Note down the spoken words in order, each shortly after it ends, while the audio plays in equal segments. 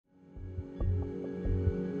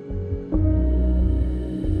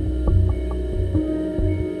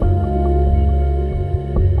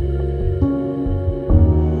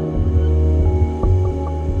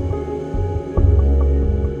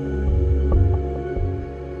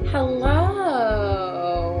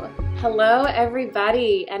Hello. Hello,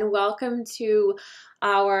 everybody, and welcome to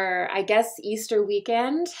our, I guess, Easter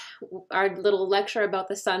weekend, our little lecture about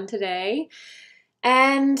the sun today.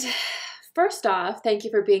 And first off, thank you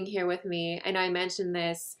for being here with me. I know I mentioned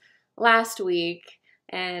this last week,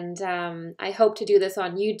 and I hope to do this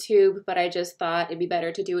on YouTube, but I just thought it'd be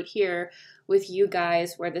better to do it here with you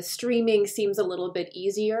guys where the streaming seems a little bit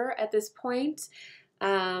easier at this point.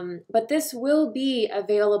 But this will be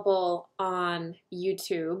available on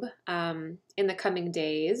YouTube in the coming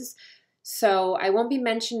days. So I won't be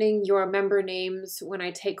mentioning your member names when I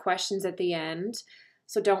take questions at the end.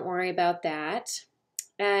 So don't worry about that.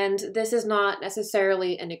 And this is not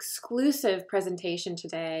necessarily an exclusive presentation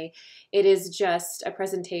today. It is just a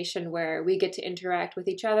presentation where we get to interact with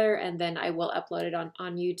each other, and then I will upload it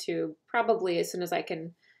on YouTube probably as soon as I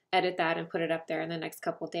can edit that and put it up there in the next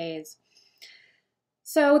couple days.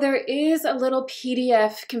 So there is a little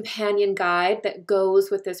PDF companion guide that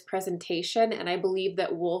goes with this presentation, and I believe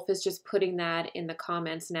that Wolf is just putting that in the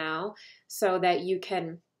comments now so that you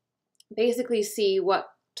can basically see what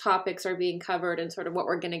topics are being covered and sort of what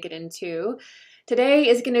we're going to get into. Today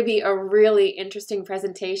is going to be a really interesting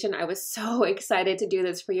presentation. I was so excited to do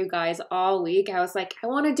this for you guys all week. I was like, I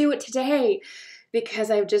want to do it today because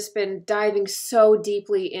I've just been diving so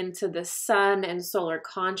deeply into the sun and solar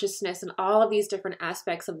consciousness and all of these different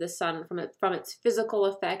aspects of the sun, from its physical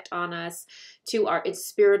effect on us to its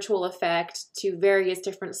spiritual effect to various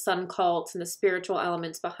different sun cults and the spiritual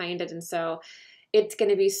elements behind it. And so it's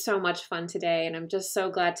going to be so much fun today, and I'm just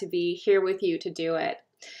so glad to be here with you to do it.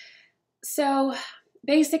 So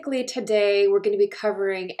basically today we're going to be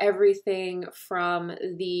covering everything from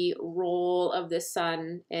the role of the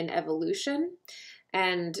sun in evolution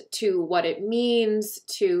and to what it means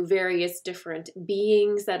to various different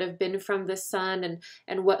beings that have been from the sun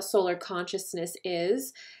and what solar consciousness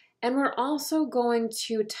is. And we're also going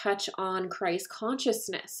to touch on Christ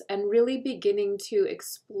consciousness and really beginning to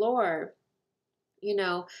explore,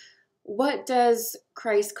 what does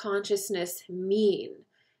Christ consciousness mean?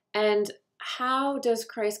 And how does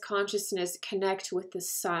Christ consciousness connect with the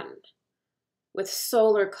sun, with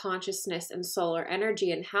solar consciousness and solar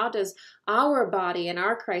energy? And how does our body and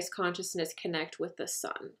our Christ consciousness connect with the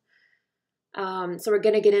sun? So we're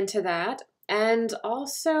going to get into that. And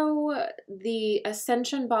also the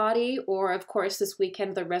ascension body, or of course this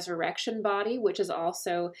weekend, the resurrection body, which is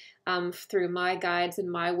also through my guides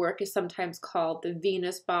and my work is sometimes called the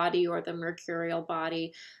Venus body or the Mercurial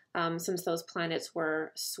body, since those planets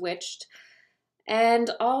were switched. And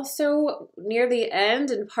also near the end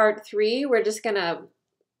in part 3, we're just going to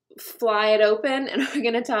fly it open, and we're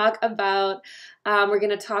going to talk about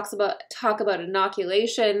talk about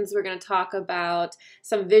inoculations. We're going to talk about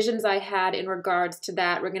some visions I had in regards to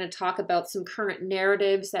that. We're going to talk about some current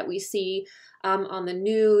narratives that we see on the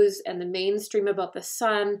news and the mainstream about the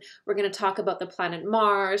sun. We're going to talk about the planet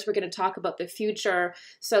Mars. We're going to talk about the future.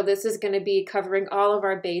 So this is going to be covering all of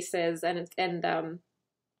our bases, and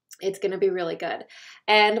it's going to be really good.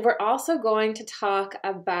 And we're also going to talk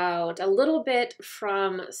about a little bit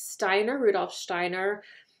from Rudolf Steiner,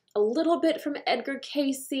 a little bit from Edgar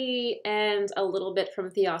Cayce, and a little bit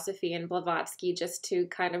from Theosophy and Blavatsky, just to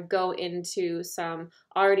kind of go into some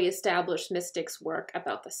already established mystics' work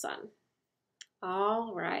about the sun.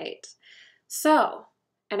 All right. So,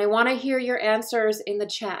 and I want to hear your answers in the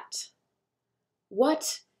chat.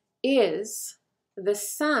 What is the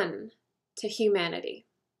sun to humanity?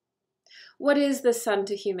 What is the sun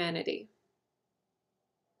to humanity?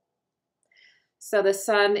 So the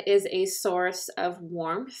sun is a source of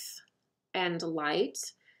warmth and light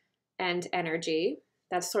and energy.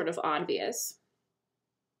 That's sort of obvious.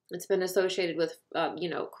 It's been associated with,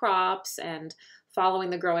 crops and following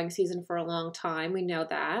the growing season for a long time. We know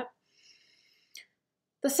that.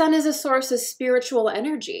 The sun is a source of spiritual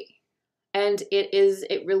energy, and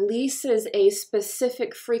it releases a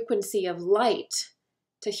specific frequency of light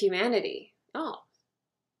to humanity. Oh,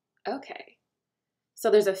 okay.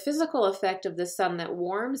 So there's a physical effect of the sun that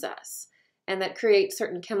warms us and that creates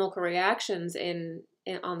certain chemical reactions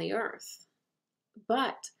on the earth.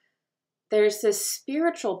 But there's this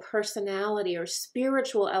spiritual personality or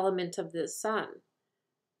spiritual element of the sun.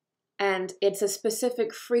 And it's a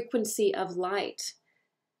specific frequency of light.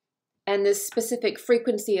 And this specific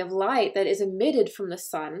frequency of light that is emitted from the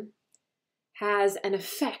sun has an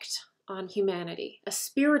effect on humanity, a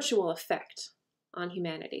spiritual effect on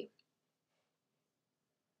humanity.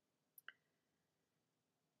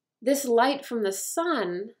 This light from the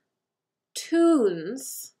sun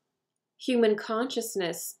tunes human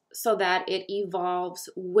consciousness so that it evolves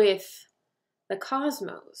with the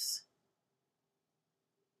cosmos.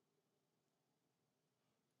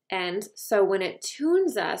 And so when it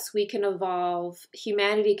tunes us, we can evolve,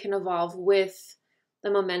 humanity can evolve with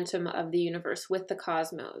the momentum of the universe, with the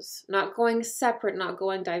cosmos, not going separate, not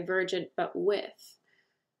going divergent, but with.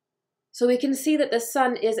 So we can see that the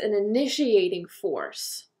sun is an initiating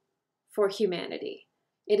force for humanity.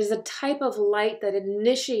 It is a type of light that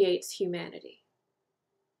initiates humanity.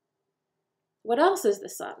 What else is the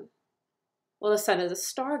sun? Well, the sun is a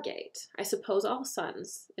stargate. I suppose all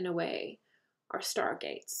suns, in a way, are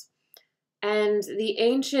stargates. And the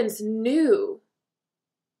ancients knew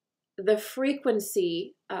the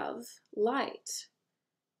frequency of light.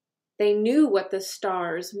 They knew what the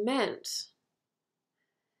stars meant.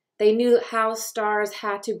 They knew how stars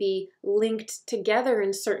had to be linked together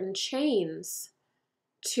in certain chains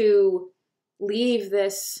to leave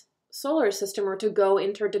this solar system or to go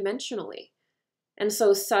interdimensionally. And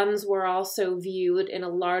so suns were also viewed in a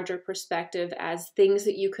larger perspective as things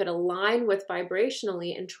that you could align with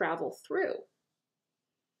vibrationally and travel through.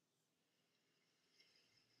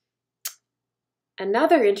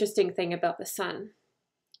 Another interesting thing about the sun,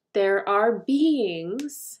 there are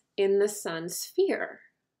beings in the sun sphere,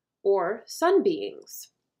 or sun beings,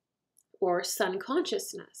 or sun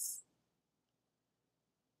consciousness.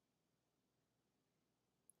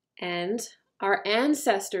 And our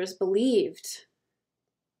ancestors believed,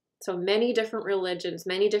 so many different religions,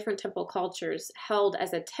 many different temple cultures held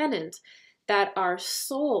as a tenet that our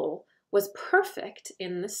soul was perfect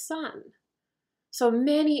in the sun. So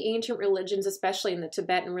many ancient religions, especially in the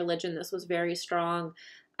Tibetan religion, this was very strong,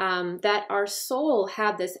 that our soul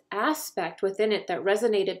had this aspect within it that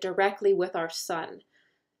resonated directly with our sun.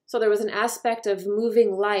 So there was an aspect of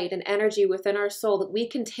moving light and energy within our soul that we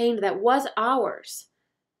contained that was ours,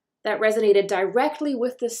 that resonated directly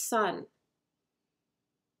with the sun.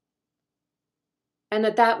 And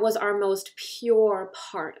that was our most pure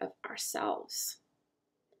part of ourselves.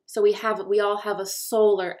 So we all have a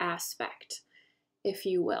solar aspect, if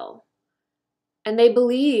you will. And they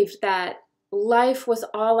believed that life was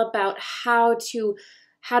all about how to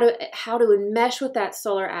enmesh with that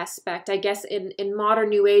solar aspect. I guess in modern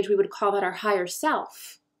New Age, we would call that our higher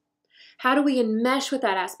self. How do we enmesh with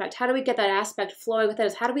that aspect? How do we get that aspect flowing within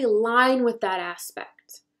us? How do we align with that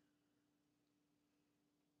aspect?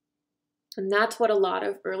 And that's what a lot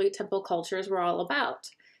of early temple cultures were all about.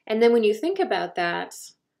 And then when you think about that,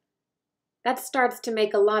 that starts to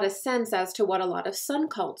make a lot of sense as to what a lot of sun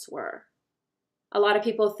cults were. A lot of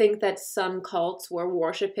people think that sun cults were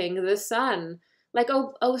worshiping the sun. Like,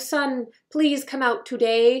 oh, sun, please come out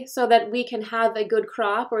today so that we can have a good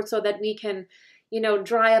crop, or so that we can,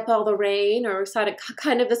 dry up all the rain, or sort of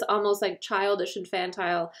kind of this almost like childish,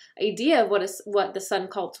 infantile idea of what the sun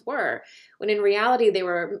cults were. When in reality, they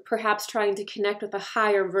were perhaps trying to connect with a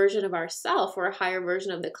higher version of ourself, or a higher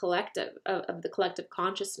version of the collective, of the collective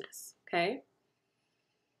consciousness. Okay.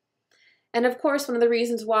 And of course, one of the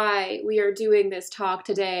reasons why we are doing this talk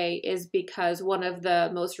today is because one of the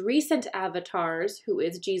most recent avatars, who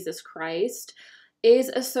is Jesus Christ, is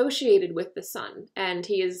associated with the sun. And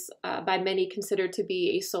he is by many considered to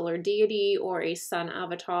be a solar deity or a sun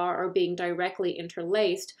avatar, or being directly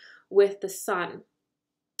interlaced with the sun.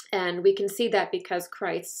 And we can see that because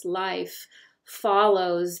Christ's life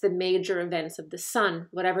follows the major events of the sun.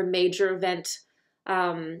 Whatever major event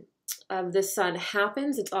of the sun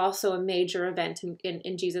happens, it's also a major event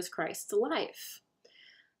in Jesus Christ's life.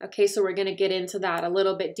 Okay, so we're going to get into that a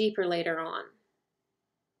little bit deeper later on.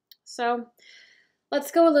 So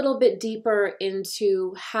let's go a little bit deeper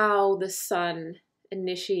into how the sun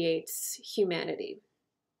initiates humanity.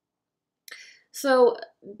 So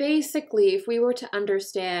basically, if we were to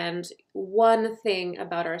understand one thing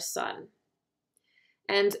about our sun,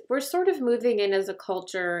 and we're sort of moving in as a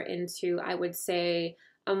culture into, I would say,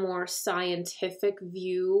 a more scientific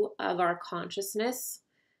view of our consciousness,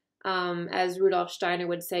 as Rudolf Steiner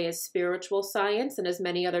would say, as spiritual science, and as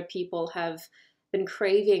many other people have been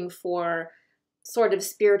craving for sort of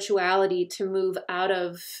spirituality to move out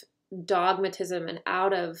of dogmatism and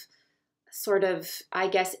out of sort of, I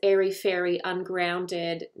guess, airy-fairy,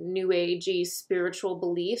 ungrounded, new agey spiritual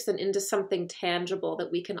beliefs, and into something tangible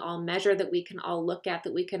that we can all measure, that we can all look at,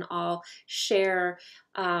 that we can all share,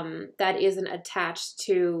 that isn't attached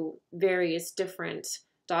to various different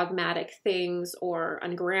dogmatic things or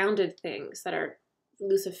ungrounded things that are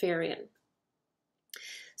Luciferian.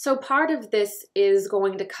 So part of this is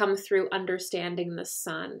going to come through understanding the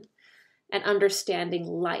sun and understanding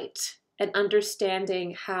light, and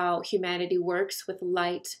understanding how humanity works with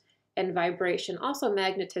light and vibration, also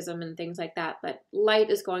magnetism and things like that. But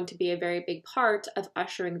light is going to be a very big part of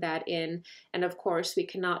ushering that in. And of course, we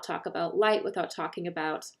cannot talk about light without talking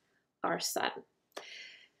about our sun.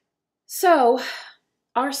 So,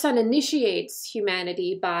 our sun initiates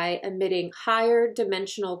humanity by emitting higher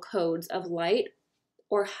dimensional codes of light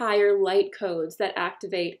or higher light codes that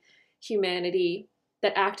activate humanity,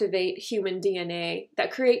 that activate human DNA,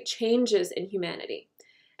 that create changes in humanity.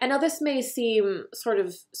 And now this may seem sort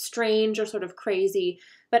of strange or sort of crazy,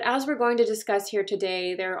 but as we're going to discuss here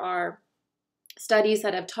today, there are studies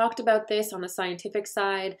that have talked about this on the scientific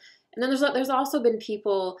side. And then there's also been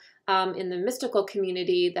people in the mystical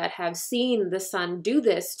community that have seen the sun do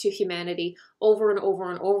this to humanity over and over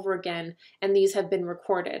and over again, and these have been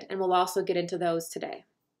recorded, and we'll also get into those today.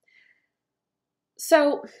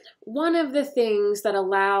 So one of the things that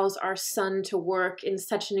allows our sun to work in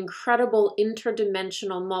such an incredible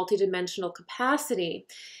interdimensional, multidimensional capacity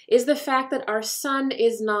is the fact that our sun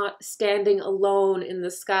is not standing alone in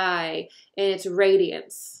the sky in its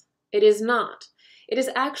radiance. It is not. It is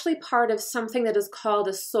actually part of something that is called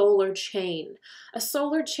a solar chain. A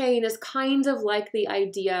solar chain is kind of like the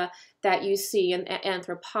idea that you see in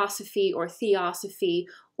anthroposophy or theosophy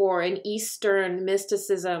or in Eastern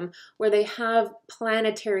mysticism, where they have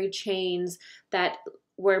planetary chains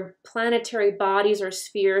where planetary bodies or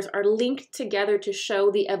spheres are linked together to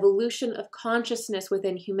show the evolution of consciousness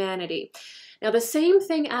within humanity. Now, the same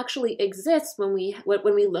thing actually exists when we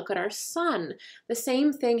look at our sun. The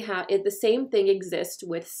same thing exists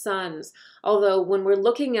with suns. Although when we're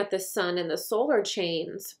looking at the sun and the solar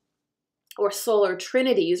chains, or solar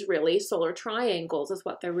trinities, really, solar triangles is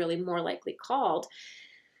what they're really more likely called,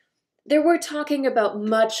 there we're talking about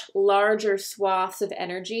much larger swaths of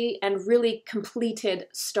energy and really completed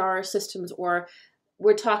star systems, or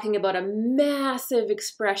we're talking about a massive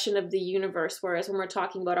expression of the universe, whereas when we're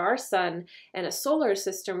talking about our sun and a solar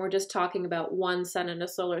system, we're just talking about one sun and a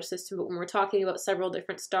solar system. But when we're talking about several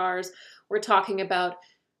different stars, we're talking about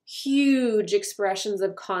huge expressions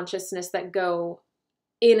of consciousness that go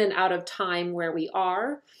in and out of time where we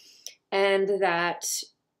are, and that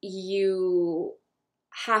you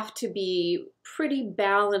have to be pretty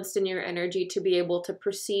balanced in your energy to be able to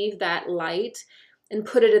perceive that light and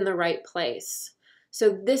put it in the right place.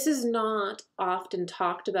 So this is not often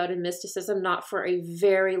talked about in mysticism, not for a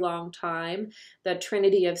very long time. The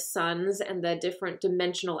trinity of suns and the different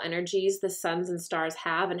dimensional energies the suns and stars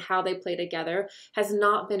have and how they play together has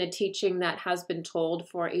not been a teaching that has been told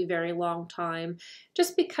for a very long time,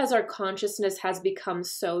 just because our consciousness has become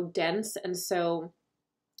so dense and so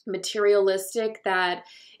materialistic that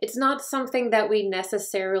it's not something that we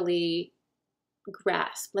necessarily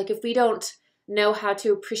grasp. Like, if we don't know how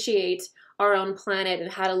to appreciate our own planet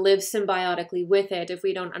and how to live symbiotically with it, if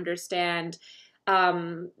we don't understand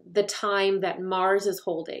the time that Mars is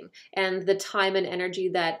holding and the time and energy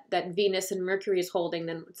that Venus and Mercury is holding,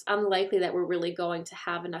 then it's unlikely that we're really going to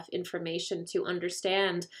have enough information to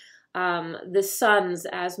understand the suns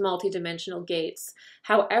as multidimensional gates.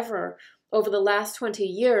 However, over the last 20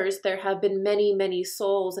 years, there have been many, many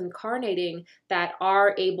souls incarnating that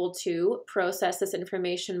are able to process this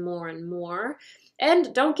information more and more.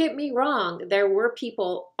 And don't get me wrong, there were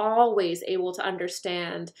people always able to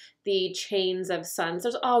understand the chains of suns.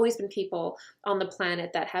 There's always been people on the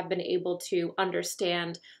planet that have been able to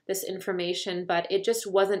understand this information, but it just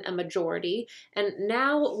wasn't a majority. And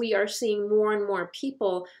now we are seeing more and more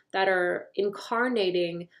people that are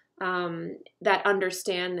incarnating that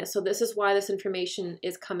understand this. So this is why this information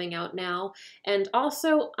is coming out now. And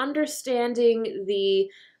also understanding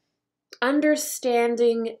the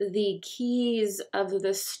keys of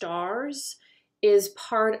the stars is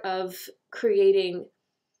part of creating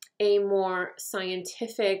a more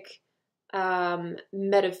scientific,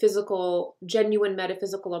 metaphysical, genuine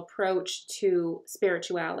metaphysical approach to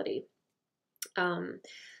spirituality.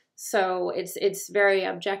 So it's very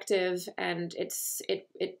objective, and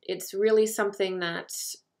it's really something that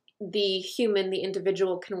the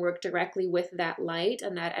individual can work directly with that light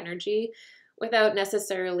and that energy without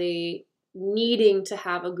necessarily needing to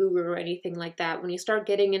have a guru or anything like that. When you start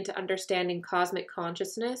getting into understanding cosmic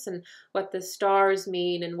consciousness and what the stars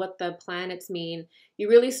mean and what the planets mean, you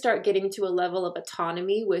really start getting to a level of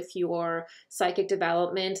autonomy with your psychic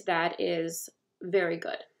development that is very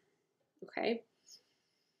good. Okay?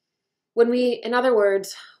 In other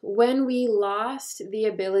words, when we lost the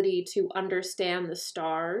ability to understand the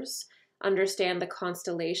stars, understand the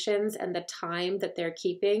constellations and the time that they're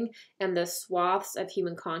keeping and the swaths of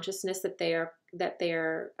human consciousness that they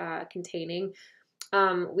are containing,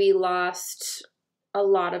 we lost a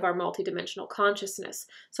lot of our multidimensional consciousness.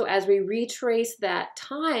 So as we retrace that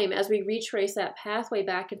time, as we retrace that pathway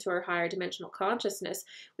back into our higher dimensional consciousness,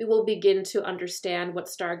 we will begin to understand what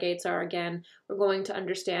stargates are again. We're going to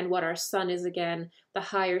understand what our sun is again, the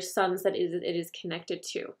higher suns that it is connected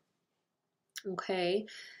to. Okay,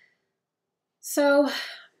 so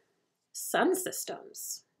sun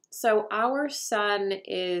systems. So our sun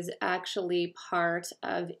is actually part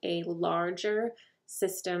of a larger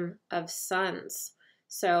system of suns.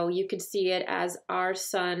 So you could see it as our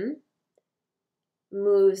sun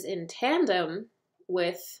moves in tandem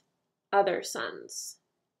with other suns.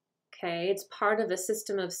 Okay, it's part of a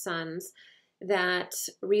system of suns that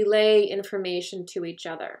relay information to each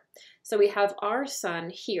other. So we have our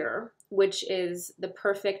sun here, which is the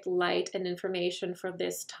perfect light and information for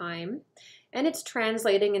this time. And it's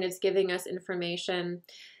translating and it's giving us information.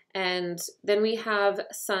 And then we have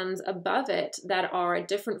suns above it that are a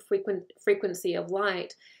different frequency of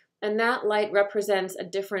light. And that light represents a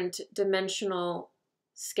different dimensional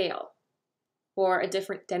scale or a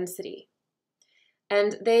different density.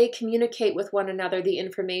 And they communicate with one another the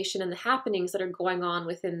information and the happenings that are going on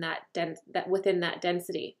within that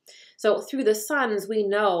density. So through the suns, we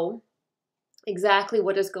know exactly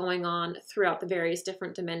what is going on throughout the various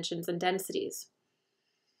different dimensions and densities.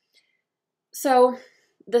 So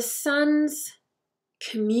the suns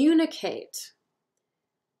communicate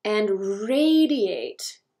and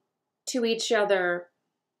radiate to each other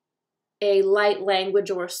a light language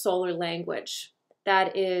or a solar language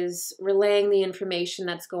that is relaying the information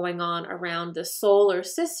that's going on around the solar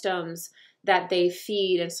systems that they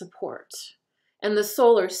feed and support. And the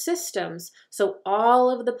solar systems, so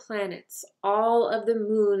all of the planets, all of the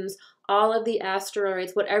moons, all of the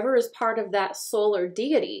asteroids, whatever is part of that solar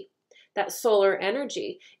deity, that solar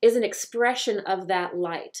energy, is an expression of that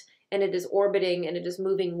light. And it is orbiting and it is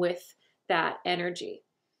moving with that energy.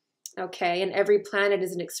 Okay, and every planet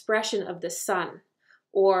is an expression of the sun,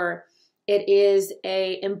 or it is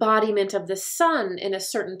an embodiment of the sun in a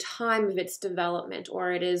certain time of its development,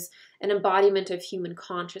 or it is an embodiment of human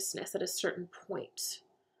consciousness at a certain point.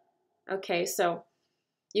 Okay, so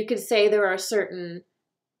you could say there are certain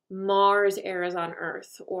Mars eras on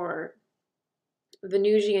Earth or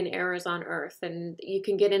Venusian eras on Earth, and you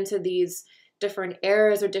can get into these different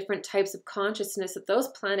eras or different types of consciousness that those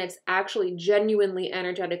planets actually genuinely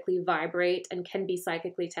energetically vibrate and can be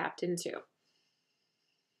psychically tapped into.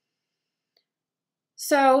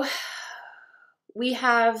 So we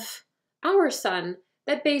have our sun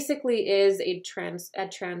that basically is a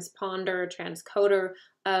transponder, transcoder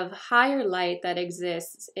of higher light that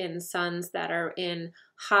exists in suns that are in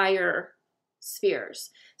higher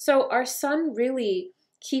spheres. So our sun really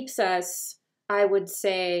keeps us, I would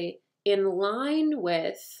say, in line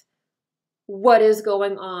with what is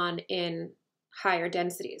going on in higher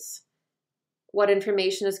densities, what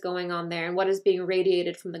information is going on there, and what is being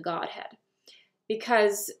radiated from the Godhead.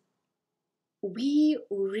 Because we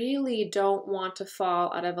really don't want to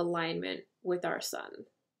fall out of alignment with our sun.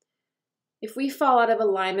 If we fall out of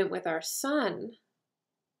alignment with our sun,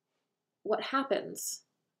 what happens?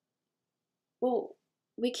 Well,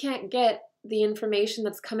 we can't get the information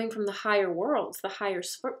that's coming from the higher worlds, the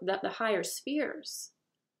higher spheres.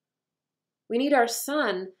 We need our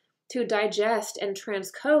sun to digest and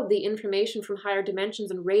transcode the information from higher dimensions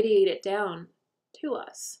and radiate it down to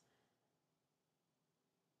us.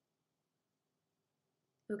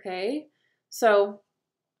 Okay, so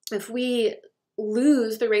if we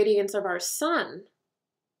lose the radiance of our sun,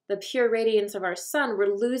 the pure radiance of our sun,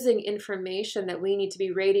 we're losing information that we need to be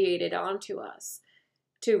radiated onto us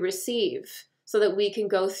to receive so that we can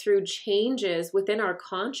go through changes within our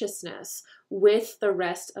consciousness with the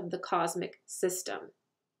rest of the cosmic system.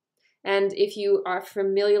 And if you are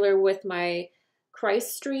familiar with my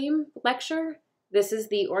Christ stream lecture, this is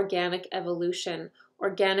the organic evolution.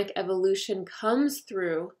 Organic evolution comes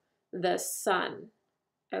through the sun.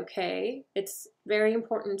 Okay? It's very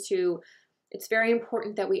important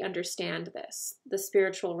that we understand this, the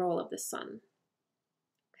spiritual role of the sun.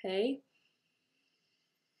 Okay?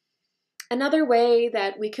 Another way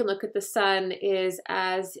that we can look at the sun is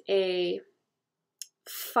as a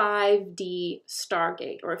 5D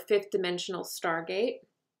stargate or a fifth dimensional stargate.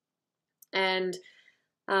 And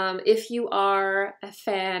if you are a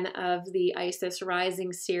fan of the Isis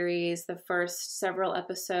Rising series, the first several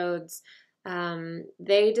episodes,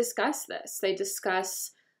 they discuss this. They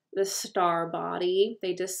discuss the star body.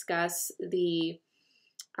 They discuss the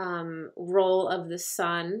role of the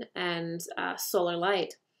sun and solar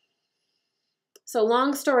light. So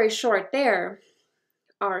long story short there,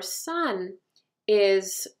 our sun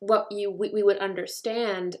is what we would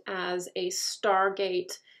understand as a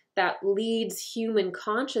stargate that leads human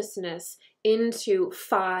consciousness into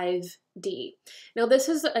 5D. Now, this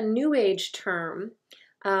is a New Age term,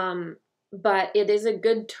 but it is a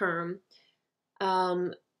good term,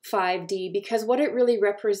 5D, because what it really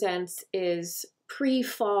represents is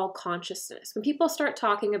pre-fall consciousness. When people start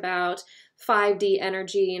talking about 5D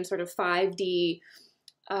energy and sort of 5D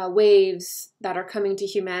waves that are coming to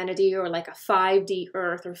humanity, or like a 5D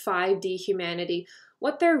Earth or 5D humanity,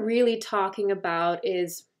 what they're really talking about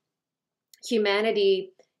is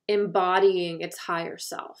humanity embodying its higher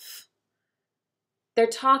self. They're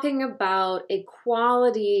talking about a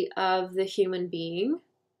quality of the human being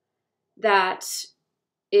that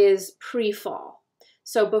is pre-fall.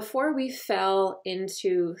 So before we fell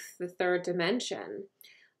into the third dimension,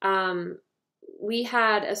 we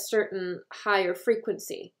had a certain higher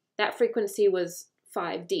frequency. That frequency was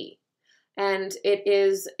 5D. And it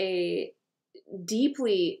is a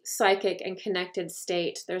deeply psychic and connected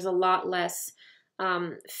state. There's a lot less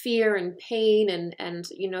fear and pain, and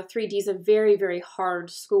 3D is a very, very hard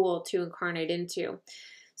school to incarnate into.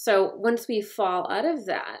 So once we fall out of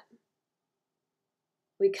that,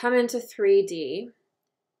 we come into 3D,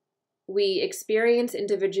 we experience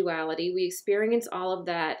individuality, we experience all of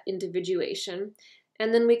that individuation,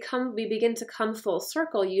 and then we begin to come full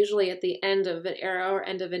circle, usually at the end of an era or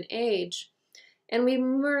end of an age, and we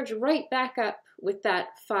merge right back up with that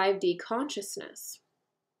 5D consciousness.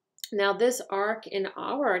 Now, this arc in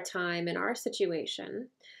our time, in our situation,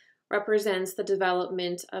 represents the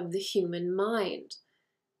development of the human mind,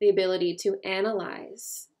 the ability to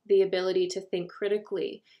analyze, the ability to think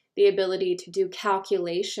critically, the ability to do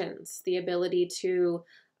calculations, the ability to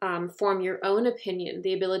form your own opinion,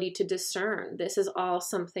 the ability to discern. This is all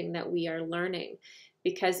something that we are learning,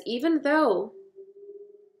 because even though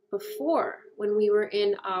before, when we were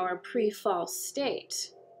in our pre-fall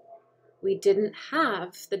state, we didn't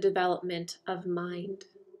have the development of mind.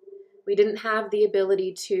 We didn't have the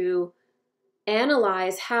ability to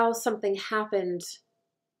analyze how something happened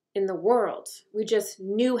in the world. We just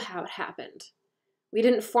knew how it happened. We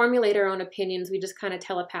didn't formulate our own opinions. We just kind of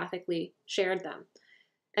telepathically shared them.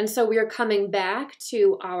 And so we are coming back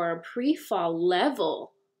to our pre-fall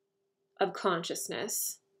level of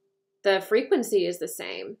consciousness. The frequency is the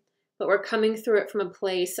same, but we're coming through it from a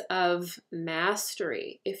place of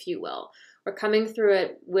mastery, if you will. We're coming through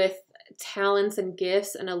it with talents and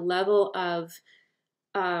gifts and a level of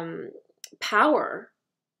power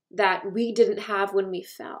that we didn't have when we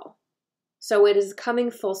fell. So it is coming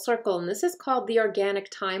full circle, and this is called the organic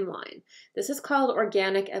timeline. This is called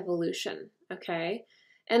organic evolution, okay?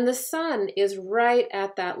 And the sun is right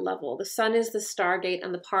at that level. The sun is the stargate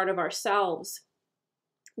and the part of ourselves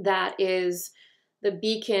that is the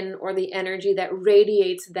beacon or the energy that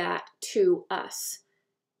radiates that to us.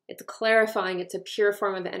 It's clarifying, it's a pure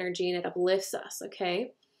form of energy, and it uplifts us,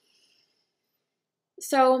 okay?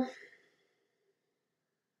 So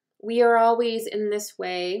we are always in this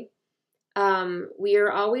way. We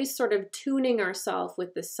are always sort of tuning ourselves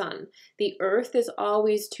with the sun. The earth is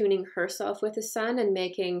always tuning herself with the sun and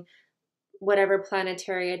making whatever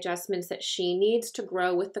planetary adjustments that she needs to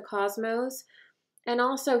grow with the cosmos. And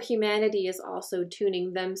also humanity is also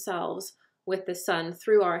tuning themselves with the sun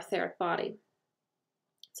through our etheric body.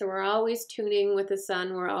 So we're always tuning with the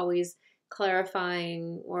sun. We're always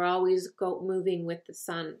clarifying. We're always moving with the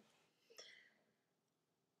sun.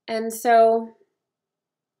 And so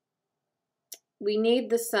we need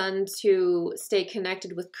the sun to stay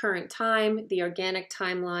connected with current time, the organic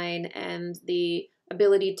timeline, and the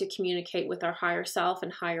ability to communicate with our higher self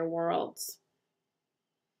and higher worlds.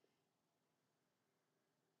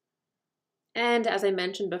 And as I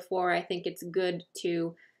mentioned before, I think it's good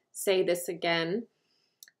to say this again.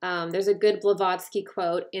 There's a good Blavatsky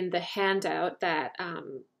quote in the handout that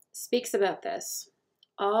speaks about this.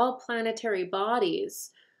 All planetary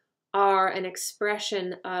bodies are an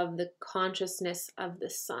expression of the consciousness of the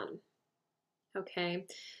sun. Okay?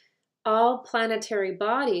 All planetary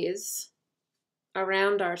bodies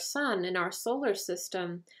around our sun in our solar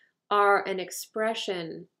system are an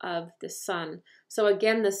expression of the sun. So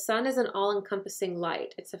again, the sun is an all-encompassing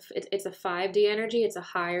light. It's a 5D energy. It's a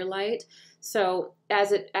higher light. So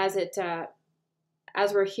as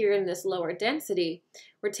we're here in this lower density,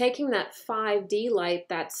 we're taking that 5D light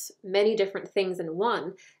that's many different things in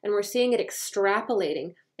one, and we're seeing it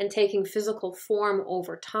extrapolating and taking physical form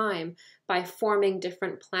over time by forming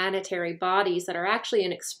different planetary bodies that are actually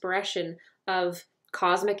an expression of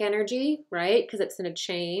cosmic energy, right? Because it's in a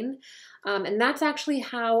chain. And that's actually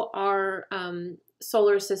how our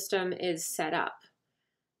solar system is set up.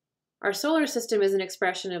 Our solar system is an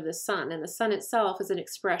expression of the sun, and the sun itself is an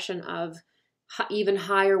expression of even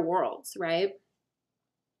higher worlds, right?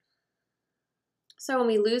 So when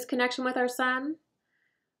we lose connection with our sun,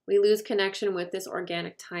 we lose connection with this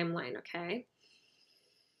organic timeline, okay?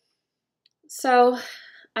 So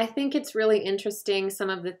I think it's really interesting, some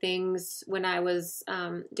of the things when I was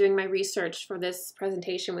doing my research for this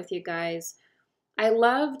presentation with you guys. I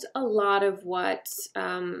loved a lot of what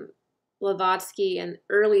Blavatsky and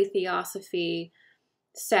early Theosophy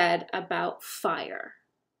said about fire.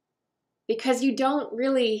 Because you don't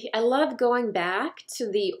really, I love going back to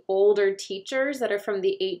the older teachers that are from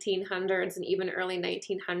the 1800s and even early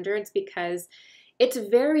 1900s, because it's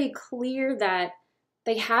very clear that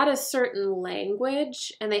they had a certain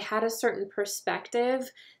language and they had a certain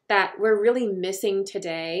perspective that we're really missing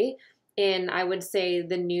today in, I would say,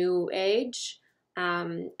 the new age.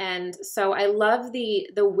 And so I love the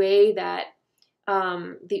way that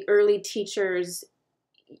the early teachers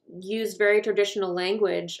used very traditional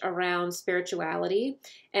language around spirituality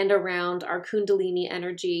and around our Kundalini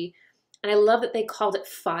energy. And I love that they called it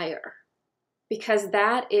fire, because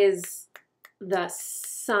that is the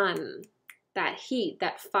sun, that heat,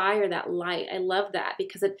 that fire, that light. I love that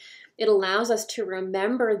because it allows us to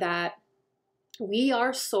remember that we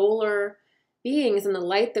are solar beings, and the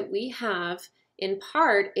light that we have in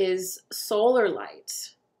part is solar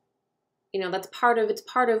light. You know, it's part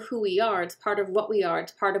of who we are. It's part of what we are.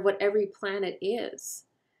 It's part of what every planet is.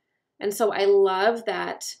 And so I love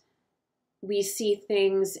that we see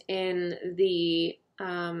things in the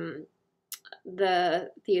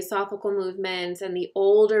Theosophical movement and the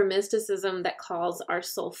older mysticism that calls our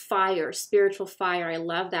soul fire, spiritual fire. I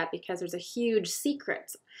love that because there's a huge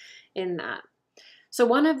secret in that. So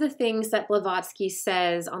one of the things that Blavatsky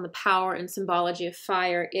says on the power and symbology of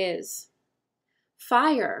fire is,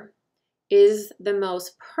 fire is the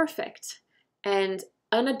most perfect and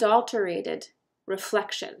unadulterated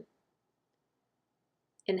reflection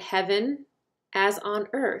in heaven as on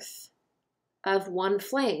earth of one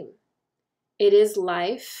flame. It is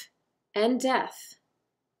life and death,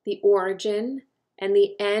 the origin and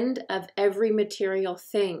the end of every material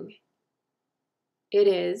thing. It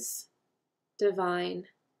is divine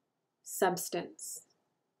substance,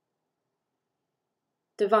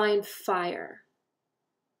 divine fire.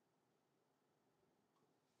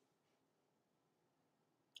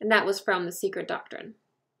 And that was from The Secret Doctrine.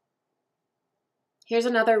 Here's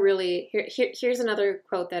another here's another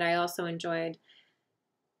quote that I also enjoyed.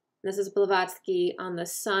 This is Blavatsky on the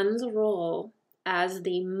sun's role as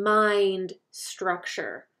the mind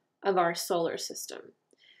structure of our solar system.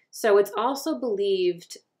 So it's also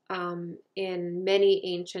believed in many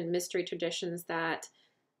ancient mystery traditions that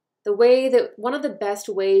one of the best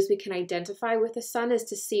ways we can identify with the sun is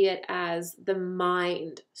to see it as the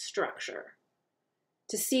mind structure.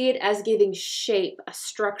 To see it as giving shape, a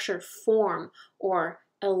structure, form, or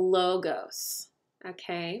a logos,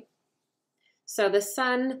 okay? So the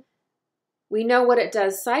sun, we know what it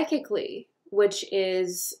does psychically, which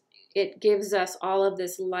is it gives us all of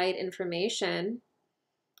this light information,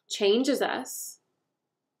 changes us,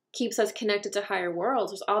 keeps us connected to higher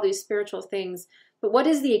worlds. There's all these spiritual things. But what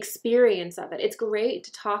is the experience of it? It's great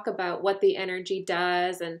to talk about what the energy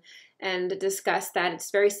does and discuss that.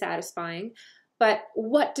 It's very satisfying. But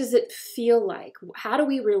what does it feel like? How do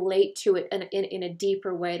we relate to it in a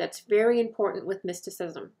deeper way? That's very important with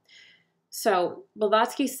mysticism. So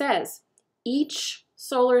Blavatsky says, each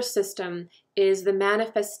solar system is the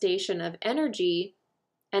manifestation of energy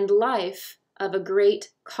and life of a great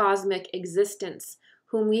cosmic existence,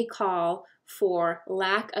 whom we call, for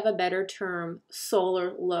lack of a better term,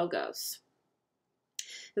 solar logos.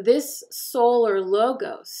 This solar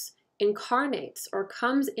logos incarnates or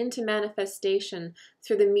comes into manifestation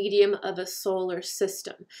through the medium of a solar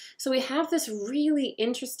system. So we have this really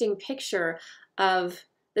interesting picture of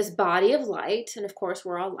this body of light, and of course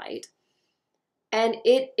we're all light, and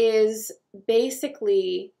it is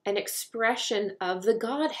basically an expression of the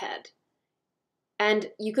Godhead. And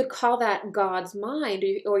you could call that God's mind,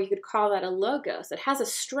 or you could call that a logos. It has a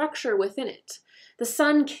structure within it. The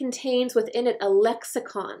sun contains within it a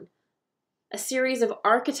lexicon, a series of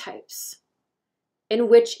archetypes in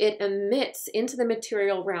which it emits into the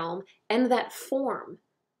material realm and that form.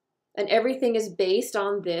 And everything is based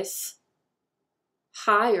on this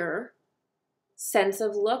higher sense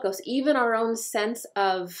of logos. Even our own sense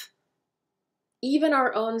of,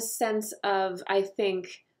 I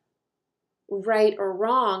think, right or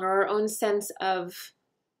wrong, or our own sense of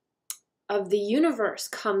the universe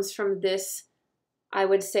comes from this, I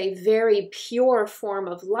would say, very pure form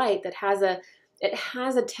of light that has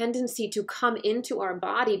a tendency to come into our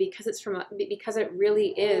body because because it really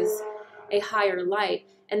is a higher light,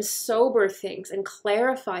 and sober things and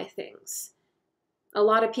clarify things. A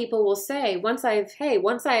lot of people will say, once I've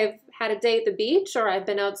had a day at the beach or I've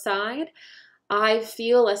been outside, I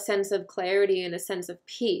feel a sense of clarity and a sense of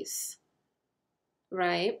peace.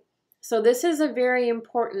 right? So this is a very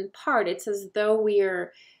important part. It's as though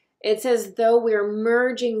we're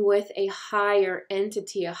merging with a higher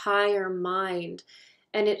entity, a higher mind,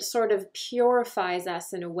 and it sort of purifies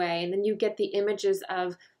us in a way. And then you get the images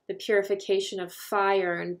of the purification of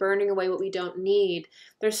fire and burning away what we don't need.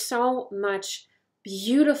 There's so much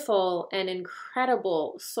beautiful and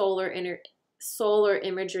incredible solar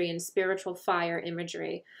imagery and spiritual fire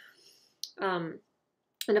imagery.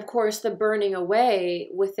 And of course, the burning away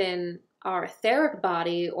within our etheric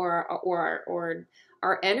body or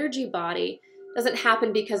our energy body doesn't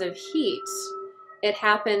happen because of heat. It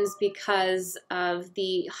happens because of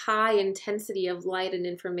the high intensity of light and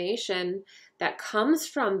information that comes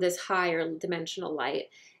from this higher dimensional light.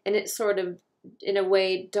 And it sort of, in a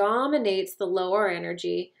way, dominates the lower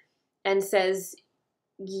energy and says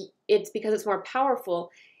it's because it's more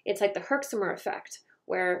powerful. It's like the Herxheimer effect,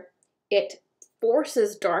 where it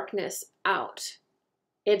forces darkness out.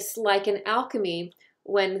 It's like in alchemy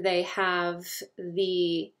when they have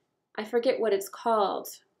I forget what it's called,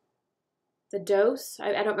 the dose,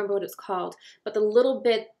 I don't remember what it's called, but the little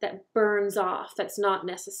bit that burns off that's not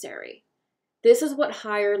necessary. This is what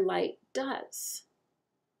higher light does.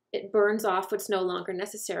 It burns off what's no longer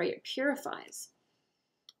necessary. It purifies.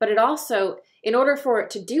 But it also, in order for it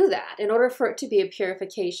to do that, in order for it to be a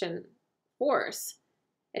purification force,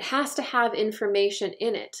 it has to have information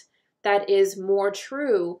in it that is more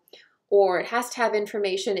true, or it has to have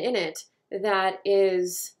information in it that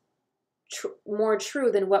is more true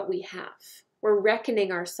than what we have. We're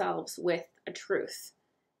reckoning ourselves with a truth,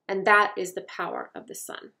 and that is the power of the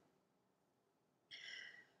sun.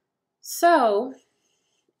 So,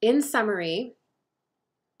 in summary,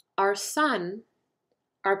 our sun,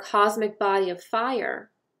 our cosmic body of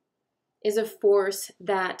fire, is a force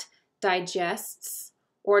that digests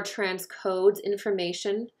or transcodes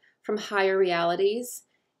information from higher realities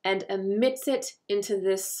and emits it into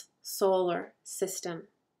this solar system.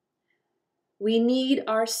 We need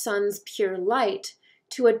our sun's pure light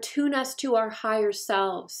to attune us to our higher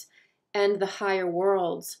selves and the higher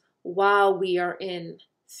worlds while we are in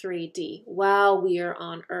 3D, while we are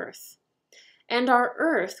on Earth. And our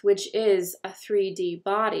Earth, which is a 3D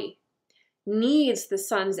body, needs the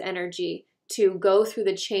sun's energy to go through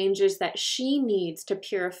the changes that she needs to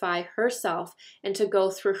purify herself and to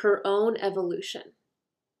go through her own evolution.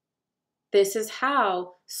 This is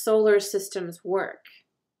how solar systems work.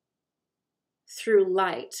 Through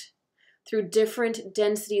light, through different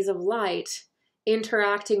densities of light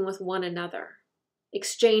interacting with one another,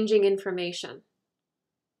 exchanging information,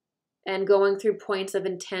 and going through points of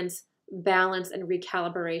intense balance and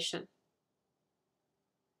recalibration.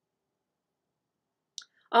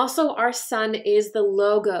 Also, our sun is the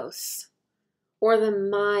logos, or the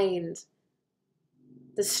mind,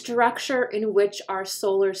 the structure in which our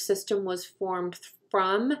solar system was formed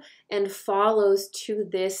from and follows to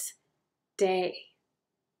this day.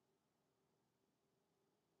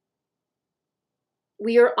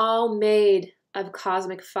 We are all made of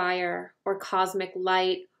cosmic fire, or cosmic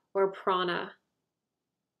light, or prana.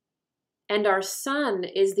 And our sun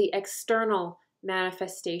is the external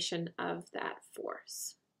manifestation of that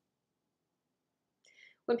force.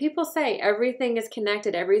 When people say everything is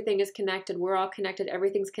connected, we're all connected,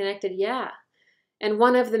 everything's connected, yeah. And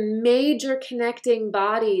one of the major connecting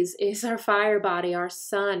bodies is our fire body, our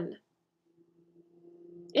sun.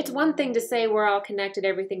 It's one thing to say we're all connected,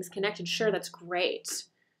 everything's connected. Sure, that's great.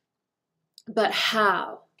 But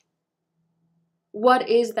how? What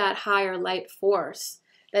is that higher light force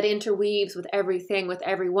that interweaves with everything, with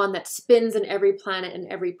everyone, that spins in every planet and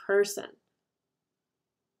every person?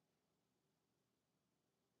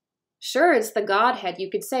 Sure, it's the Godhead. You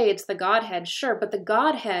could say it's the Godhead, sure, but the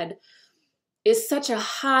Godhead is such a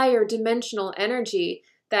higher dimensional energy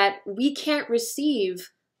that we can't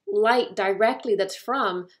receive light directly that's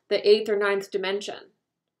from the 8th or 9th dimension.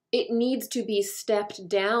 It needs to be stepped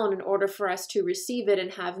down in order for us to receive it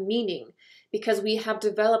and have meaning, because we have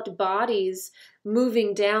developed bodies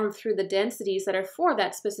moving down through the densities that are for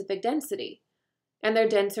that specific density. And they're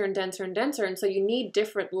denser and denser and denser, and so you need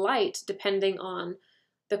different light depending on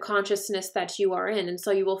the consciousness that you are in. And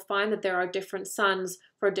so you will find that there are different suns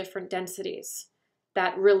for different densities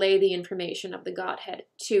that relay the information of the Godhead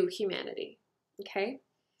to humanity. Okay?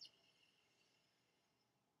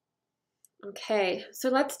 Okay, so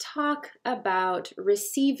let's talk about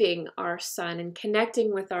receiving our sun and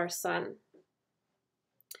connecting with our sun.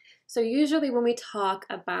 So usually when we talk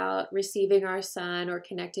about receiving our sun or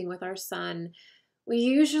connecting with our sun, we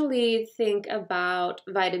usually think about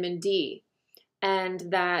vitamin D. And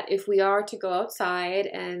that if we are to go outside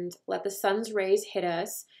and let the sun's rays hit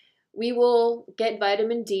us, We will get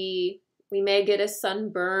vitamin D. We may get a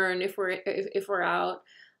sunburn if we're out.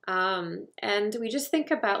 And we just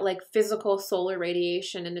think about like physical solar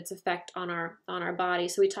radiation and its effect on our body.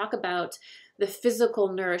 So we talk about the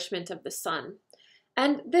physical nourishment of the sun.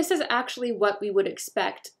 And this is actually what we would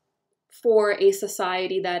expect for a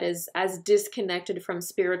society that is as disconnected from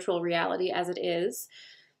spiritual reality as it is.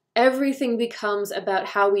 Everything becomes about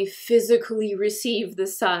how we physically receive the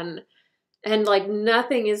sun, and like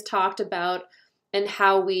nothing is talked about and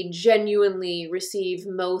how we genuinely receive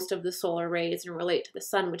most of the solar rays and relate to the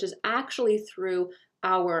sun, which is actually through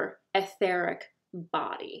our etheric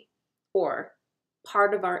body, or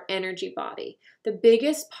part of our energy body. The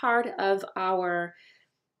biggest part of our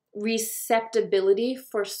receptibility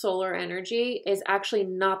for solar energy is actually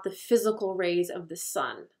not the physical rays of the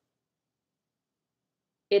sun.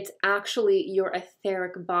 It's actually your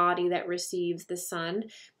etheric body that receives the sun.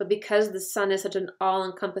 But because the sun is such an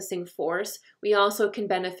all-encompassing force, we also can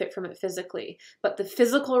benefit from it physically. But the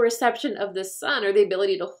physical reception of the sun, or the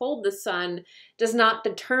ability to hold the sun, does not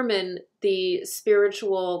determine the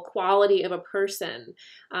spiritual quality of a person.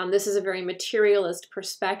 This is a very materialist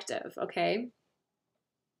perspective, okay?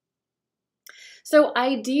 So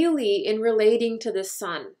ideally, in relating to the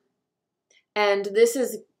sun, and this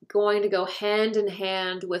is going to go hand in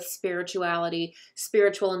hand with spirituality,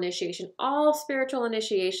 spiritual initiation. All spiritual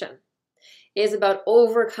initiation is about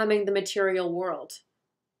overcoming the material world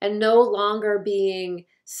and no longer being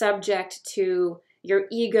subject to your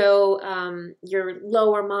ego, your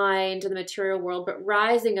lower mind in the material world, but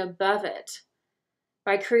rising above it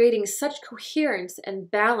by creating such coherence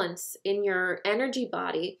and balance in your energy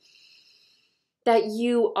body that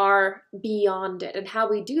you are beyond it. And how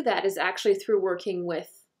we do that is actually through working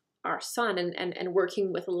with our sun and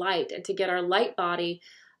working with light, and to get our light body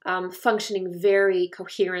functioning very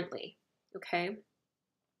coherently, okay?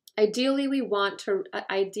 Ideally, we want to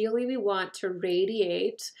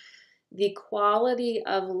radiate the quality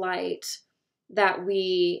of light that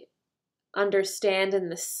we understand in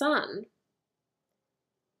the sun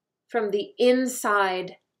from the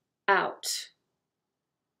inside out.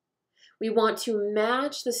 We want to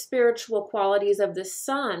match the spiritual qualities of the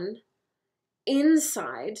sun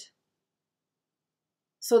inside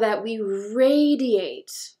so that we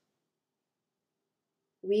radiate.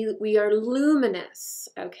 We are luminous,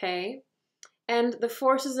 okay? And the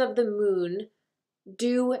forces of the moon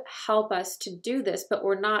do help us to do this, but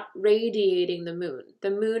we're not radiating the moon.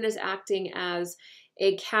 The moon is acting as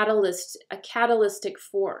a catalytic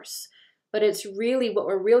force, but it's really what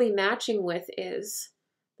we're really matching with is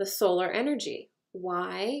the solar energy.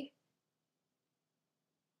 Why?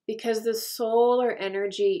 Because the solar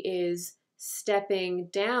energy is stepping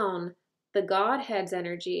down the Godhead's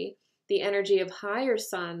energy, the energy of higher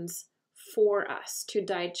suns, for us to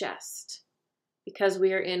digest. Because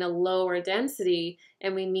we are in a lower density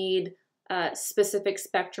and we need a specific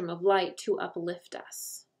spectrum of light to uplift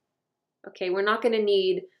us. Okay, we're not going to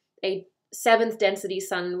need a 7th density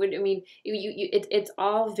sun. I mean, it's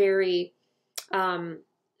all very... the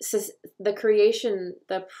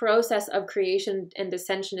process of creation and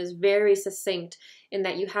descension is very succinct in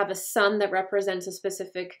that you have a sun that represents a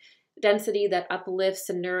specific density that uplifts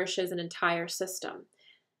and nourishes an entire system,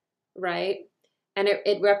 right? And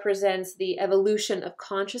it represents the evolution of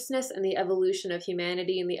consciousness and the evolution of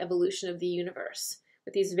humanity and the evolution of the universe,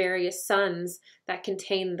 with these various suns that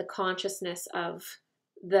contain the consciousness of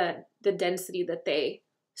the density that they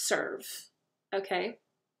serve, okay?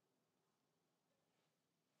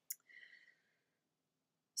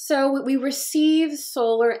 So we receive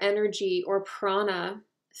solar energy, or prana,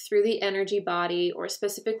 through the energy body, or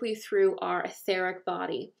specifically through our etheric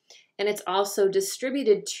body. And it's also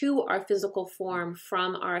distributed to our physical form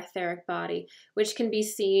from our etheric body, which can be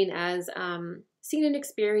seen and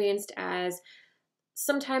experienced as,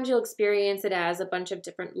 sometimes you'll experience it as a bunch of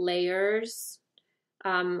different layers,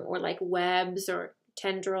 or like webs or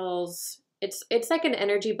tendrils. It's like an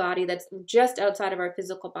energy body that's just outside of our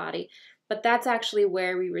physical body. But that's actually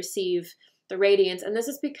where we receive the radiance. And this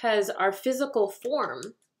is because our physical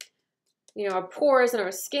form, our pores and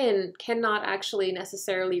our skin cannot actually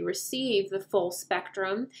necessarily receive the full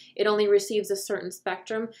spectrum. It only receives a certain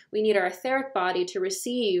spectrum. We need our etheric body to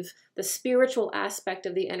receive the spiritual aspect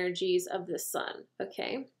of the energies of the sun,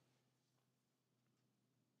 okay?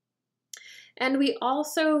 And we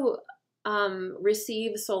also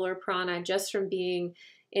receive solar prana just from being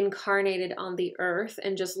incarnated on the earth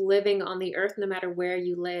and just living on the earth, no matter where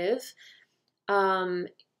you live. A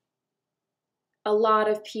lot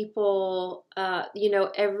of people,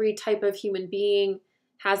 every type of human being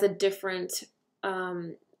has a different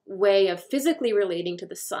way of physically relating to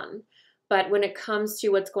the sun. But when it comes to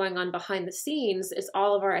what's going on behind the scenes, it's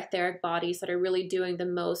all of our etheric bodies that are really doing the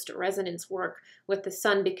most resonance work with the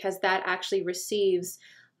sun, because that actually receives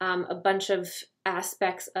a bunch of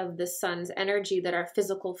aspects of the sun's energy that our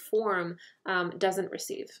physical form doesn't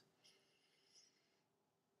receive.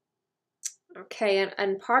 Okay,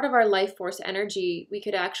 and part of our life force energy we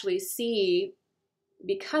could actually see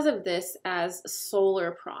because of this as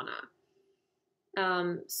solar prana.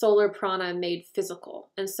 Solar prana made physical.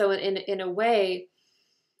 And so in a way,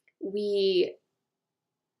 we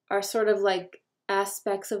are sort of like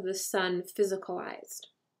aspects of the sun physicalized.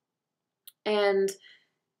 And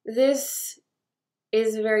this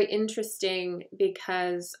is very interesting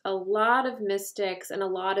because a lot of mystics and a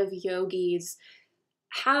lot of yogis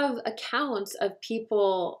have accounts of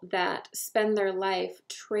people that spend their life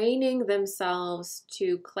training themselves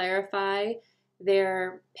to clarify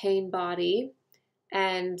their pain body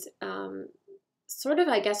and sort of,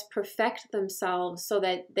 I guess, perfect themselves so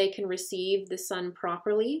that they can receive the sun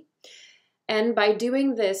properly. And by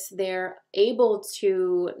doing this, they're able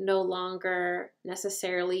to no longer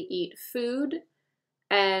necessarily eat food,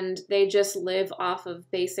 and they just live off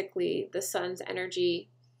of basically the sun's energy.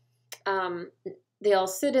 They'll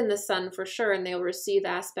sit in the sun for sure, and they'll receive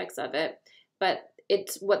aspects of it. But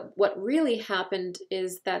it's what really happened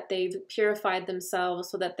is that they've purified themselves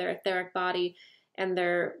so that their etheric body and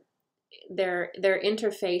their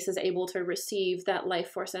interface is able to receive that life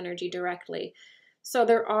force energy directly. So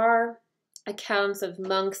there are accounts of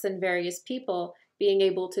monks and various people being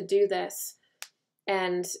able to do this,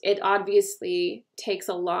 and it obviously takes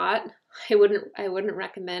a lot. I wouldn't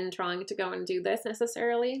recommend trying to go and do this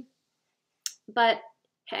necessarily, but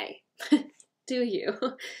hey, do you?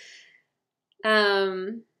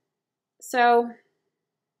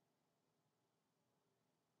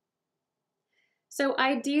 So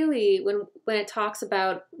ideally, when it talks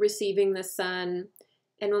about receiving the sun,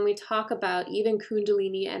 and when we talk about even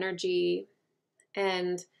Kundalini energy,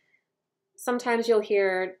 and sometimes you'll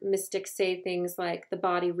hear mystics say things like the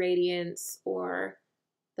body radiance or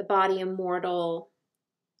the body immortal,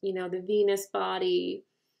 the Venus body,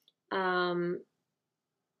 the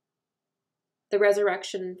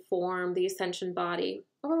resurrection form, the ascension body.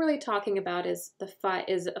 What we're really talking about is a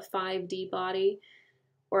 5D body,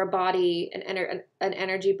 or a body, an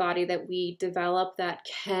energy body that we develop that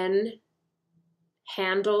can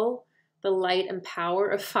handle the light and power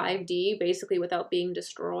of 5D, basically without being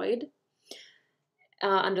destroyed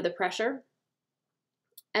under the pressure.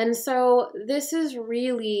 And so this is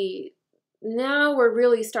really, now we're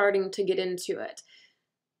really starting to get into it.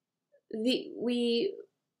 We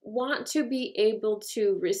want to be able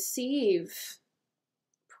to receive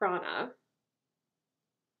prana,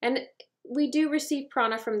 and we do receive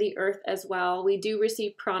prana from the earth as well. We do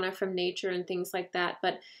receive prana from nature and things like that.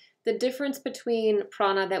 But the difference between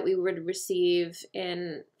prana that we would receive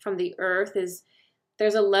from the earth is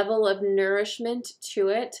there's a level of nourishment to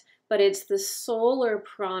it, but it's the solar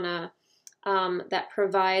prana that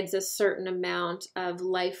provides a certain amount of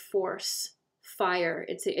life force fire.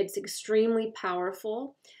 It's extremely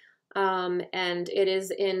powerful, and it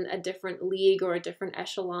is in a different league or a different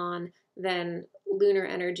echelon than lunar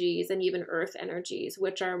energies and even earth energies,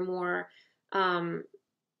 which are more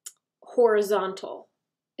horizontal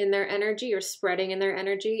in their energy or spreading in their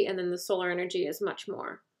energy, and then the solar energy is much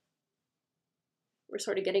more. We're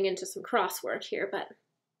sort of getting into some crosswork here, but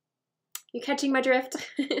you catching my drift?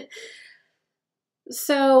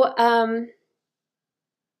 So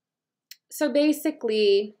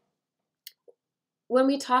basically, when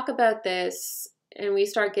we talk about this and we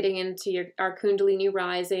start getting into our Kundalini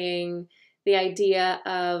rising, the idea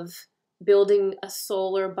of building a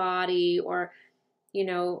solar body, or,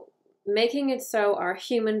 making it so our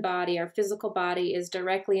human body, our physical body, is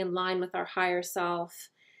directly in line with our higher self.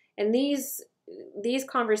 And these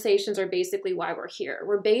conversations are basically why we're here.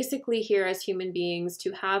 We're basically here as human beings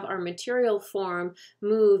to have our material form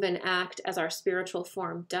move and act as our spiritual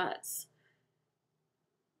form does.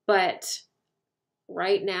 But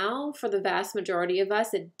right now, for the vast majority of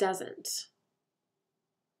us, it doesn't.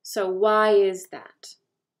 So why is that?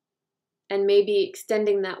 And maybe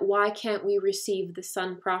extending that, why can't we receive the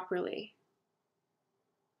sun properly?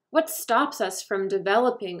 What stops us from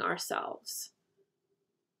developing ourselves?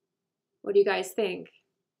 What do you guys think?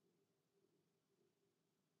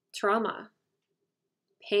 Trauma,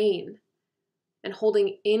 pain, and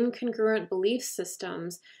holding incongruent belief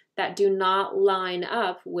systems that do not line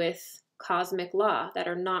up with cosmic law, that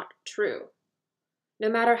are not true. No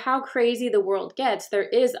matter how crazy the world gets, there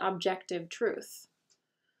is objective truth.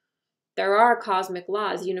 There are cosmic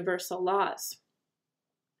laws, universal laws.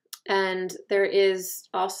 And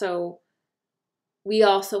we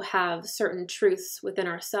also have certain truths within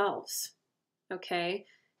ourselves, okay?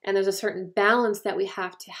 And there's a certain balance that we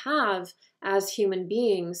have to have as human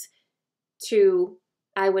beings to,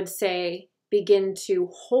 I would say, begin to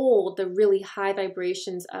hold the really high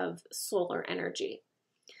vibrations of solar energy.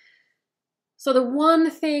 So the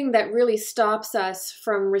one thing that really stops us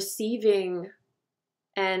from receiving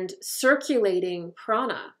and circulating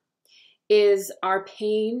prana is our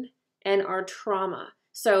pain and our trauma.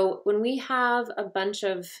 So when we have a bunch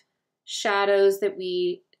of shadows that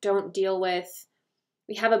we don't deal with,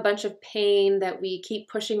 we have a bunch of pain that we keep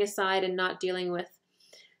pushing aside and not dealing with,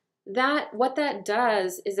 what that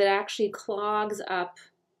does is it actually clogs up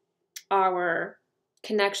our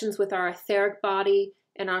connections with our etheric body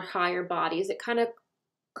and our higher bodies. It kind of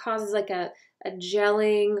causes like a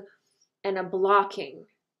gelling and a blocking,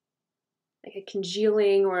 like a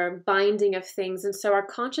congealing or a binding of things. And so our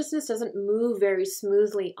consciousness doesn't move very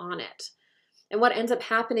smoothly on it. And what ends up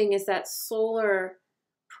happening is that solar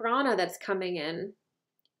prana that's coming in,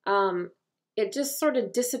 it just sort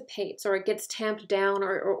of dissipates, or it gets tamped down,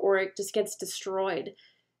 or it just gets destroyed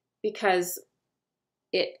because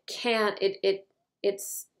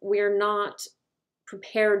we're not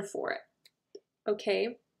prepared for it.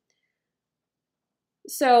 Okay?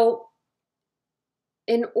 So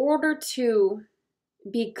in order to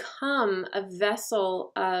become a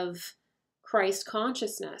vessel of Christ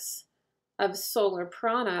consciousness, of solar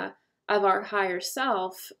prana, of our higher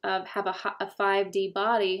self, of have a 5D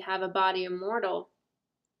body, have a body immortal,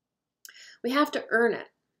 we have to earn it.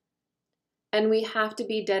 And we have to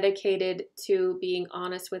be dedicated to being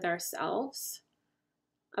honest with ourselves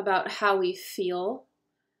about how we feel,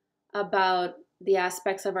 about the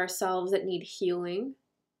aspects of ourselves that need healing.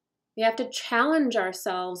 We have to challenge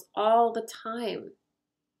ourselves all the time.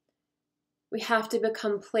 We have to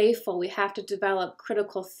become playful. We have to develop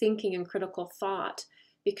critical thinking and critical thought,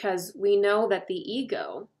 because we know that the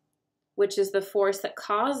ego, which is the force that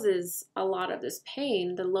causes a lot of this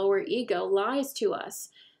pain, the lower ego, lies to us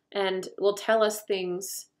and will tell us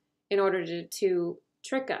things in order to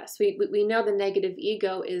trick us. We know the negative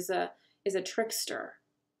ego is a trickster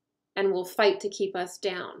and will fight to keep us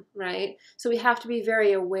down, right? So we have to be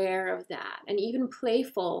very aware of that, and even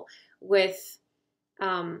playful with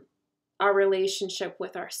our relationship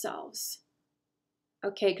with ourselves.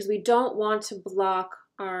 Okay, because we don't want to block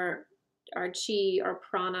our chi, our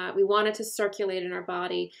prana. We want it to circulate in our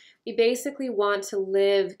body. We basically want to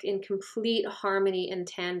live in complete harmony and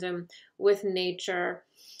tandem with nature,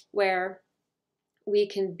 where we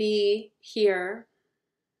can be here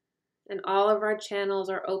and all of our channels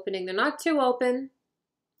are opening. They're not too open.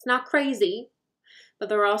 It's not crazy, but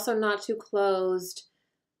they're also not too closed.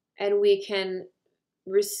 And we can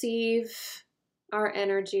receive our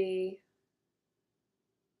energy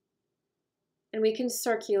and we can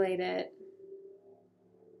circulate it.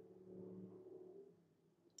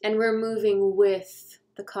 And we're moving with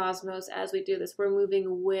the cosmos as we do this. We're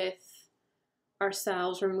moving with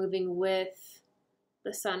ourselves. We're moving with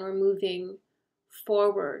the sun. We're moving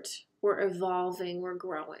forward. We're evolving. We're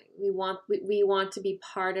growing. We want to be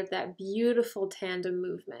part of that beautiful tandem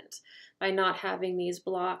movement by not having these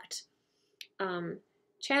blocked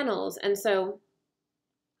channels. And so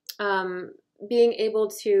being able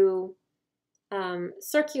to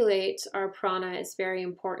circulate our prana is very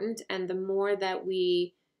important. And the more that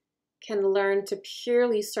we can learn to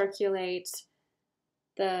purely circulate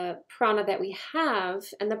the prana that we have,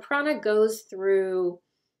 and the prana goes through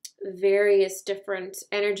various different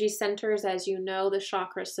energy centers, as you know, the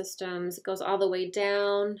chakra systems. It goes all the way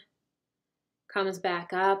down, comes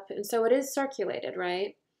back up, and so it is circulated,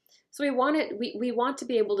 right? So we want to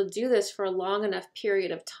be able to do this for a long enough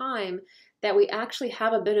period of time that we actually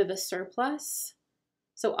have a bit of a surplus.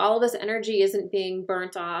 So all of this energy isn't being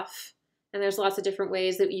burnt off. And there's lots of different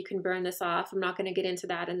ways that you can burn this off. I'm not going to get into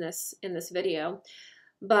that in this video.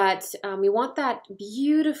 But we want that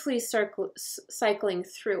beautifully cycling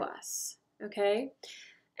through us, okay?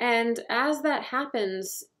 And as that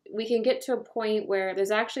happens, we can get to a point where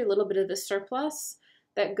there's actually a little bit of a surplus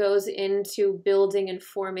that goes into building and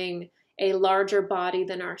forming a larger body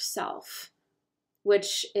than ourself,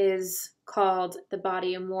 which is called the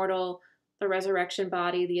body immortal, the resurrection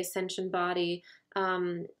body, the ascension body.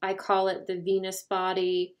 I call it the Venus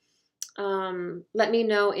body. Let me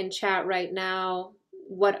know in chat right now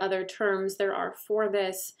what other terms there are for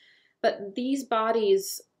this. But these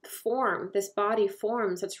bodies form, this body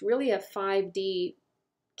forms. It's really a 5D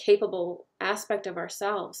capable aspect of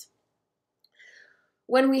ourselves.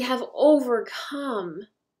 When we have overcome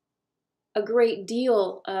a great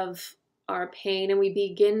deal of our pain and we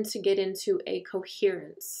begin to get into a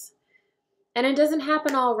coherence. And it doesn't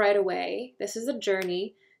happen all right away. This is a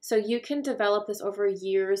journey. So you can develop this over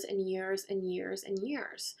years and years and years and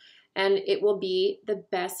years. And it will be the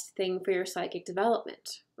best thing for your psychic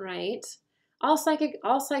development, right? All psychic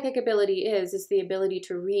ability is the ability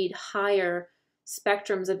to read higher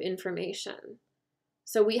spectrums of information.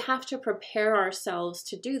 So we have to prepare ourselves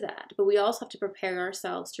to do that, but we also have to prepare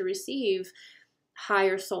ourselves to receive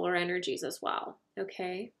higher solar energies as well,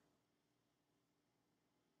 okay?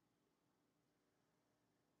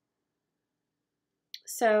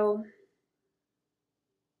 So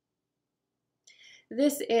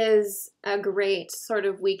this is a great sort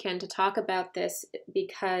of weekend to talk about this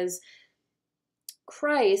because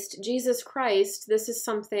Christ, Jesus Christ, this is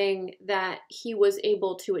something that he was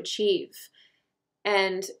able to achieve.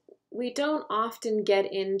 And we don't often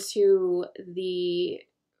get into the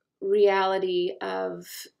reality of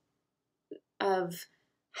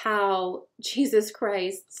how Jesus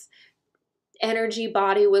Christ's energy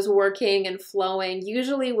body was working and flowing.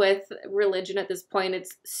 Usually with religion at this point,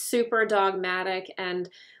 it's super dogmatic, and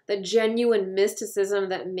the genuine mysticism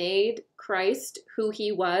that made Christ who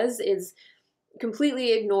he was is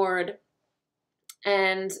completely ignored.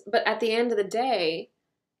 But at the end of the day,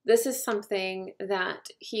 this is something that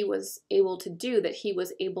he was able to do, that he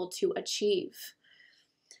was able to achieve.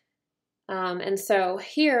 And so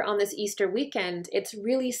here on this Easter weekend, it's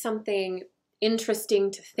really something interesting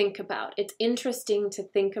to think about. It's interesting to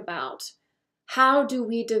think about, how do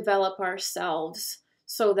we develop ourselves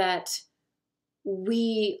so that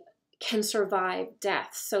we can survive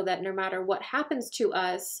death, so that no matter what happens to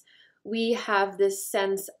us, we have this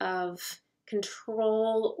sense of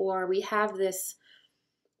control, or we have this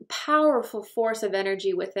powerful force of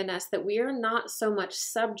energy within us, that we are not so much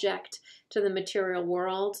subject to the material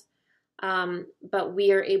world, but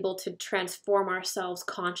we are able to transform ourselves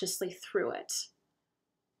consciously through it.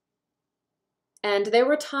 And there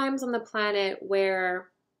were times on the planet where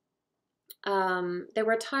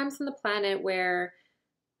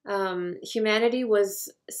humanity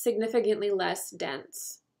was significantly less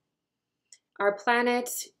dense. Our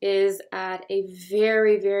planet is at a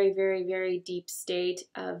very, very, very, very deep state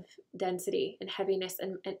of density and heaviness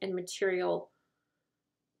and material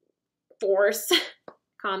force,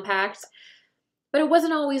 compact. But it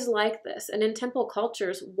wasn't always like this. And in temple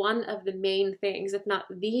cultures, one of the main things, if not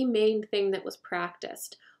the main thing that was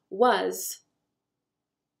practiced, was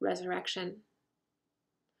resurrection,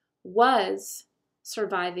 was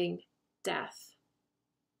surviving death.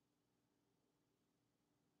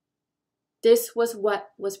 This was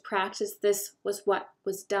what was practiced. This was what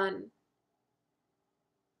was done.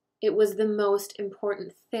 It was the most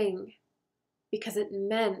important thing because it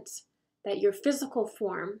meant that your physical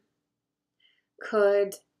form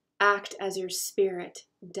could act as your spirit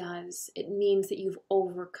does. It means that you've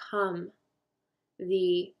overcome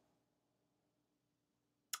the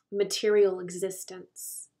material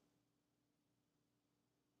existence.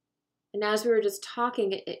 And as we were just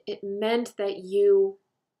talking, it meant that you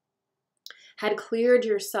had cleared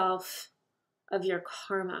yourself of your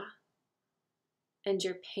karma and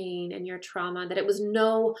your pain and your trauma, that it was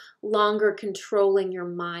no longer controlling your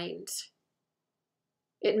mind.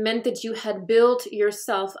 It meant that you had built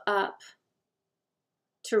yourself up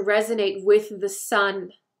to resonate with the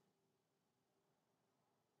sun,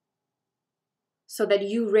 so that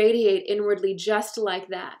you radiate inwardly just like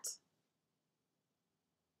that.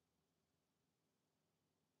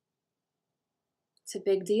 It's a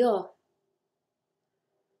big deal.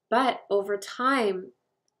 But over time,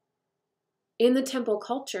 in the temple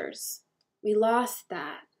cultures, we lost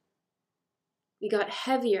that. We got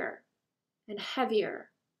heavier and heavier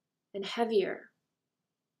and heavier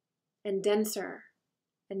and denser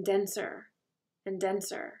and denser and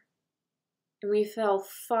denser. And we fell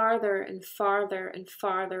farther and farther and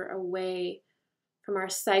farther away from our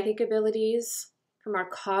psychic abilities, from our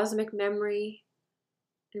cosmic memory,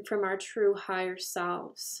 and from our true higher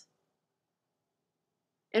selves.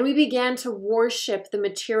 And we began to worship the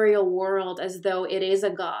material world as though it is a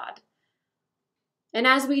god. And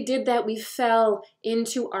as we did that, we fell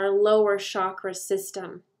into our lower chakra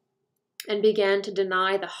system and began to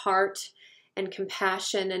deny the heart and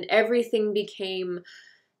compassion, and everything became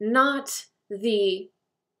not the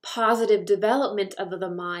positive development of the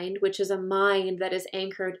mind, which is a mind that is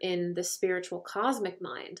anchored in the spiritual cosmic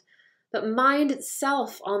mind, but mind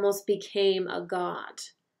itself almost became a god.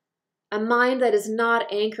 A mind that is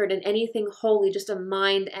not anchored in anything holy, just a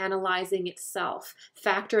mind analyzing itself,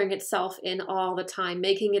 factoring itself in all the time,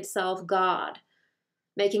 making itself God,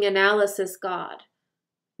 making analysis God,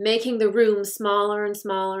 making the room smaller and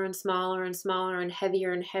smaller and smaller and smaller and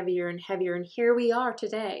heavier and heavier and heavier. And here we are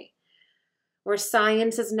today, where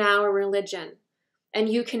science is now a religion. And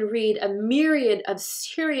you can read a myriad of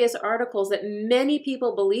serious articles that many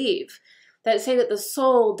people believe that say that the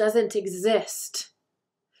soul doesn't exist.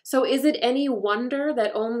 So is it any wonder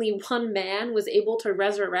that only one man was able to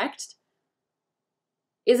resurrect?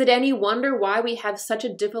 Is it any wonder why we have such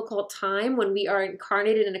a difficult time when we are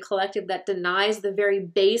incarnated in a collective that denies the very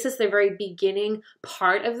basis, the very beginning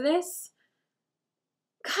part of this?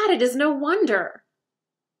 God, it is no wonder.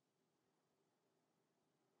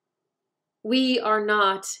 We are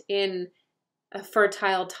not in a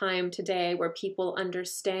fertile time today where people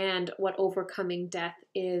understand what overcoming death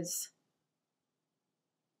is.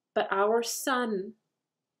 But our sun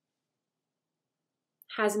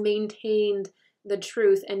has maintained the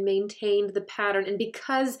truth and maintained the pattern. And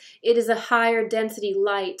because it is a higher density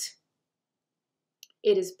light,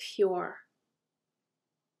 it is pure.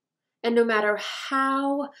 And no matter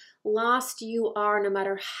how lost you are, no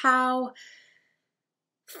matter how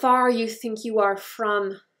far you think you are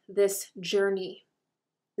from this journey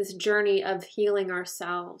of healing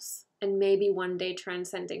ourselves and maybe one day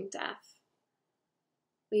transcending death,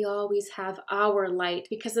 we always have our light,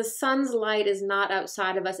 because the sun's light is not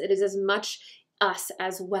outside of us. It is as much us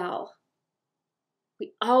as well.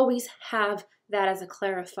 We always have that as a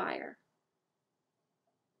clarifier.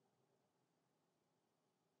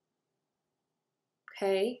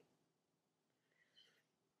 Okay?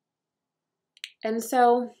 And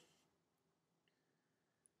so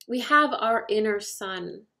we have our inner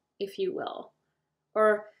sun, if you will,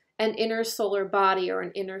 or an inner solar body or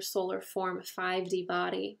an inner solar form, a 5D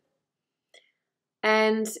body.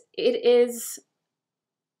 And it is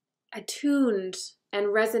attuned and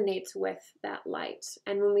resonates with that light.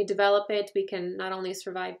 And when we develop it, we can not only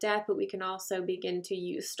survive death, but we can also begin to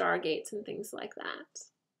use stargates and things like that.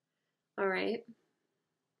 All right.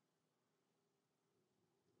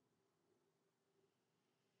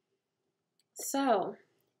 So,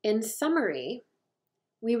 in summary,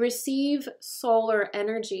 we receive solar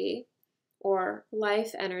energy or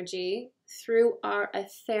life energy through our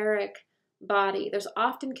etheric body. There's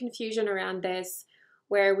often confusion around this,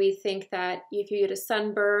 where we think that if you get a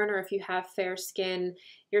sunburn or if you have fair skin,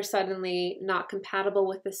 you're suddenly not compatible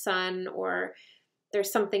with the sun, or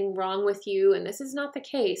there's something wrong with you. And this is not the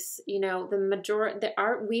case. You know,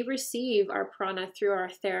 we receive our prana through our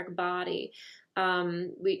etheric body.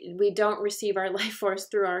 We don't receive our life force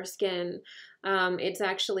through our skin. It's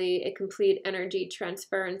actually a complete energy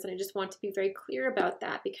transference. And I just want to be very clear about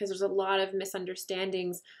that, because there's a lot of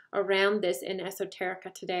misunderstandings around this in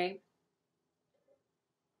esoterica today.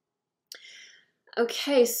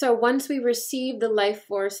 Okay, so once we receive the life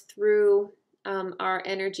force through our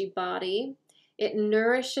energy body, it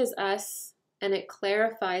nourishes us and it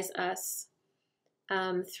clarifies us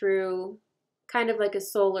through kind of like a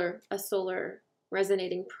solar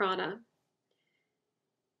resonating prana.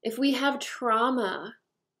 If we have trauma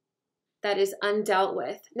that is undealt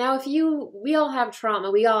with, now we all have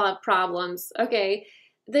trauma, we all have problems, okay?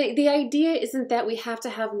 The idea isn't that we have to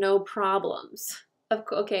have no problems.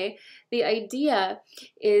 Okay, the idea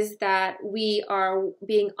is that we are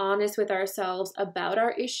being honest with ourselves about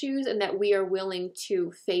our issues and that we are willing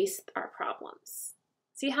to face our problems.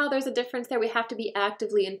 See how there's a difference there? We have to be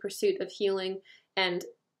actively in pursuit of healing and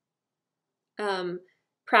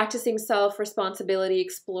practicing self-responsibility,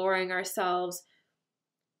 exploring ourselves.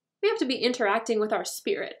 We have to be interacting with our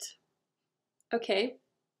spirit. Okay?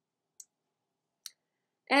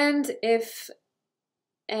 And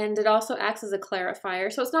it also acts as a clarifier.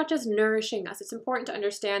 So it's not just nourishing us. It's important to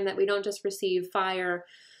understand that we don't just receive fire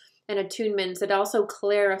and attunements. It also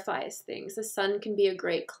clarifies things. The sun can be a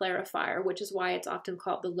great clarifier, which is why it's often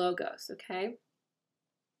called the logos, okay?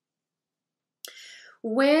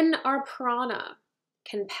 When our prana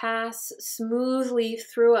can pass smoothly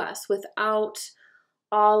through us without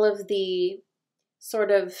all of the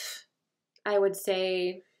sort of, I would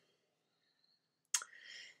say,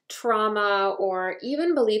 trauma or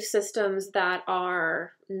even belief systems that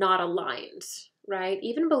are not aligned, right?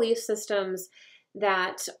 Even belief systems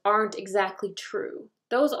that aren't exactly true.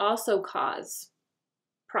 Those also cause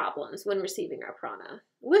problems when receiving our prana.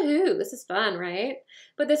 Woohoo, this is fun, right?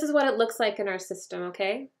 But this is what it looks like in our system,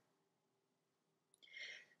 okay?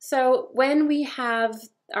 So when we have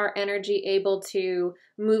our energy able to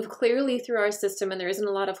move clearly through our system and there isn't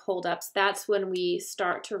a lot of holdups, that's when we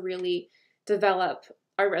start to really develop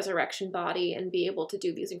our resurrection body and be able to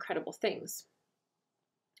do these incredible things.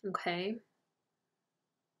 Okay.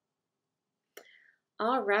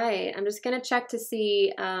 All right. I'm just going to check to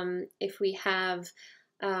see if we have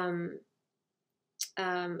some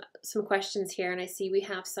questions here, and I see we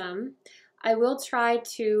have some. I will try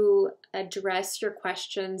to address your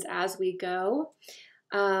questions as we go,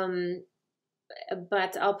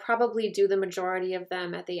 but I'll probably do the majority of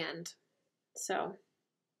them at the end. So,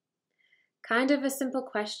 kind of a simple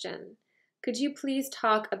question. Could you please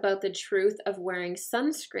talk about the truth of wearing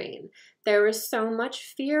sunscreen? There is so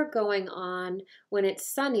much fear going on when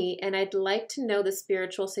it's sunny, and I'd like to know the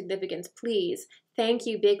spiritual significance, please. Thank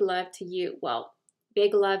you. Big love to you. Well,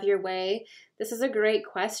 big love your way. This is a great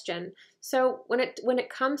question. So when it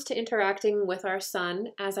comes to interacting with our sun,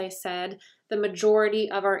 as I said, the majority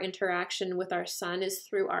of our interaction with our sun is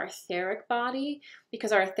through our etheric body,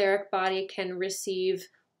 because our etheric body can receive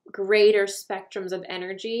greater spectrums of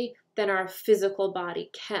energy than our physical body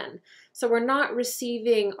can. So we're not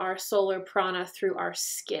receiving our solar prana through our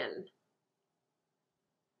skin.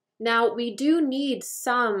 Now, we do need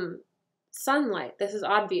some sunlight. This is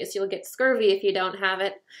obvious. You'll get scurvy if you don't have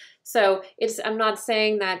it. So I'm not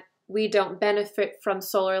saying that we don't benefit from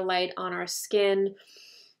solar light on our skin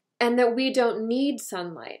and that we don't need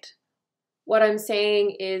sunlight. What I'm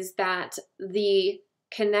saying is that the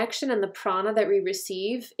connection and the prana that we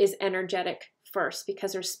receive is energetic first,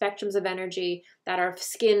 because there's spectrums of energy that our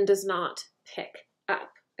skin does not pick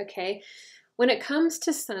up, okay? When it comes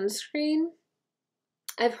to sunscreen,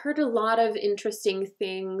 I've heard a lot of interesting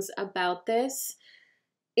things about this.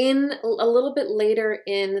 In a little bit later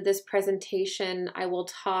in this presentation, I will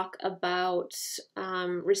talk about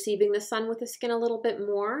receiving the sun with the skin a little bit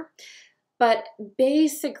more. But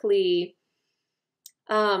basically,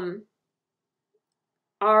 our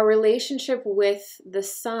relationship with the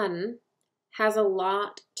sun has a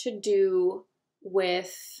lot to do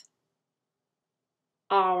with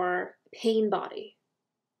our pain body,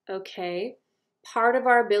 okay? Part of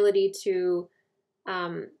our ability to,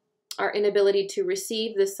 our inability to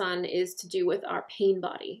receive the sun is to do with our pain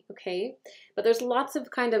body, okay? But there's lots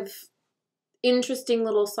of kind of interesting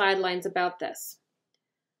little sidelines about this.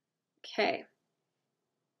 Okay.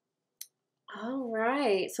 All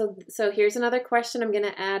right, so here's another question I'm going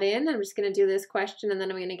to add in. I'm just going to do this question and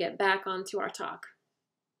then I'm going to get back onto our talk.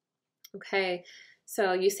 Okay,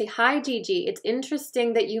 so you say, hi Gigi, it's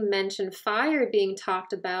interesting that you mentioned fire being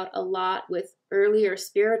talked about a lot with earlier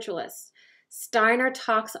spiritualists. Steiner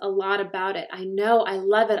talks a lot about it. I know, I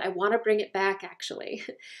love it. I want to bring it back actually.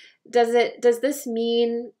 Does this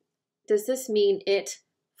mean it,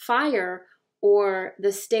 fire, or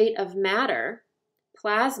the state of matter,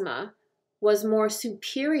 plasma, was more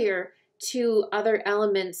superior to other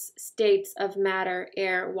elements, states of matter,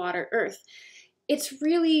 air, water, earth? It's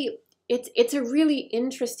a really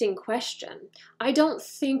interesting question. I don't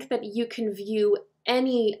think that you can view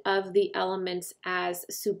any of the elements as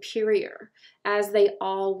superior, as they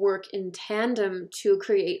all work in tandem to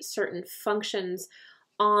create certain functions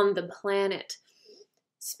on the planet.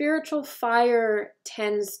 Spiritual fire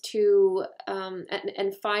tends to,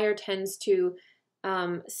 and fire tends to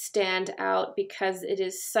stand out because it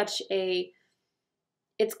is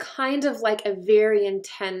it's kind of like a very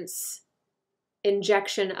intense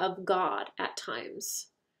injection of God at times.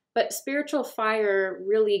 But spiritual fire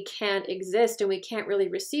really can't exist, and we can't really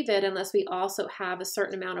receive it unless we also have a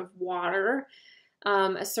certain amount of water,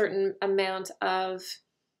 a certain amount of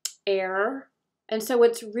air. And so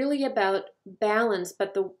it's really about balance,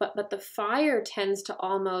 but the fire tends to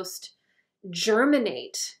almost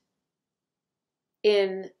germinate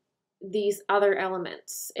in these other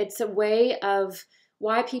elements. It's a way of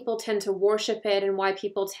why people tend to worship it and why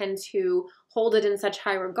people tend to hold it in such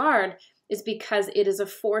high regard is because it is a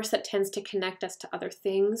force that tends to connect us to other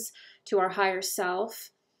things, to our higher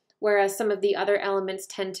self, whereas some of the other elements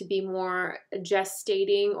tend to be more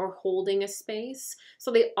gestating or holding a space.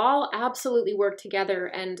 So they all absolutely work together,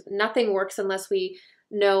 and nothing works unless we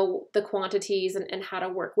know the quantities and how to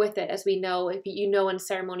work with it. As we know, if you know in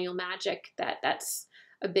ceremonial magic that's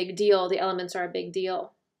a big deal, the elements are a big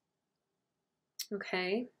deal.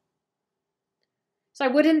 Okay. So I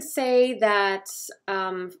wouldn't say that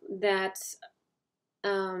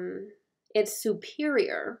it's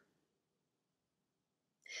superior,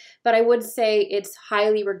 but I would say it's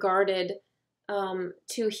highly regarded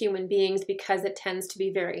to human beings because it tends to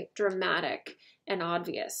be very dramatic and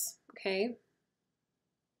obvious. Okay.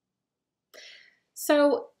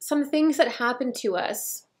 So some things that happen to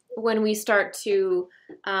us when we start to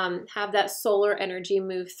have that solar energy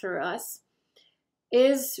move through us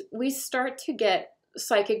is we start to get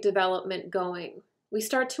psychic development going. We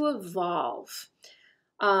start to evolve.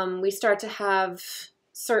 We start to have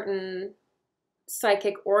certain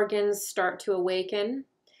psychic organs start to awaken.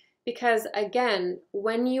 Because again,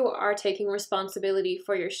 when you are taking responsibility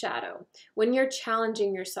for your shadow, when you're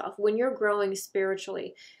challenging yourself, when you're growing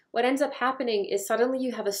spiritually, what ends up happening is suddenly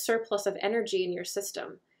you have a surplus of energy in your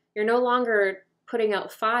system. You're no longer putting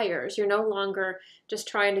out fires. You're no longer just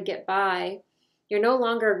trying to get by. You're no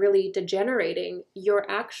longer really degenerating. You're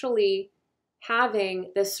actually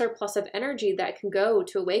having this surplus of energy that can go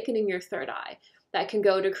to awakening your third eye, that can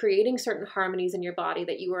go to creating certain harmonies in your body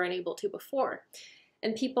that you were unable to before.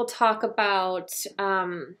 And people talk about,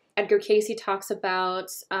 Edgar Cayce talks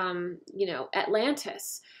about,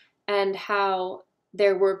 Atlantis, and how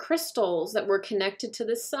there were crystals that were connected to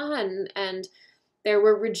the sun, and there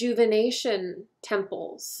were rejuvenation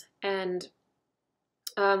temples, and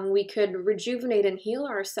we could rejuvenate and heal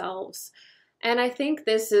ourselves. And I think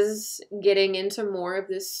this is getting into more of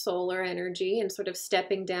this solar energy and sort of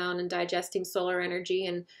stepping down and digesting solar energy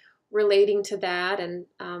and relating to that. And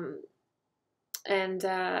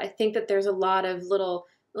I think that there's a lot of little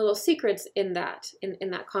secrets in that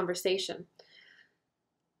conversation.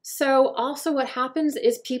 So also what happens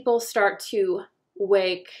is people start to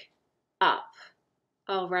wake up.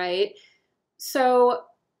 All right. So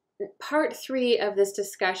part 3 of this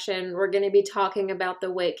discussion, we're going to be talking about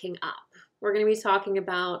the waking up. We're going to be talking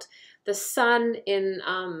about the sun in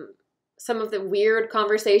some of the weird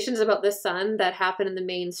conversations about the sun that happen in the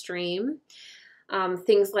mainstream.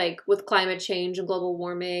 Things like with climate change and global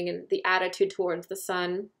warming and the attitude towards the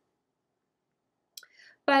sun.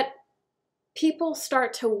 But people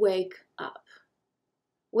start to wake up.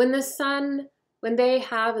 When they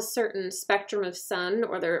have a certain spectrum of sun,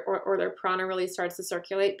 or their prana really starts to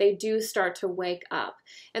circulate, they do start to wake up.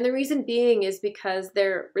 And the reason being is because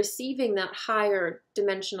they're receiving that higher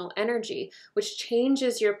dimensional energy, which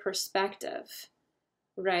changes your perspective,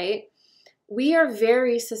 right? We are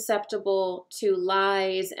very susceptible to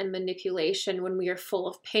lies and manipulation when we are full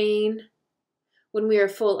of pain, when we are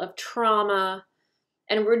full of trauma,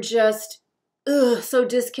 and we're just so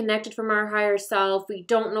disconnected from our higher self. We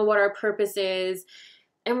don't know what our purpose is,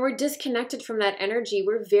 and we're disconnected from that energy.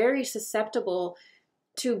 We're very susceptible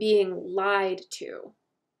to being lied to.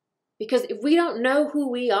 Because if we don't know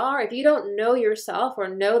who we are, if you don't know yourself or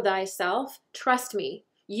know thyself, trust me,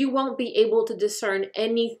 you won't be able to discern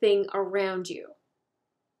anything around you.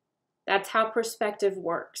 That's how perspective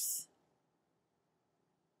works.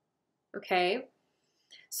 Okay?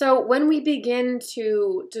 So when we begin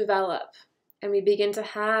to develop and we begin to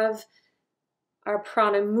have our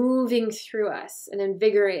prana moving through us and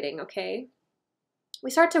invigorating, okay?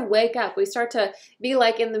 We start to wake up. We start to be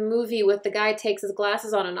like in the movie with the guy takes his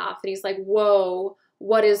glasses on and off and he's like, whoa,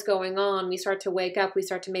 what is going on? We start to wake up. We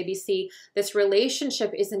start to maybe see this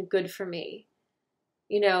relationship isn't good for me.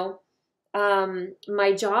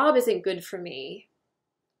 My job isn't good for me.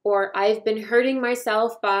 Or I've been hurting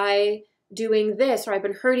myself by doing this, or I've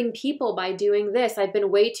been hurting people by doing this. I've been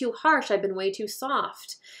way too harsh. I've been way too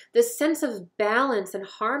soft. This sense of balance and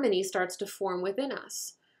harmony starts to form within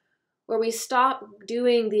us, where we stop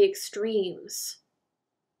doing the extremes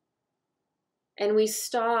and we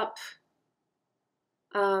stop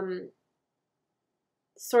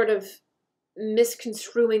sort of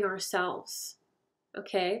misconstruing ourselves,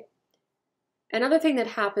 okay? Another thing that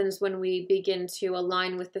happens when we begin to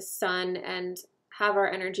align with the sun and have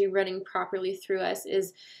our energy running properly through us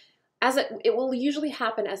is it will usually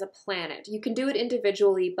happen as a planet. You can do it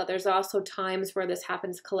individually, but there's also times where this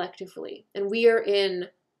happens collectively, and we are in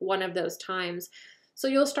one of those times. So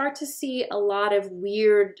you'll start to see a lot of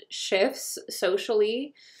weird shifts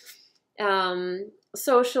socially,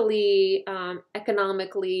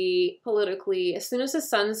 economically, politically. As soon as the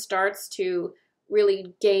sun starts to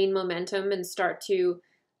really gain momentum and start to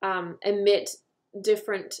emit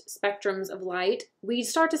different spectrums of light, we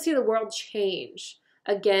start to see the world change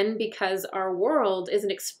again, because our world is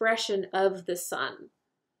an expression of the sun,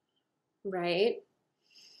 right?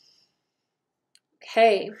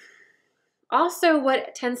 Okay. Also,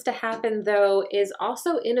 what tends to happen though is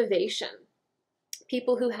also innovation.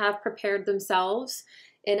 People who have prepared themselves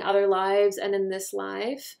in other lives and in this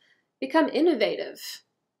life become innovative.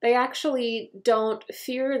 They actually don't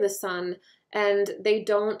fear the sun, and they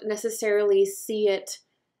don't necessarily see it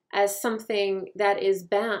as something that is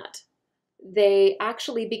bad. They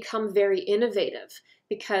actually become very innovative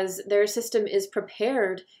because their system is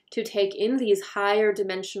prepared to take in these higher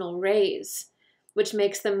dimensional rays, which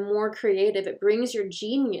makes them more creative. It brings your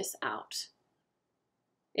genius out.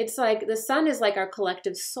 It's like the sun is like our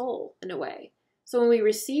collective soul in a way. So when we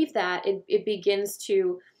receive that, it begins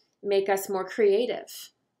to make us more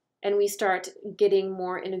creative. And we start getting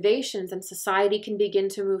more innovations, and society can begin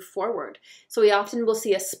to move forward. So we often will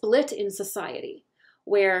see a split in society,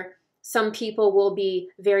 where some people will be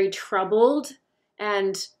very troubled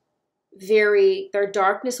and their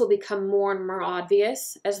darkness will become more and more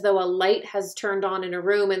obvious, as though a light has turned on in a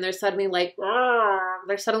room and they're suddenly like,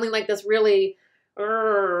 they're suddenly like this really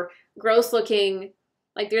gross looking,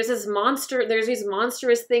 like there's these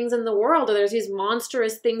monstrous things in the world, or there's these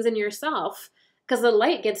monstrous things in yourself because the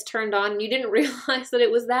light gets turned on and you didn't realize that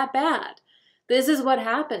it was that bad. This is what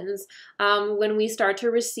happens when we start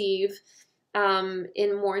to receive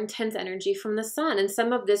in more intense energy from the sun. And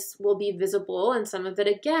some of this will be visible, and some of it,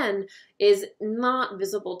 again, is not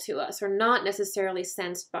visible to us or not necessarily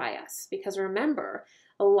sensed by us. Because remember,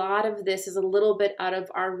 a lot of this is a little bit out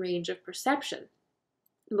of our range of perception,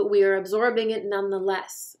 but we are absorbing it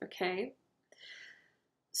nonetheless, okay?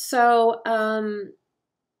 So,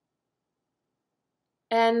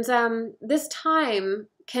 this time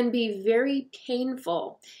can be very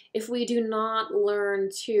painful if we do not learn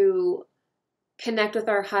to connect with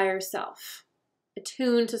our higher self,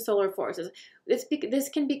 attune to solar forces. This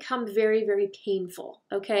can become very, very painful,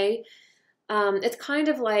 okay? It's kind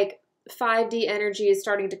of like 5D energy is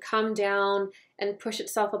starting to come down and push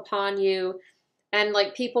itself upon you, and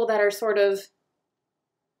like people that are sort of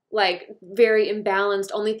like very imbalanced,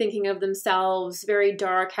 only thinking of themselves, very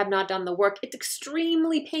dark, have not done the work. It's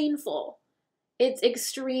extremely painful. It's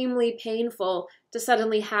extremely painful to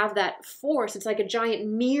suddenly have that force. It's like a giant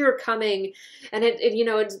mirror coming, and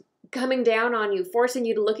it's coming down on you, forcing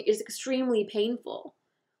you to look. It's extremely painful.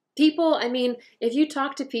 People, I mean, if you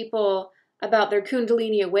talk to people about their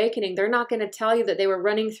Kundalini awakening, they're not going to tell you that they were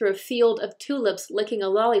running through a field of tulips licking a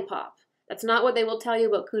lollipop. That's not what they will tell you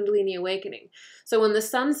about Kundalini awakening. So when the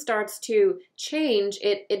sun starts to change,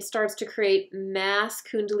 it starts to create mass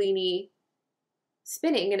Kundalini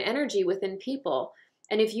spinning and energy within people.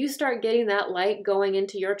 And if you start getting that light going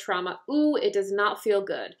into your trauma, it does not feel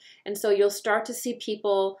good. And so you'll start to see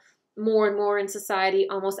people more and more in society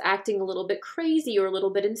almost acting a little bit crazy or a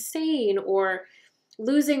little bit insane or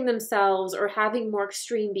losing themselves or having more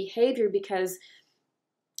extreme behavior, because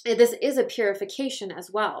this is a purification as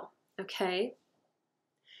well, okay?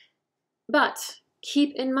 But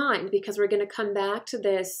keep in mind, because we're going to come back to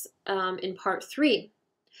this in part 3,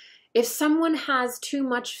 if someone has too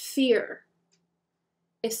much fear,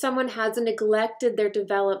 if someone has neglected their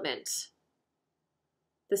development,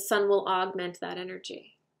 the sun will augment that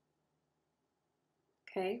energy.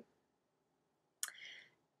 Okay?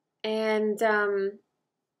 And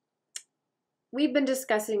we've been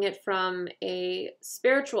discussing it from a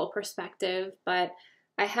spiritual perspective, but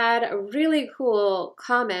I had a really cool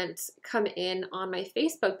comment come in on my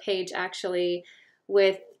Facebook page, actually,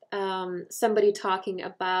 with somebody talking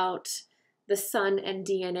about the sun and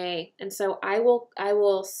DNA. And so I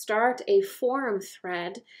will start a forum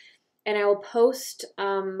thread, and I will post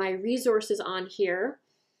my resources on here,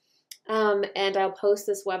 and I'll post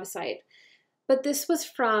this website. But this was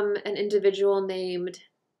from an individual named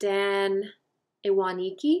Dan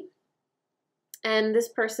Iwaniki, and this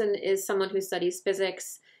person is someone who studies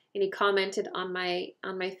physics, and he commented on my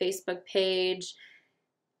Facebook page.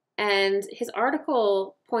 And his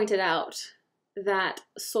article pointed out that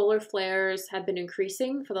solar flares have been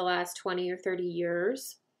increasing for the last 20 or 30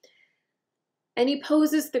 years. And he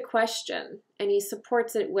poses the question, and he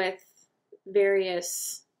supports it with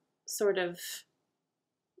various sort of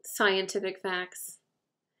scientific facts.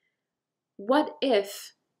 What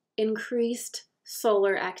if increased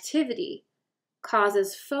solar activity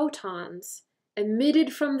causes photons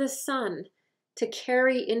emitted from the sun to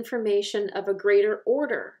carry information of a greater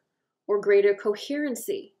order or greater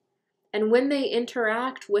coherency? And when they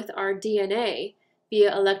interact with our DNA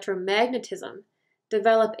via electromagnetism,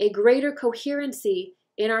 develop a greater coherency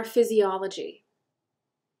in our physiology,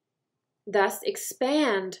 thus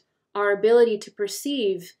expand our ability to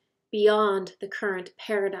perceive beyond the current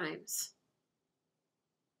paradigms.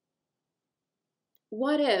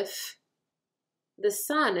 What if the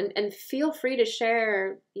sun, and feel free to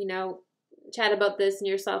share, chat about this in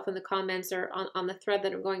yourself in the comments or on the thread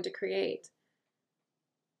that I'm going to create.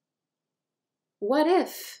 What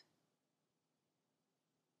if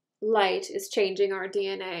light is changing our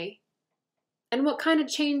DNA? And what kind of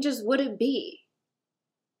changes would it be?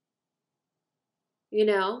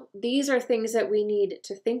 These are things that we need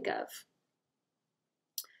to think of.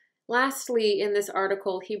 Lastly, in this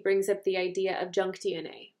article, he brings up the idea of junk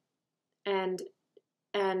DNA and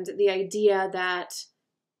the idea that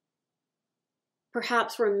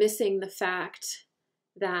perhaps we're missing the fact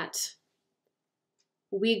that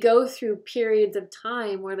we go through periods of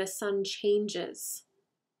time where the sun changes.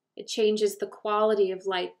 It changes the quality of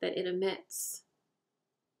light that it emits.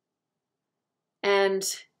 And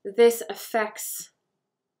this affects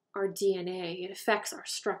our DNA, it affects our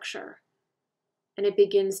structure, and it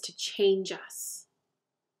begins to change us.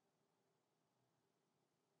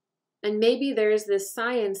 And maybe there's this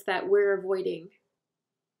science that we're avoiding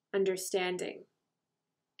understanding.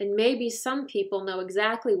 And maybe some people know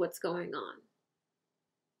exactly what's going on.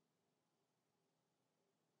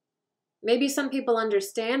 Maybe some people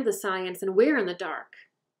understand the science and we're in the dark.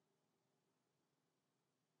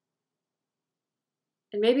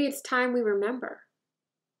 And maybe it's time we remember.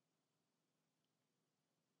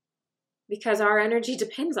 Because our energy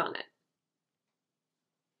depends on it.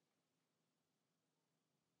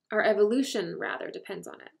 Our evolution, rather, depends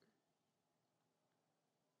on it.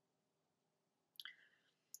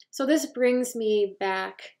 So this brings me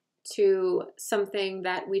back to something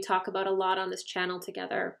that we talk about a lot on this channel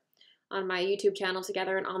together, on my YouTube channel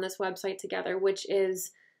together, and on this website together, which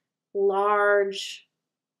is large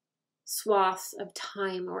swaths of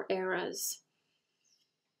time or eras.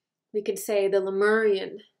 We could say the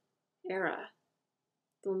Lemurian era,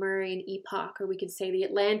 the Lemurian epoch, or we could say the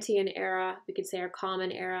Atlantean era, we could say our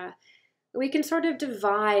common era. We can sort of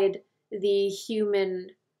divide the human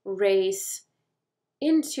race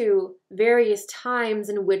into various times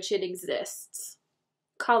in which it exists.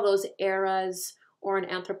 Call those eras, or in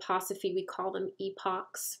anthroposophy we call them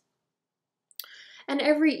epochs. And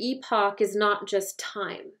every epoch is not just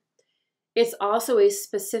time. It's also a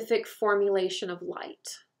specific formulation of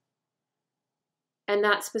light. And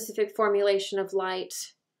that specific formulation of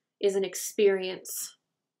light is an experience.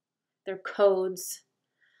 They're codes,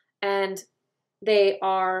 and they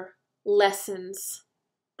are lessons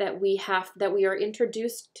that we are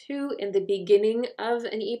introduced to in the beginning of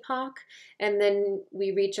an epoch, and then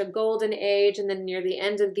we reach a golden age, and then near the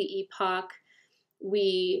end of the epoch,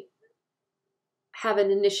 we have an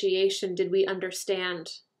initiation. Did we understand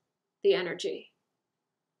the energy?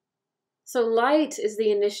 So light is the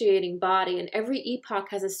initiating body, and every epoch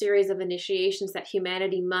has a series of initiations that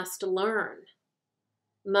humanity must learn,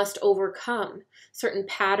 must overcome. Certain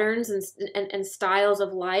patterns and styles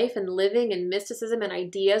of life and living and mysticism and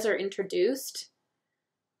ideas are introduced.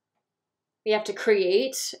 We have to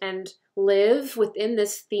create and live within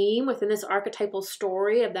this theme, within this archetypal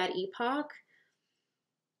story of that epoch.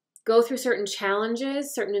 Go through certain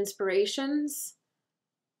challenges, certain inspirations.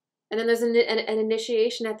 And then there's an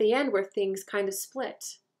initiation at the end where things kind of split.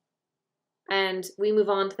 And we move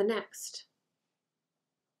on to the next.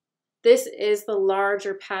 This is the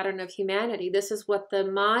larger pattern of humanity. This is what the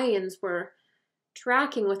Mayans were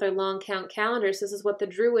tracking with their long count calendars. This is what the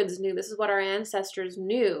Druids knew. This is what our ancestors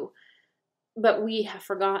knew. But we have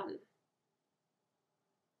forgotten.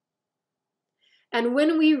 And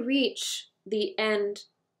when we reach the end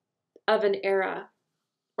of an era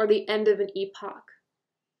or the end of an epoch,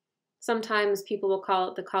 sometimes people will call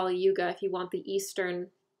it the Kali Yuga if you want the Eastern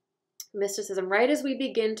mysticism, right as we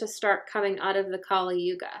begin to start coming out of the Kali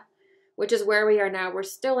Yuga, which is where we are now. We're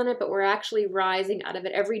still in it, but we're actually rising out of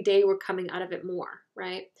it. Every day we're coming out of it more,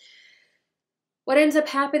 right? What ends up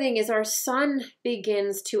happening is our sun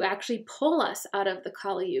begins to actually pull us out of the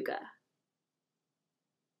Kali Yuga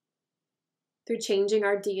through changing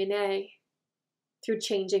our DNA, through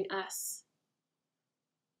changing us.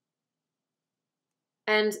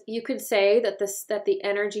 And you could say that the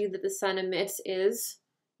energy that the sun emits is,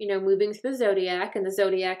 moving through the zodiac, and the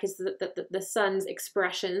zodiac is the sun's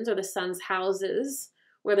expressions, or the sun's houses,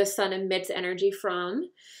 where the sun emits energy from,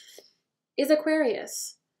 is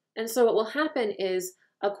Aquarius. And so what will happen is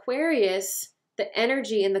Aquarius, the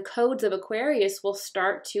energy and the codes of Aquarius will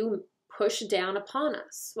start to push down upon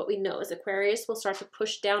us. What we know is Aquarius will start to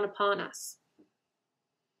push down upon us.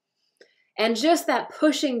 And just that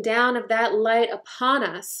pushing down of that light upon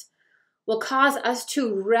us will cause us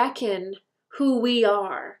to reckon who we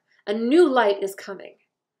are. A new light is coming.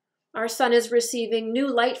 Our sun is receiving new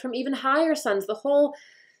light from even higher suns. The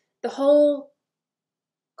whole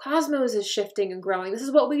cosmos is shifting and growing. This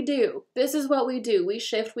is what we do. This is what we do. We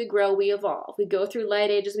shift, we grow, we evolve. We go through light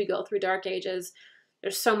ages, we go through dark ages.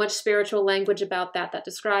 There's so much spiritual language about that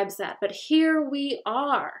describes that. But here we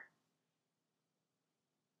are,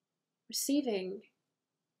 receiving,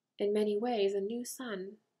 in many ways, a new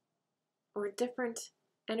sun, or a different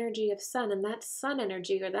energy of sun. And that sun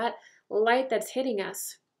energy, or that light that's hitting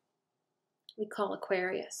us, we call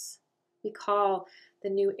Aquarius. We call the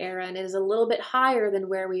new era, and it is a little bit higher than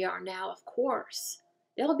where we are now, of course.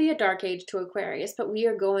 It'll be a dark age to Aquarius, but we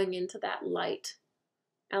are going into that light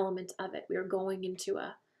element of it. We are going into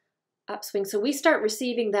a upswing. So we start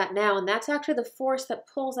receiving that now, and that's actually the force that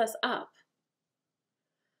pulls us up.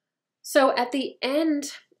 So at the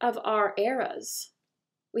end of our eras,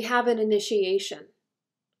 we have an initiation.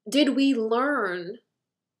 Did we learn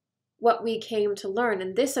what we came to learn.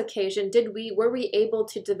 In this occasion, were we able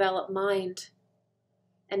to develop mind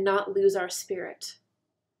and not lose our spirit?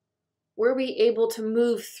 Were we able to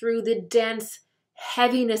move through the dense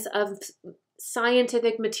heaviness of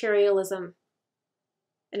scientific materialism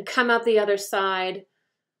and come out the other side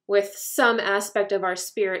with some aspect of our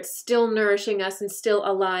spirit still nourishing us and still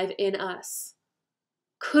alive in us?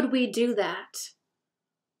 Could we do that?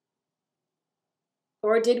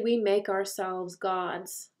 Or did we make ourselves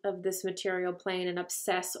gods of this material plane and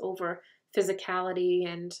obsess over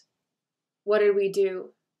physicality? And what did we do?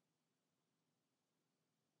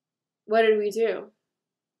 What did we do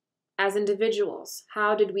as individuals?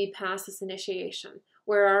 How did we pass this initiation?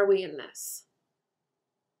 Where are we in this?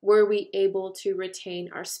 Were we able to retain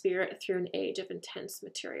our spirit through an age of intense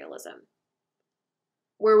materialism?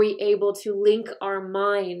 Were we able to link our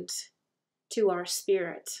mind to our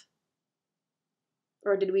spirit?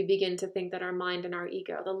 Or did we begin to think that our mind and our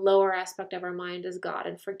ego, the lower aspect of our mind, is God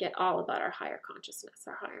and forget all about our higher consciousness,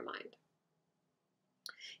 our higher mind?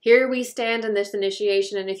 Here we stand in this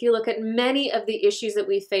initiation, and if you look at many of the issues that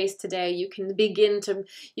we face today, you can begin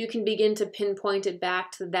to pinpoint it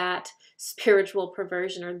back to that spiritual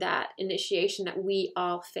perversion or that initiation that we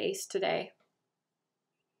all face today.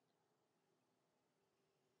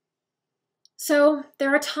 So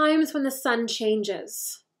there are times when the sun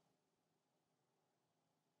changes.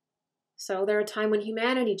 So there are times when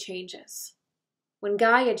humanity changes, when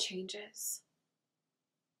Gaia changes.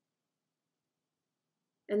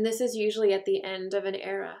 And this is usually at the end of an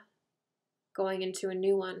era, going into a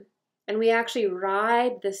new one. And we actually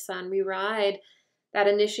ride the sun, we ride that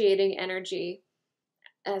initiating energy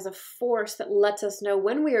as a force that lets us know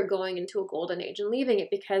when we are going into a golden age and leaving it,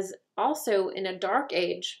 because also in a dark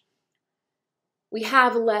age, we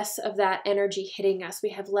have less of that energy hitting us.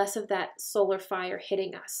 We have less of that solar fire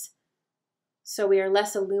hitting us. So we are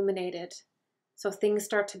less illuminated. So things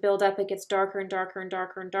start to build up. It gets darker and darker and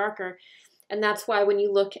darker and darker. And that's why when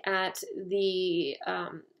you look at the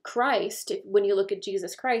Christ, when you look at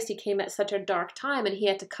Jesus Christ, he came at such a dark time and he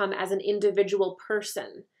had to come as an individual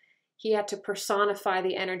person. He had to personify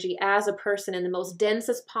the energy as a person in the most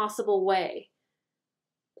densest possible way.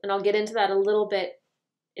 And I'll get into that a little bit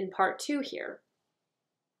in part 2 here.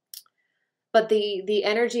 But the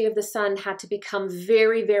energy of the sun had to become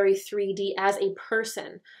very, very 3D as a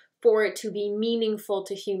person for it to be meaningful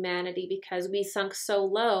to humanity, because we sunk so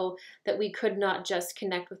low that we could not just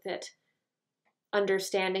connect with it,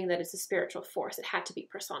 understanding that it's a spiritual force. It had to be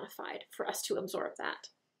personified for us to absorb that.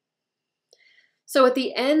 So at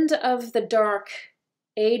the end of the dark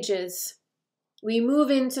ages, we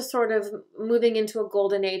move into moving into a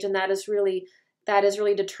golden age, and that is really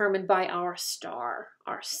determined by our star,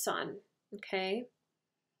 our sun. Okay?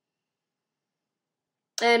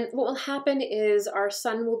 And what will happen is our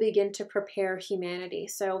sun will begin to prepare humanity.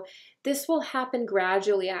 So this will happen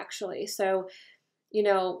gradually, actually. So,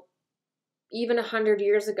 even 100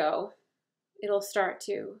 years ago, it'll start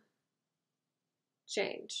to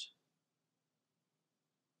change.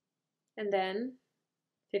 And then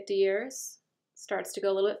 50 years starts to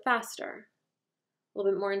go a little bit faster, a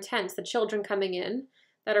little bit more intense. The children coming in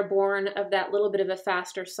that are born of that little bit of a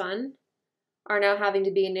faster sun are now having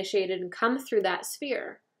to be initiated and come through that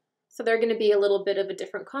sphere. So they're going to be a little bit of a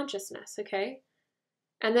different consciousness, okay?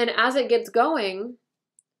 And then as it gets going,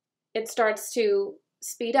 it starts to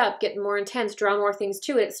speed up, get more intense, draw more things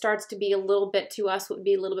to it. It starts to be a little bit, to us, would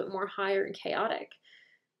be a little bit more higher and chaotic.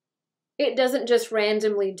 It doesn't just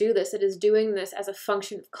randomly do this. It is doing this as a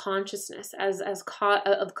function of consciousness,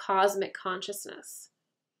 of cosmic consciousness.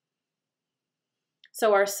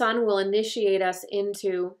 So our sun will initiate us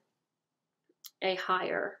into a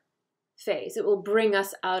higher phase. It will bring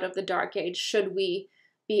us out of the dark age should we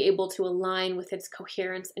be able to align with its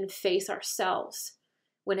coherence and face ourselves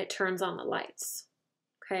when it turns on the lights.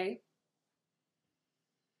 Okay?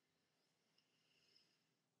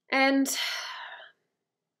 And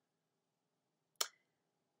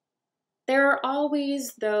there are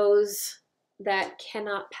always those that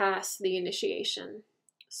cannot pass the initiation.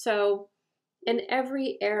 So in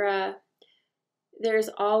every era, there's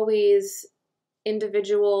always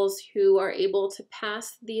individuals who are able to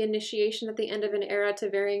pass the initiation at the end of an era to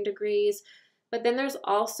varying degrees. But then there's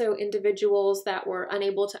also individuals that were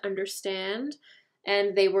unable to understand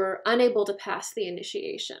and they were unable to pass the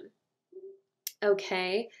initiation.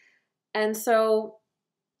 Okay? And so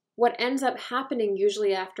what ends up happening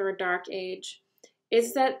usually after a dark age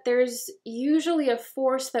is that there's usually a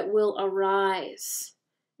force that will arise.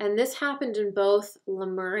 And this happened in both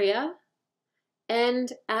Lemuria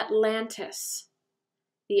and Atlantis.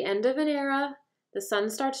 The end of an era, the sun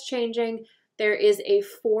starts changing, there is a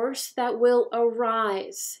force that will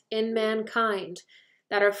arise in mankind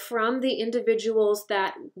that are from the individuals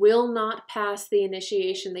that will not pass the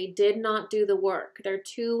initiation. They did not do the work. They're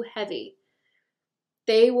too heavy.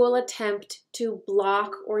 They will attempt to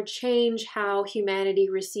block or change how humanity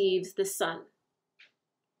receives the sun.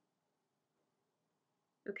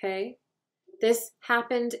 Okay? This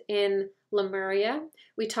happened in Lemuria.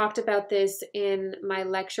 We talked about this in my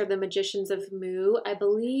lecture, The Magicians of Mu, I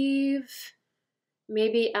believe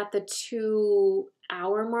maybe at the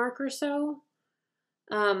 2-hour mark or so.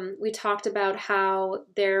 We talked about how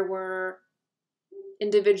there were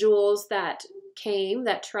individuals that came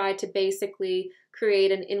that tried to basically create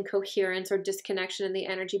an incoherence or disconnection in the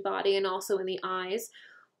energy body and also in the eyes,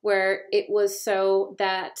 where it was so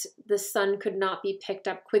that the sun could not be picked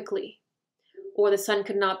up quickly or the sun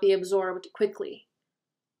could not be absorbed quickly,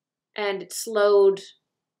 and it slowed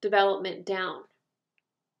development down.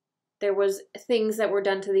 There was things that were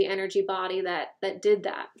done to the energy body that did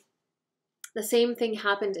that. The same thing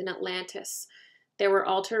happened in Atlantis. There were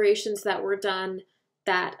alterations that were done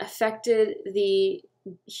that affected the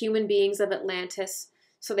human beings of Atlantis,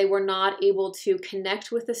 so they were not able to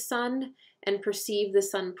connect with the sun and perceive the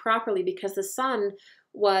sun properly, because the sun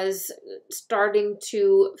was starting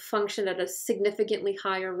to function at a significantly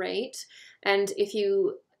higher rate. And if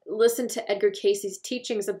you listen to Edgar Cayce's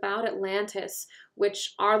teachings about Atlantis,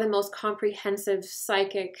 which are the most comprehensive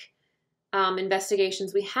psychic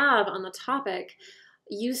investigations we have on the topic,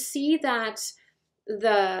 you see that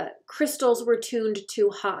the crystals were tuned too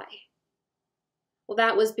high. Well,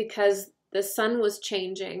 that was because the sun was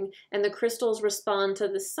changing and the crystals respond to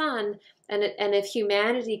the sun, and if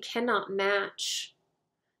humanity cannot match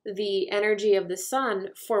the energy of the sun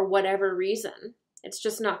for whatever reason, it's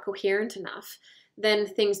just not coherent enough, then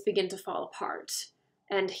things begin to fall apart.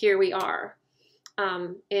 And here we are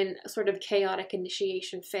in a sort of chaotic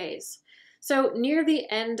initiation phase. So near the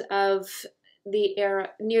end of the era,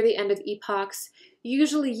 near the end of epochs,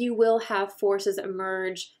 usually you will have forces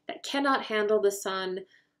emerge that cannot handle the sun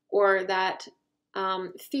or that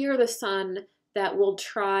fear the sun, that will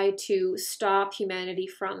try to stop humanity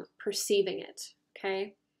from perceiving it,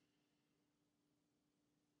 okay?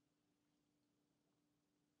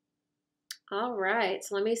 All right,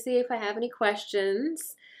 so let me see if I have any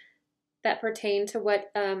questions that pertain to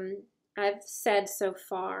what I've said so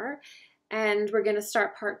far. And we're going to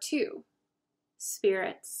start part 2,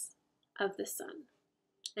 spirits of the sun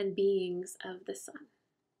and beings of the sun.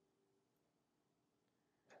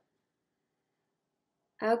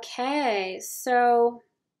 Okay, so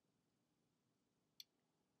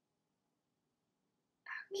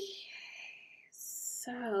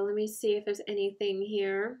let me see if there's anything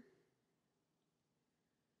here.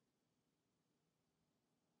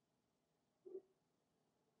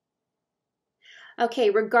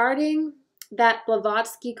 Okay, regarding that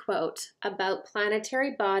Blavatsky quote about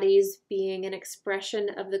planetary bodies being an expression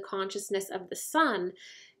of the consciousness of the sun,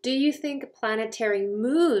 do you think planetary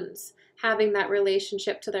moons having that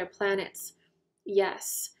relationship to their planets?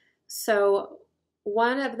 Yes. So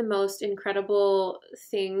one of the most incredible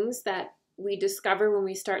things that we discover when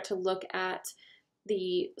we start to look at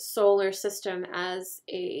the solar system as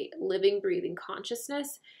a living, breathing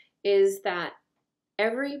consciousness is that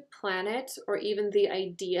every planet, or even the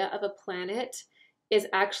idea of a planet, is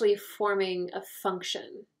actually forming a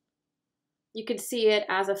function. You could see it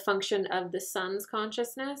as a function of the sun's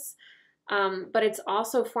consciousness, but it's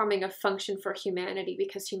also forming a function for humanity,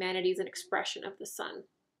 because humanity is an expression of the sun.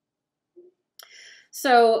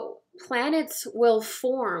 So planets will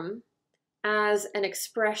form as an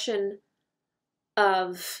expression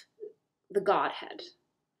of the Godhead.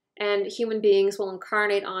 And human beings will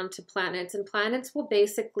incarnate onto planets, and planets will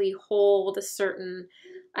basically hold a certain,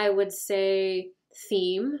 I would say,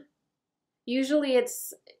 theme. Usually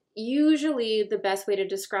the best way to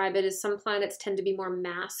describe it is some planets tend to be more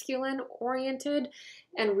masculine oriented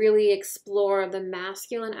and really explore the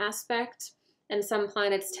masculine aspect, and some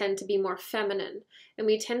planets tend to be more feminine. And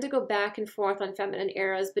we tend to go back and forth on feminine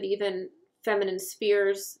eras, but even feminine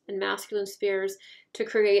spheres and masculine spheres to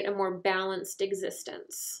create a more balanced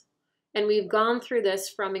existence. And we've gone through this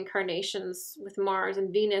from incarnations with Mars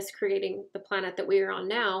and Venus creating the planet that we are on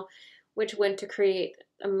now, which went to create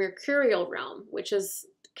a mercurial realm, which is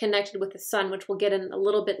connected with the sun, which we'll get in a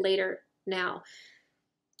little bit later now.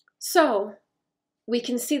 So we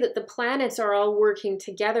can see that the planets are all working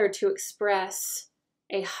together to express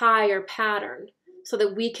a higher pattern so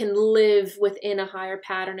that we can live within a higher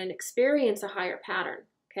pattern and experience a higher pattern,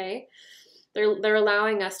 okay? They're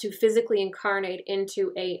allowing us to physically incarnate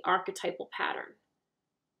into a archetypal pattern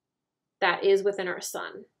that is within our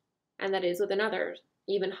sun. and that is within other,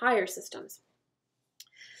 even higher systems.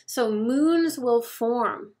 So moons will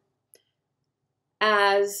form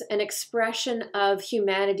as an expression of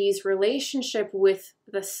humanity's relationship with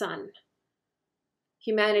the sun,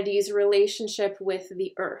 humanity's relationship with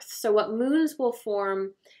the earth. So what moons will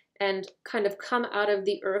form and kind of come out of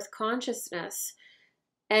the earth consciousness,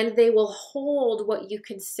 and they will hold what you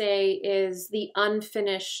could say is the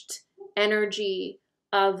unfinished energy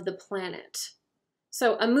of the planet.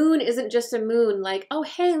 So a moon isn't just a moon like, oh,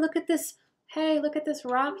 hey, look at this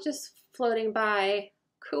rock just floating by.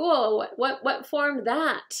 Cool. What formed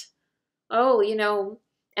that? Oh,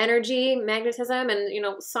 energy, magnetism,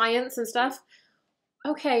 and, science and stuff.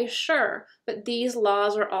 Okay, sure. But these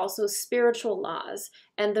laws are also spiritual laws.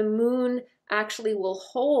 And the moon actually will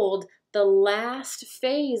hold the last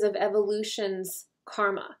phase of evolution's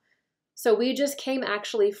karma. So we just came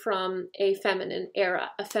actually from a feminine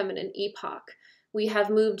era, a feminine epoch. We have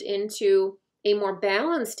moved into a more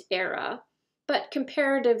balanced era, but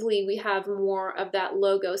comparatively we have more of that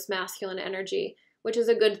logos masculine energy, which is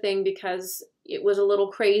a good thing because it was a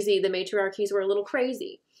little crazy. The matriarchies were a little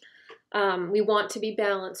crazy. We want to be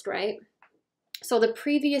balanced, right? So the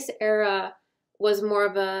previous era was more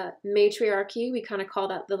of a matriarchy. We kind of call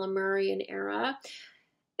that the Lemurian era.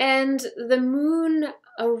 And the moon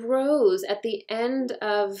arose at the end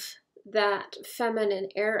of that feminine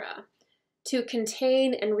era to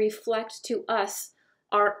contain and reflect to us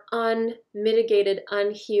our unmitigated,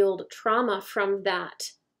 unhealed trauma from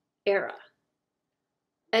that era.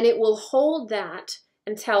 And it will hold that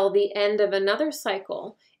until the end of another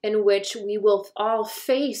cycle in which we will all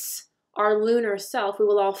face our lunar self. We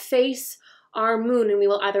will all face our moon, and we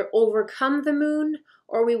will either overcome the moon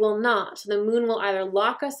or we will not. The moon will either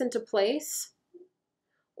lock us into place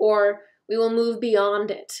or we will move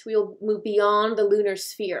beyond it. We will move beyond the lunar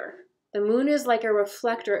sphere. The moon is like a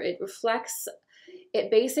reflector. It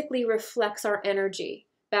basically reflects our energy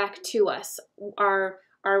back to us,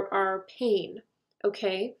 our pain,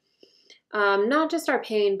 okay? Not just our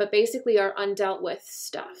pain, but basically our undealt with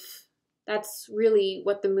stuff. That's really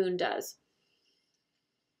what the moon does.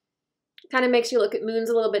 Kind of makes you look at moons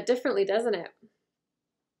a little bit differently, doesn't it?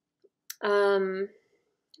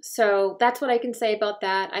 So that's what I can say about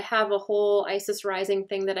that. I have a whole Isis rising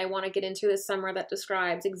thing that I want to get into this summer that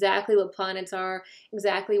describes exactly what planets are,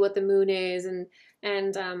 exactly what the moon is, and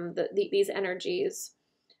these energies.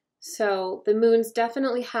 So the moons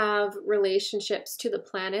definitely have relationships to the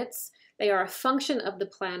planets. They are a function of the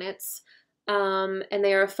planets, and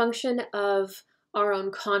they are a function of our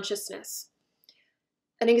own consciousness.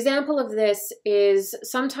 An example of this is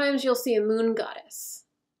sometimes you'll see a moon goddess.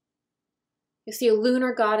 You see a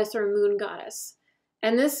lunar goddess or a moon goddess.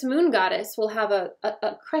 And this moon goddess will have a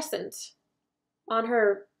crescent on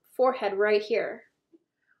her forehead right here.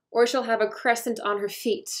 Or she'll have a crescent on her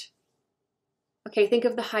feet. Okay, think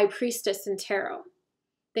of the high priestess in tarot.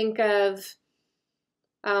 Think of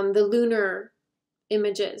the lunar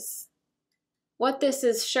images. What this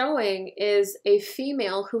is showing is a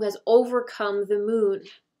female who has overcome the moon.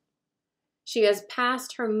 She has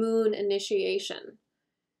passed her moon initiation.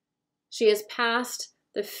 She has passed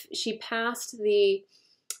the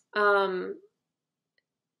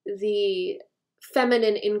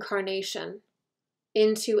feminine incarnation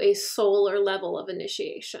into a solar level of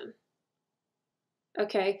initiation.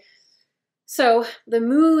 Okay, so the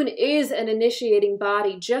moon is an initiating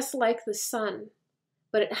body just like the sun,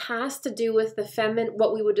 but it has to do with the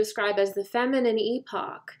what we would describe as the feminine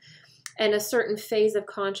epoch and a certain phase of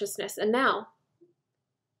consciousness. And now,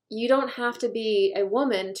 you don't have to be a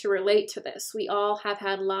woman to relate to this. We all have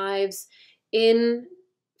had lives in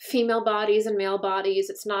female bodies and male bodies.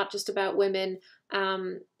 It's not just about women.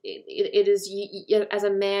 It is, as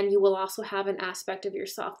a man, you will also have an aspect of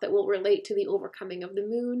yourself that will relate to the overcoming of the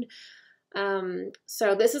moon.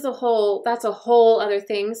 So this is that's a whole other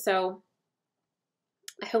thing. So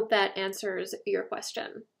I hope that answers your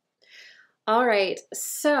question. All right,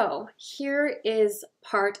 so here is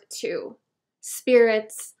part 2,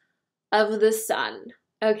 spirits of the sun.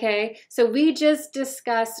 Okay, so we just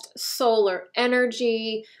discussed solar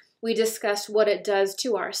energy. We discussed what it does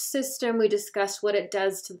to our system. We discussed what it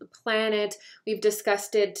does to the planet. We've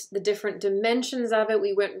discussed the different dimensions of it.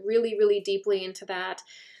 We went really, really deeply into that.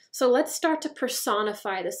 So let's start to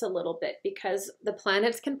personify this a little bit, because the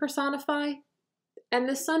planets can personify and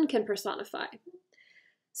the sun can personify.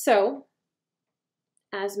 So,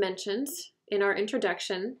 as mentioned in our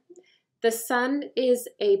introduction, the sun is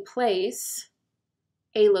a place,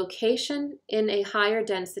 a location in a higher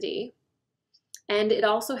density, and it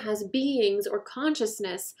also has beings or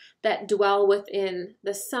consciousness that dwell within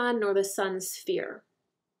the sun or the sun sphere.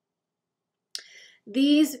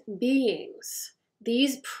 These beings,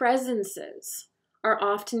 these presences are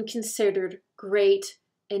often considered great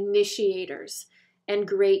initiators and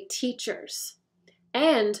great teachers.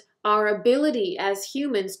 And our ability as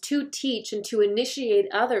humans to teach and to initiate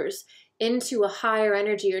others into a higher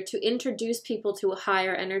energy, or to introduce people to a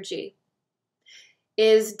higher energy,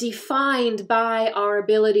 is defined by our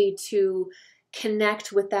ability to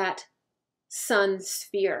connect with that sun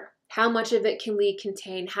sphere. How much of it can we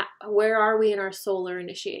contain? Where are we in our solar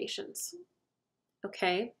initiations?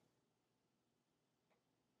 Okay.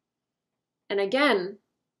 And again,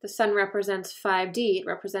 the sun represents 5D. It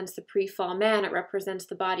represents the pre-fall man. It represents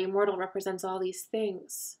the body immortal. It represents all these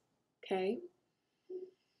things. Okay.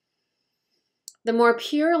 The more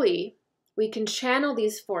purely we can channel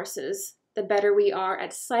these forces, the better we are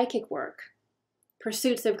at psychic work,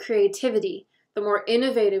 pursuits of creativity. The more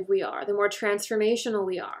innovative we are, the more transformational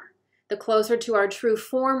we are, the closer to our true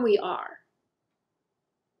form we are.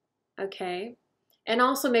 Okay? And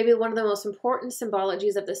also maybe one of the most important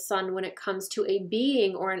symbologies of the sun when it comes to a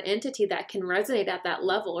being or an entity that can resonate at that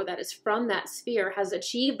level, or that is from that sphere, has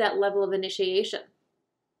achieved that level of initiation,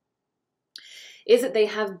 is that they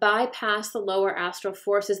have bypassed the lower astral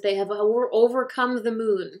forces. They have overcome the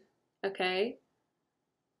moon. Okay?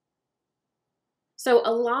 So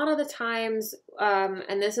a lot of the times,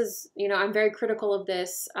 and this is, I'm very critical of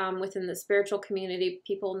this within the spiritual community.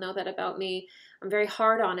 People know that about me. I'm very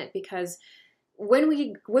hard on it, because when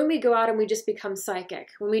we go out and we just become psychic,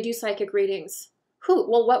 when we do psychic readings,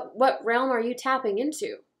 what realm are you tapping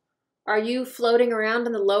into? Are you floating around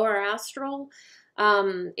in the lower astral,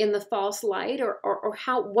 in the false light, or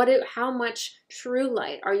how much true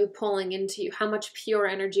light are you pulling into you? How much pure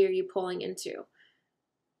energy are you pulling into?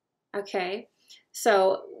 Okay.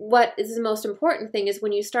 So what is the most important thing is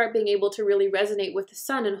when you start being able to really resonate with the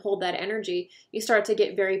sun and hold that energy, you start to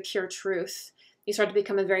get very pure truth. You start to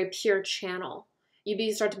become a very pure channel.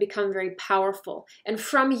 You start to become very powerful. And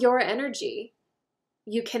from your energy,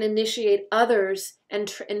 you can initiate others and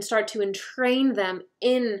start to entrain them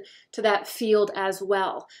into that field as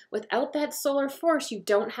well. Without that solar force, you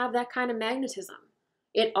don't have that kind of magnetism.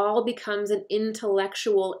 It all becomes an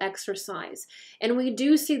intellectual exercise. And we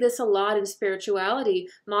do see this a lot in spirituality,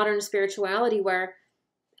 modern spirituality, where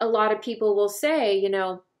a lot of people will say,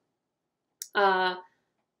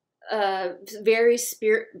 very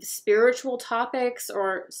spiritual topics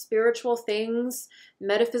or spiritual things,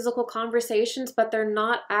 metaphysical conversations, but they're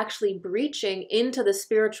not actually breaching into the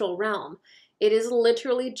spiritual realm. It is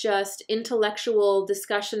literally just intellectual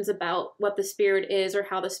discussions about what the spirit is or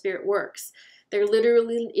how the spirit works. There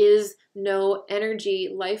literally is no energy,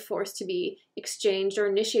 life force to be exchanged or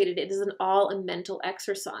initiated. It is all a mental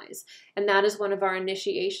exercise. And that is one of our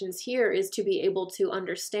initiations here, is to be able to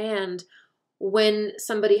understand when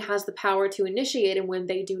somebody has the power to initiate and when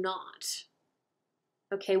they do not.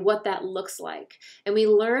 Okay, what that looks like. And we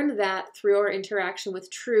learn that through our interaction with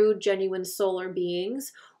true, genuine solar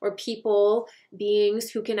beings, or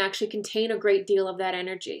beings who can actually contain a great deal of that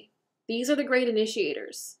energy. These are the great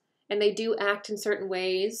initiators. And they do act in certain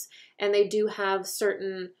ways, and they do have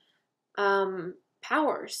certain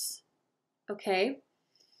powers. Okay?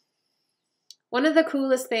 One of the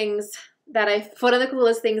coolest things that I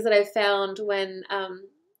found when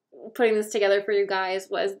putting this together for you guys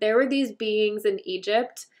was there were these beings in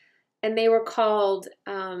Egypt, and they were called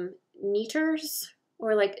knitters,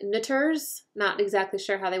 or like knitters. Not exactly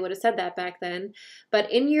sure how they would have said that back then. But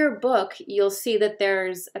in your book, you'll see that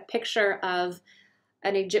there's a picture of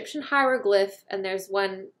an Egyptian hieroglyph, and there's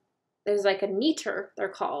like a knitter, they're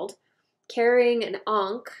called, carrying an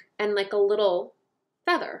ankh and like a little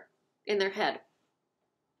feather in their head.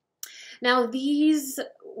 Now these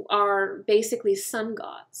are basically sun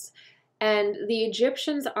gods, and the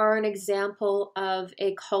Egyptians are an example of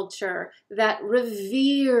a culture that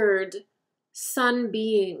revered sun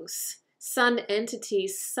beings, sun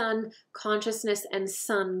entities, sun consciousness, and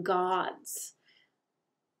sun gods.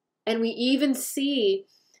 And we even see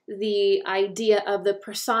the idea of the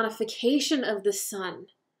personification of the sun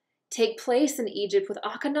take place in Egypt with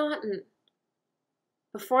Akhenaten.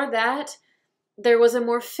 Before that, there was a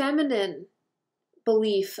more feminine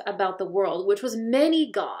belief about the world, which was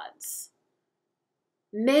many gods,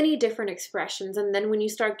 many different expressions. And then when you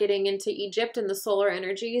start getting into Egypt and the solar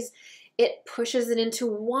energies, it pushes it into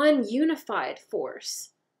one unified force.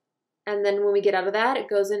 And then when we get out of that, it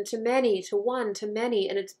goes into many, to one, to many,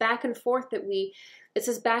 and it's back and forth it's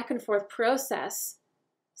this back and forth process.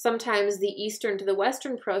 Sometimes the Eastern to the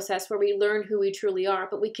Western process where we learn who we truly are.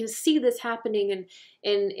 But we can see this happening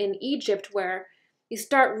in Egypt, where you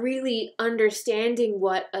start really understanding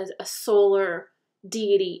what a solar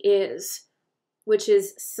deity is. which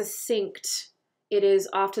is succinct. It is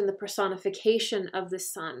often the personification of the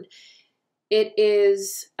sun. It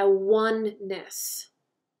is a oneness.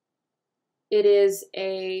 It is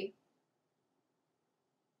a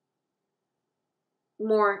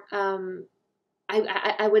more,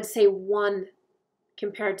 I would say one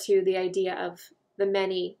compared to the idea of the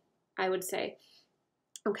many, I would say.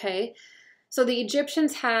 Okay, so the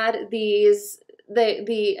Egyptians had these,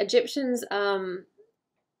 the Egyptians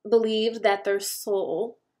believed that their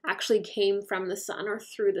soul actually came from the sun or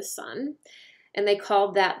through the sun, and they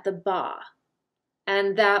called that the Ba,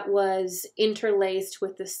 and that was interlaced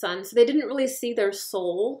with the sun. So they didn't really see their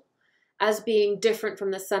soul as being different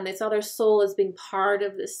from the sun. They saw their soul as being part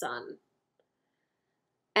of the sun.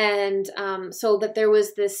 And so that there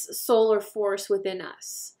was this solar force within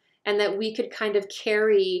us, and that we could kind of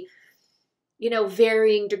carry, you know,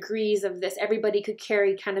 varying degrees of this. Everybody could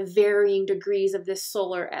carry kind of varying degrees of this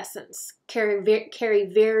solar essence, carry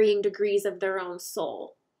varying degrees of their own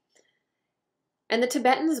soul. And the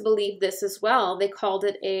Tibetans believed this as well. They called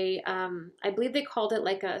it I believe they called it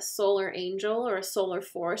like a solar angel or a solar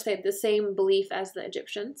force. They had the same belief as the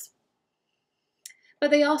Egyptians.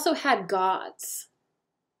 But they also had gods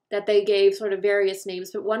that they gave sort of various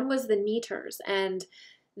names, but one was the Neters, and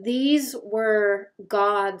these were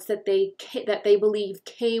gods that they believed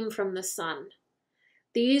came from the sun.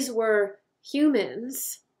 These were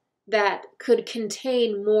humans that could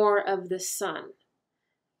contain more of the sun.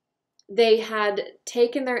 They had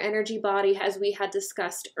taken their energy body, as we had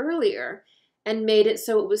discussed earlier, and made it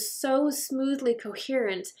so it was so smoothly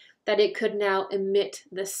coherent that it could now emit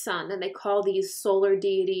the sun. And they call these solar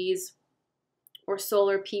deities or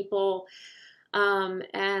solar people,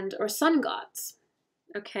 or sun gods.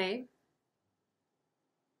 Okay.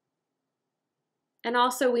 And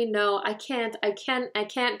also we know, I can't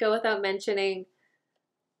go without mentioning,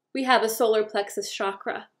 we have a solar plexus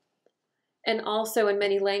chakra. And also in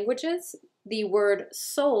many languages, the word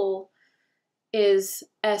soul is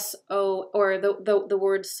S-O, or the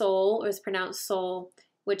word soul is pronounced soul,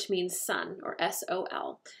 which means sun, or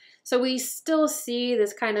S-O-L. So we still see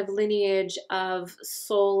this kind of lineage of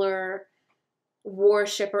solar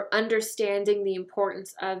worship, or understanding the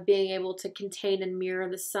importance of being able to contain and mirror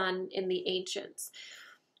the sun in the ancients.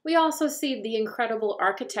 We also see the incredible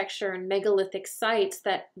architecture and megalithic sites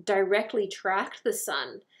that directly tracked the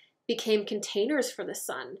sun, became containers for the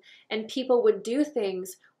sun, and people would do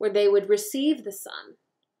things where they would receive the sun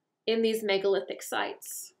in these megalithic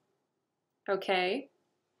sites. Okay?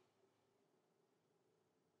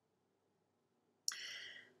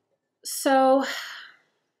 So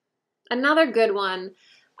another good one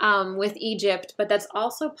with Egypt, but that's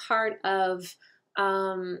also part of,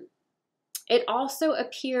 it also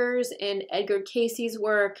appears in Edgar Cayce's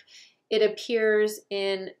work. It appears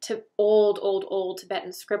in old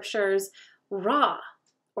Tibetan scriptures, Ra,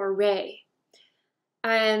 or Re.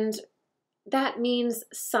 And that means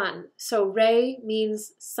sun. So Re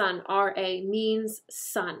means sun, R-A means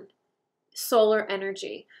sun, solar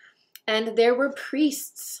energy. And there were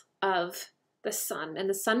priests of the sun, and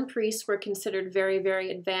the sun priests were considered very,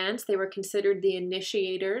 very advanced. They were considered the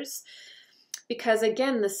initiators because,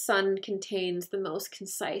 again, the sun contains the most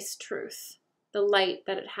concise truth. The light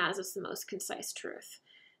that it has is the most concise truth.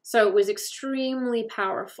 So it was extremely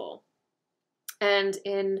powerful. And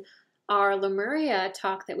in our Lemuria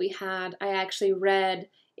talk that we had, I actually read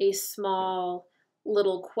a small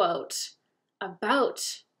little quote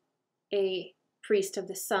about a priest of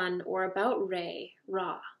the sun, or about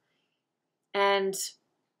Ra. And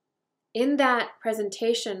in that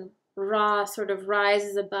presentation, Ra sort of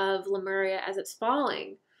rises above Lemuria as it's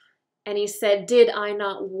falling. And he said, "Did I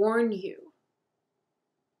not warn you?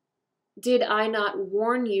 Did I not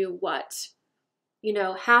warn you what,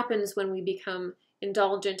 happens when we become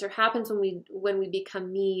indulgent, or happens when we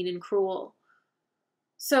become mean and cruel?"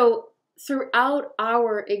 So throughout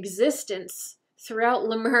our existence, throughout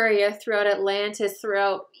Lemuria, throughout Atlantis,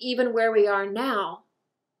 throughout even where we are now,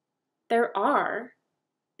 there are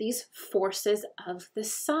these forces of the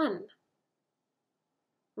sun.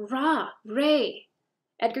 Ra, Re.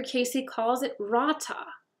 Edgar Cayce calls it Rata.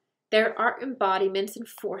 There are embodiments and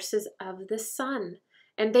forces of the sun,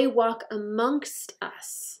 and they walk amongst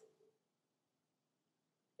us.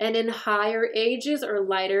 And in higher ages or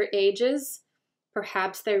lighter ages,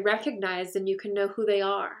 perhaps they're recognized and you can know who they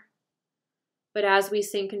are. But as we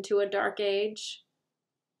sink into a dark age,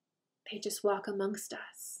 they just walk amongst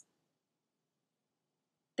us.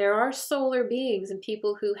 There are solar beings and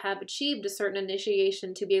people who have achieved a certain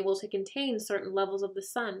initiation to be able to contain certain levels of the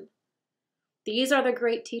sun. These are the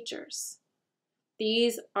great teachers.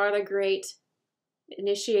 These are the great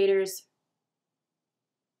initiators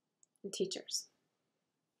and teachers.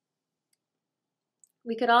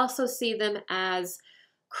 We could also see them as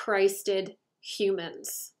Christed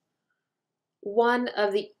humans. One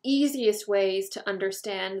of the easiest ways to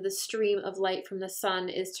understand the stream of light from the sun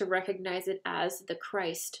is to recognize it as the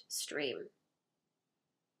Christ stream.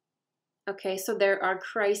 Okay, so there are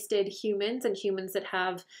Christed humans and humans that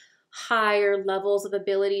have higher levels of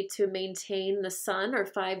ability to maintain the sun or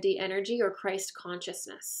 5D energy or Christ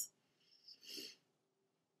consciousness.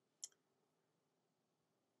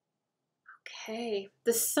 Okay,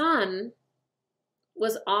 the sun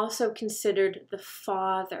was also considered the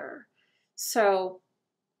father. So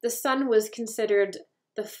the sun was considered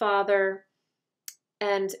the father,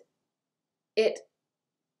 and it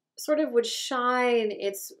sort of would shine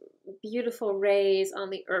its beautiful rays on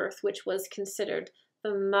the earth, which was considered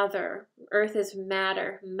the mother. Earth is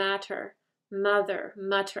matter, matter, mother,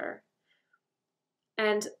 mutter.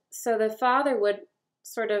 And so the father would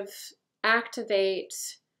sort of activate,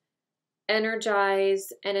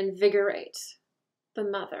 energize, and invigorate the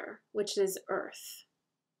mother, which is earth.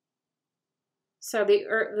 So the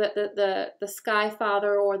earth, the sky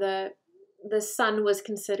father, or the sun, was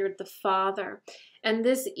considered the father. And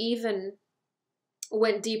this even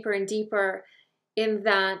went deeper and deeper in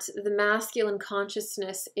that the masculine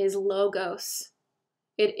consciousness is logos.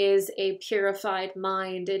 It is a purified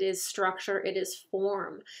mind. It is structure. It is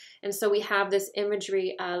form. And so we have this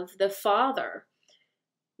imagery of the father,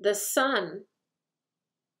 the sun,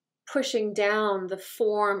 pushing down the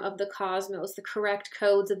form of the cosmos, the correct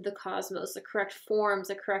codes of the cosmos, the correct forms,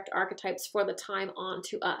 the correct archetypes for the time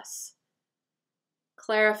onto us.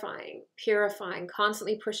 Clarifying, purifying,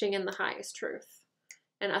 constantly pushing in the highest truth.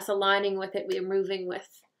 And us aligning with it, we are moving with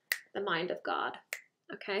the mind of God.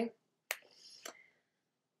 Okay?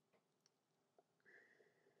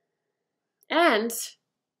 And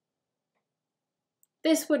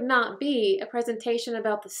this would not be a presentation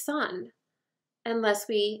about the sun unless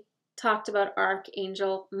we talked about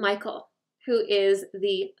Archangel Michael, who is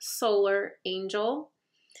the solar angel.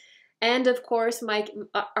 And of course,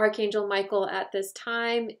 Archangel Michael at this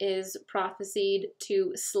time is prophesied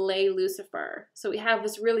to slay Lucifer. So we have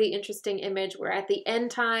this really interesting image where at the end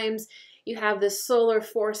times, you have this solar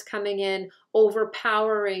force coming in,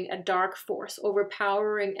 overpowering a dark force,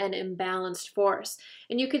 overpowering an imbalanced force.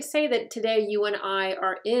 And you could say that today you and I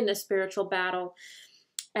are in a spiritual battle,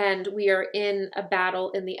 and we are in a battle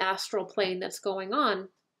in the astral plane that's going on.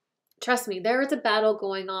 Trust me, there is a battle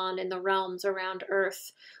going on in the realms around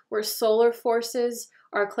Earth where solar forces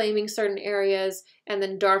are claiming certain areas, and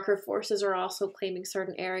then darker forces are also claiming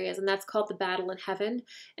certain areas, and that's called the battle in heaven.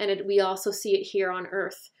 And we also see it here on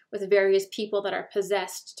Earth with various people that are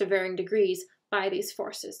possessed to varying degrees by these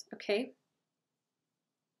forces, okay?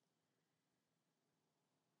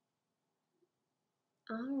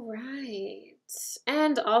 All right.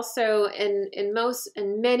 And also in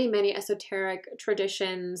many esoteric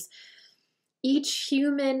traditions, each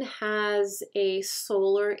human has a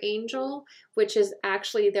solar angel, which is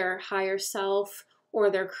actually their higher self or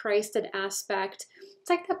their Christed aspect. It's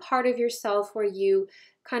like the part of yourself where you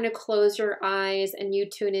kind of close your eyes and you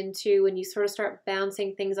tune into, and you sort of start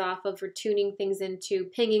bouncing things off of, or tuning things into,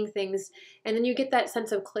 pinging things, and then you get that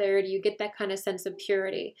sense of clarity, you get that kind of sense of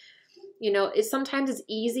purity. You know, sometimes it's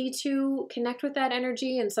easy to connect with that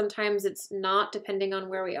energy, and sometimes it's not, depending on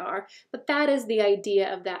where we are. But that is the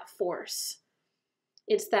idea of that force.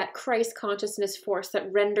 It's that Christ consciousness force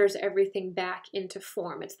that renders everything back into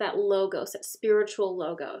form. It's that logos, that spiritual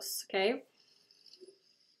logos, okay?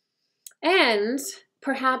 And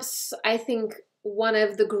perhaps I think one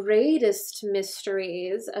of the greatest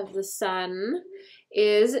mysteries of the sun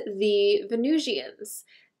is the Venusians.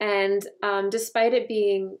 And despite it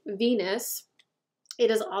being Venus, it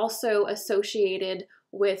is also associated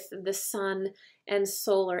with the sun and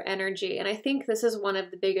solar energy. And I think this is one of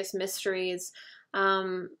the biggest mysteries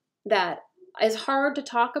that is hard to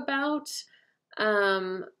talk about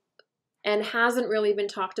and hasn't really been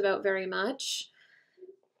talked about very much.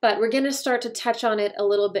 But we're going to start to touch on it a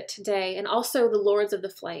little bit today, and also the Lords of the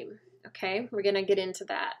Flame. Okay, we're going to get into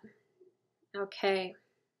that. Okay.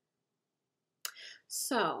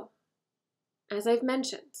 So, as I've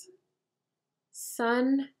mentioned,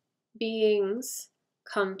 sun beings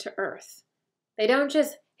come to Earth. They don't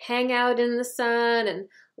just hang out in the sun and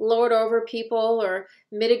lord over people or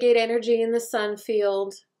mitigate energy in the sun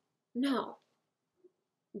field. No,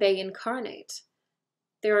 they incarnate.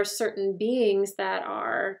 There are certain beings that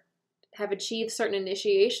have achieved certain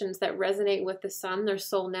initiations that resonate with the sun. Their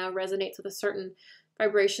soul now resonates with a certain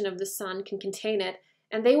vibration of the sun, can contain it,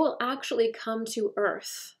 and they will actually come to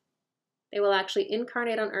Earth. They will actually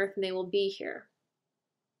incarnate on Earth, and they will be here.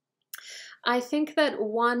 I think that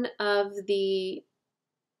one of the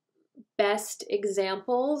best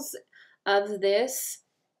examples of this,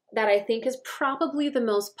 that I think is probably the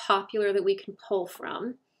most popular that we can pull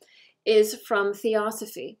from, is from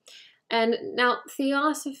Theosophy. And now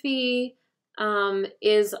Theosophy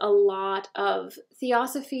is a lot of,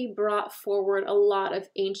 Theosophy brought forward a lot of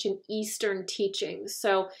ancient Eastern teachings.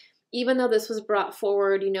 So even though this was brought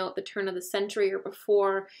forward, at the turn of the century or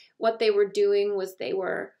before, what they were doing was they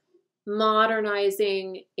were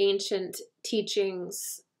modernizing ancient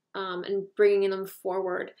teachings and bringing them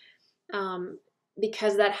forward,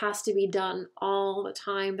 because that has to be done all the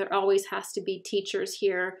time. There always has to be teachers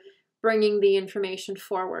here bringing the information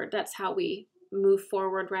forward. That's how we move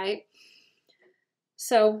forward, right?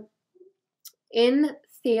 So in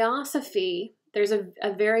Theosophy, there's a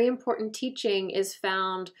very important teaching is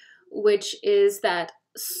found, which is that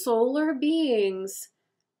solar beings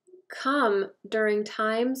come during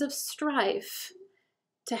times of strife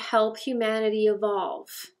to help humanity evolve,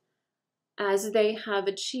 as they have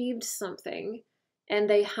achieved something and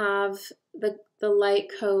they have the light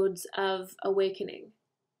codes of awakening.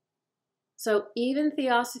 So even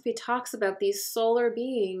Theosophy talks about these solar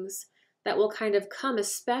beings that will kind of come,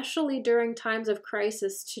 especially during times of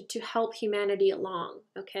crisis, to help humanity along,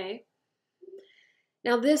 okay?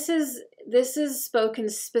 Now this is spoken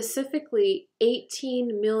specifically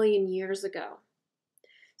 18 million years ago.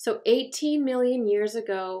 So 18 million years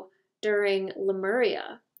ago, during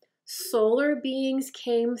Lemuria, solar beings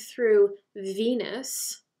came through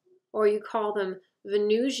Venus, or you call them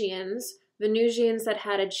Venusians that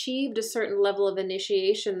had achieved a certain level of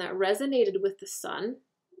initiation that resonated with the sun,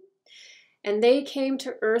 and they came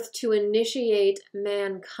to Earth to initiate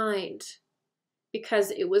mankind because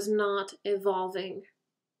it was not evolving.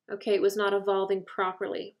 Okay, it was not evolving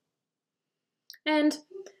properly. And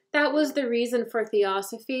that was the reason for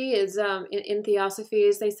Theosophy, is in Theosophy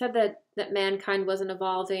is they said that mankind wasn't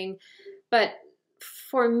evolving. But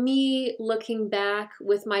for me, looking back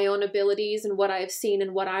with my own abilities and what I've seen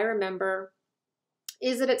and what I remember,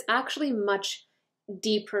 is that it's actually much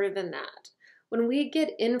deeper than that. When we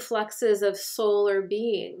get influxes of solar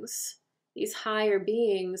beings, these higher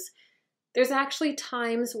beings, there's actually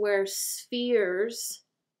times where spheres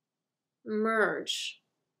merge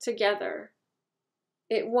together.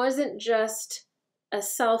 It wasn't just a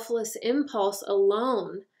selfless impulse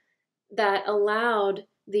alone that allowed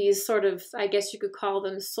these sort of, I guess you could call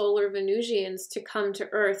them solar Venusians, to come to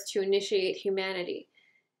Earth to initiate humanity.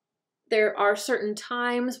 There are certain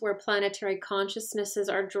times where planetary consciousnesses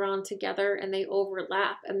are drawn together and they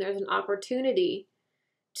overlap, and there's an opportunity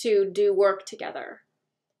to do work together.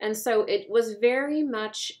 And so it was very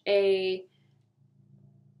much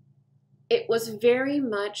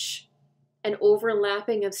an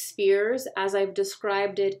overlapping of spheres, as I've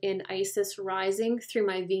described it in Isis Rising through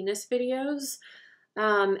my Venus videos,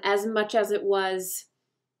 as much as it was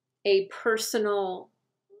a personal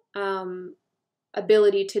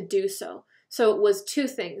ability to do so. So it was two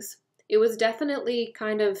things. It was definitely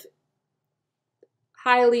kind of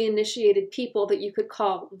highly initiated people that you could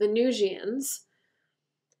call Venusians,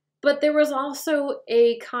 but there was also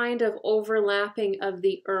a kind of overlapping of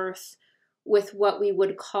the Earth with what we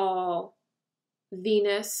would call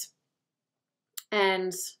Venus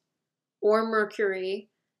or Mercury.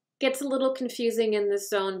 Gets a little confusing in this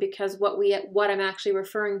zone because what I'm actually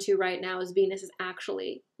referring to right now as Venus is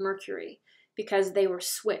actually Mercury, because they were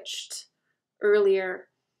switched earlier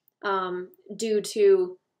due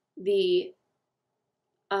to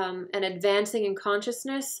an advancing in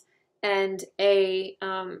consciousness and a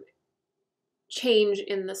change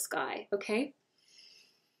in the sky, okay?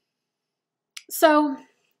 So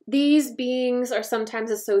these beings are sometimes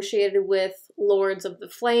associated with lords of the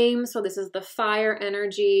flame. So this is the fire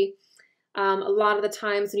energy. A lot of the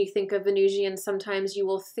times when you think of Venusian, sometimes you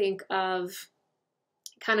will think of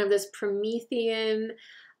kind of this Promethean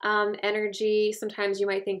energy. Sometimes you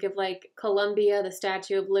might think of like Columbia, the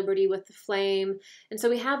Statue of Liberty with the flame. And so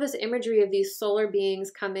we have this imagery of these solar beings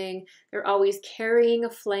coming. They're always carrying a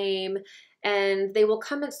flame, and they will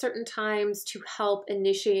come at certain times to help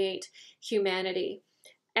initiate humanity.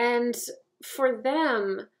 And for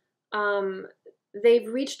them, they've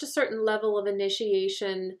reached a certain level of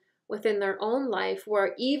initiation within their own life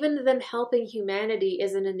where even them helping humanity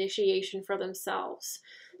is an initiation for themselves.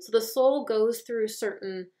 So the soul goes through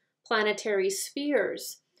certain planetary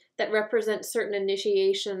spheres that represent certain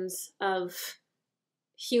initiations of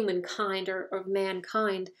humankind or of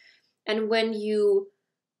mankind. And when you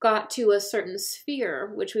got to a certain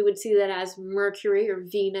sphere, which we would see that as Mercury or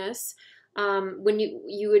Venus, When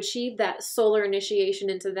you achieved that solar initiation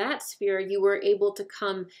into that sphere, you were able to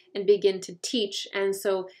come and begin to teach. And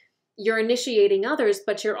so you're initiating others,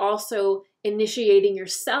 but you're also initiating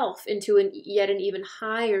yourself into yet an even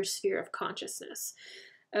higher sphere of consciousness.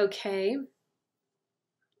 Okay.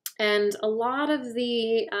 And a lot of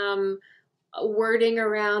the wording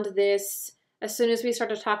around this, as soon as we start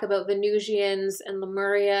to talk about Venusians and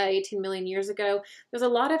Lemuria 18 million years ago, there's a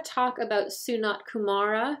lot of talk about Sunat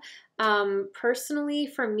Kumara. Personally,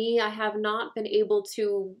 for me, I have not been able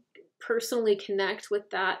to personally connect with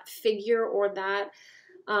that figure or that.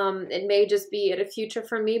 It may just be at a future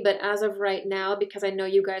for me, but as of right now, because I know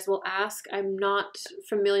you guys will ask, I'm not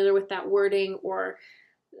familiar with that wording or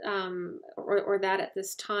that at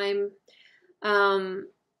this time.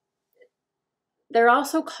 They're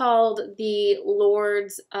also called the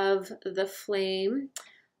Lords of the Flame,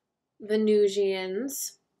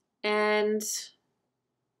 Venusians, and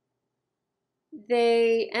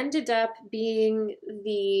they ended up being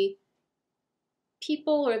the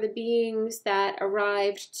people or the beings that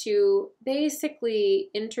arrived to basically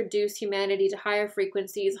introduce humanity to higher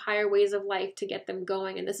frequencies, higher ways of life to get them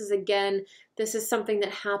going. And this is something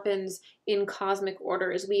that happens in cosmic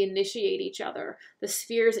order as we initiate each other. The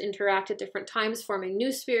spheres interact at different times, forming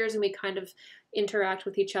new spheres, and we kind of interact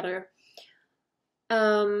with each other.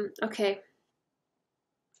 Okay.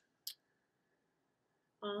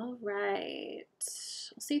 All right.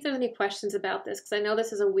 We'll see if there's any questions about this, because I know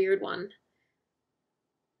this is a weird one.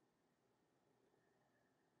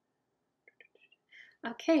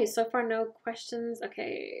 Okay, so far no questions.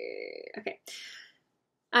 Okay.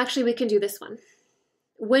 Actually, we can do this one.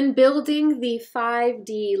 When building the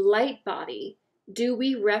 5D light body, do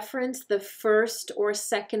we reference the first or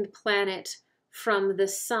second planet from the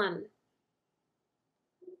sun?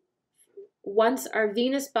 Once our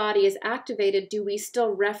Venus body is activated, do we still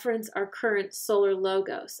reference our current solar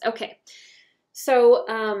logos? Okay, so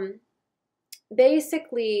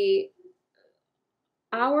basically,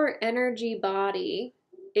 our energy body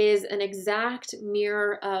is an exact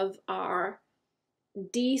mirror of our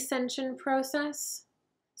descension process.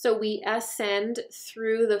 So we ascend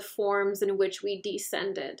through the forms in which we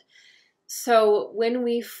descended. So when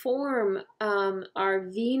we form our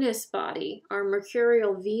Venus body, our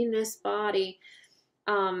mercurial Venus body,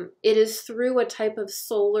 it is through a type of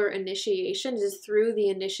solar initiation. It is through the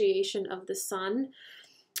initiation of the sun.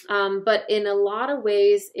 But in a lot of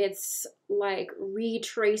ways, it's like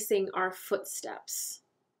retracing our footsteps,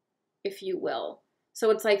 if you will. So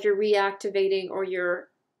it's like you're reactivating, or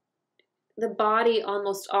the body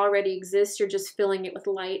almost already exists. You're just filling it with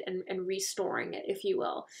light and restoring it, if you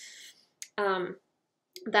will.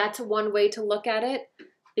 That's one way to look at it,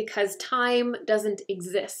 because time doesn't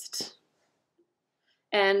exist.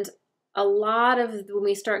 And a lot of, when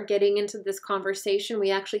we start getting into this conversation, we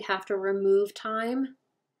actually have to remove time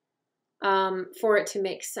for it to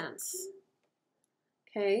make sense.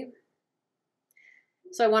 Okay.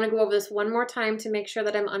 So I want to go over this one more time to make sure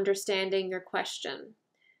that I'm understanding your question.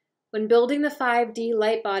 When building the 5D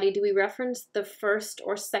light body, do we reference the first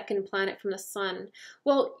or second planet from the sun?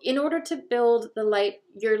 Well, in order to build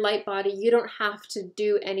your light body, you don't have to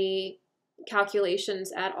do any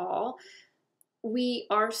calculations at all. We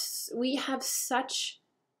have such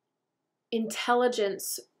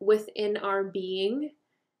intelligence within our being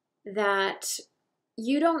that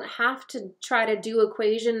you don't have to try to do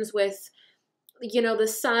equations with, the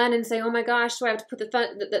sun and say, oh my gosh, do I have to put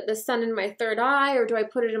the sun in my third eye, or do I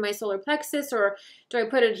put it in my solar plexus, or do I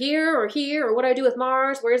put it here, or what do I do with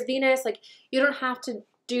Mars? Where's Venus? Like, you don't have to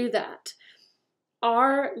do that.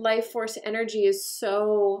 Our life force energy is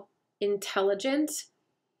so intelligent.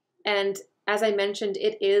 And as I mentioned,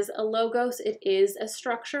 it is a logos, it is a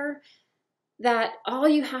structure, that all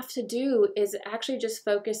you have to do is actually just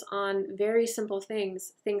focus on very simple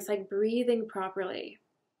things like breathing properly,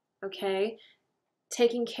 okay?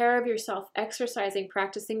 Taking care of yourself, exercising,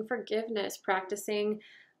 practicing forgiveness, practicing,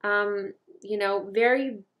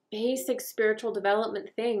 very basic spiritual development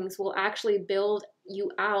things will actually build you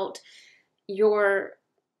out your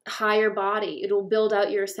higher body. It'll build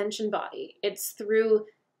out your ascension body. It's through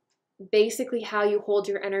basically how you hold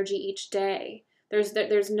your energy each day. There's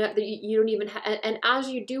no, you don't even have, and as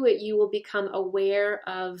you do it, you will become aware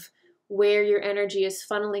of where your energy is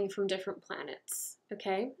funneling from different planets,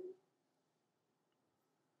 okay?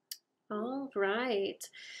 All right.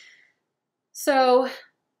 So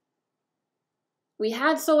we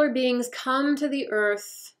had solar beings come to the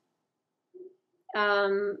earth.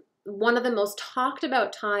 One of the most talked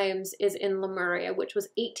about times is in Lemuria, which was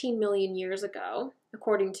 18 million years ago,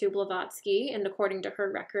 according to Blavatsky and according to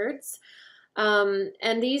her records.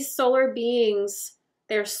 And these solar beings,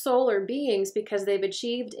 they're solar beings because they've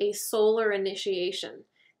achieved a solar initiation.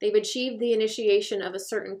 They've achieved the initiation of a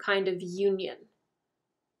certain kind of union.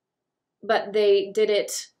 But they did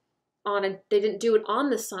it they didn't do it on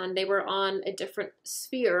the sun. They were on a different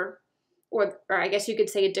sphere, or I guess you could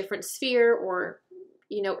say a different sphere, or,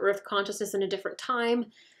 Earth consciousness in a different time.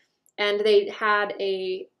 And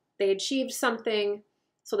they achieved something.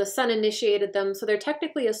 So the sun initiated them. So they're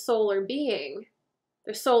technically a solar being.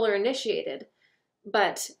 They're solar initiated,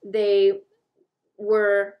 but they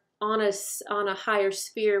were on a higher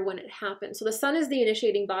sphere when it happened. So the sun is the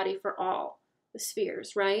initiating body for all the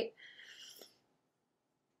spheres, right?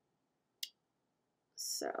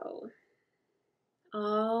 So,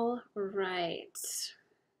 all right.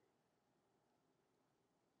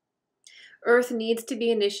 Earth needs to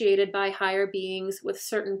be initiated by higher beings with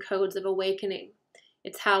certain codes of awakening.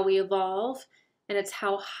 It's how we evolve, and it's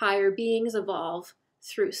how higher beings evolve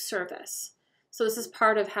through service. So this is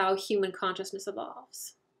part of how human consciousness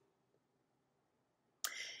evolves.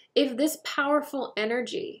 If this powerful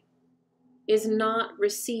energy is not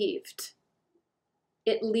received,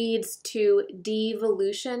 it leads to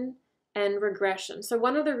devolution and regression. So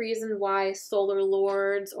one of the reasons why solar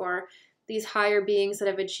lords or these higher beings that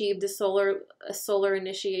have achieved a solar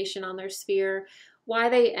initiation on their sphere, why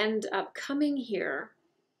they end up coming here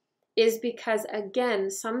is because, again,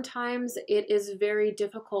 sometimes it is very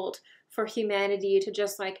difficult for humanity to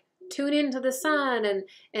just like tune into the sun and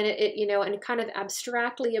and kind of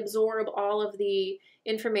abstractly absorb all of the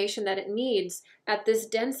information that it needs at this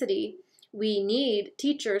density. We need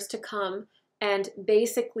teachers to come and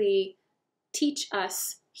basically teach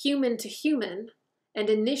us human to human and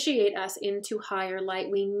initiate us into higher light.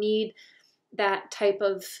 We need that type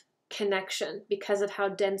of connection because of how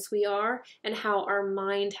dense we are and how our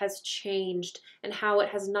mind has changed and how it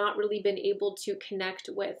has not really been able to connect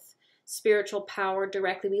with spiritual power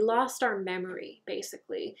directly. We lost our memory,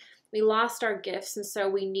 basically. We lost our gifts, and so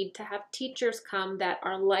we need to have teachers come that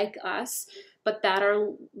are like us, but that are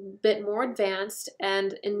a bit more advanced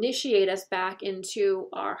and initiate us back into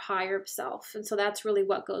our higher self. And so that's really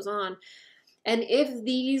what goes on. And if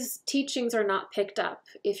these teachings are not picked up,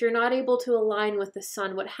 if you're not able to align with the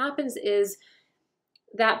sun, what happens is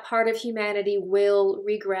that part of humanity will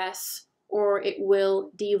regress or it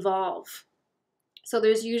will devolve. So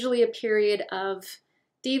there's usually a period of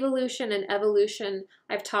devolution and evolution.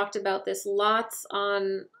 I've talked about this lots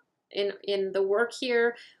in the work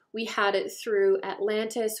here. We had it through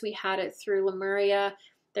Atlantis. We had it through Lemuria.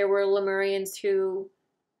 There were Lemurians who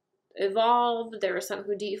evolved. There were some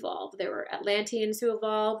who devolved. There were Atlanteans who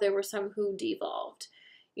evolved. There were some who devolved.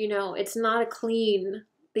 It's not a clean.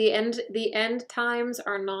 The end times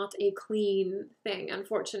are not a clean thing,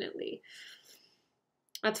 unfortunately.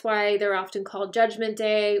 That's why they're often called Judgment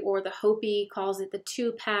Day, or the Hopi calls it the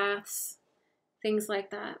Two Paths, things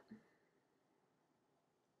like that.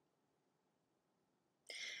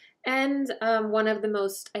 And one of the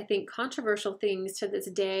most, I think, controversial things to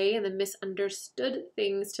this day, and the misunderstood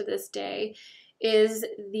things to this day, is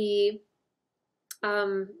the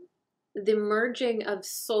merging of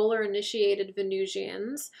solar-initiated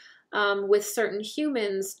Venusians with certain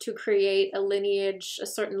humans to create a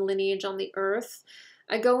certain lineage on the Earth.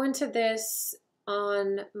 I go into this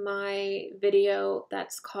on my video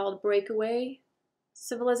that's called Breakaway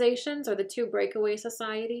Civilizations, or the Two Breakaway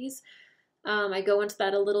Societies. I go into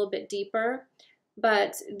that a little bit deeper,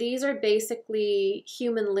 but these are basically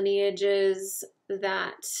human lineages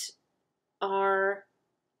that are,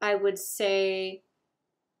 I would say,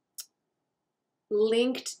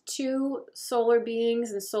 linked to solar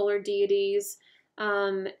beings and solar deities,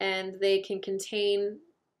 and they can contain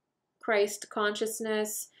Christ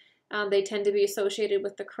consciousness. They tend to be associated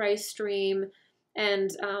with the Christ stream,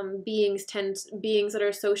 and beings that are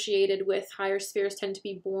associated with higher spheres tend to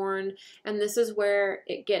be born. And this is where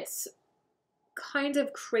it gets kind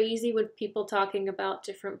of crazy with people talking about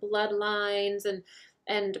different bloodlines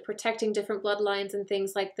and protecting different bloodlines and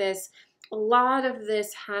things like this. A lot of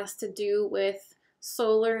this has to do with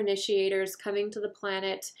solar initiators coming to the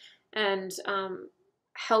planet and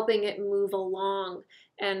helping it move along.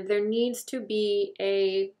 And there needs to be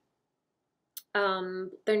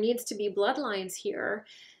bloodlines here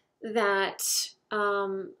that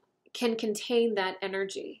can contain that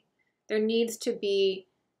energy. There needs to be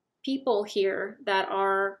people here that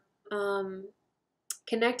are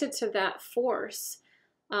connected to that force.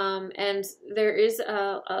 And there is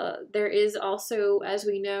also, as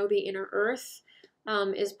we know, the inner earth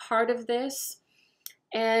is part of this.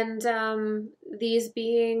 And these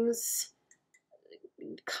beings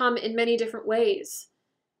come in many different ways.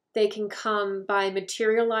 They can come by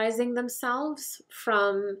materializing themselves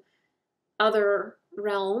from other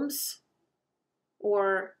realms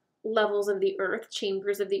or levels of the earth,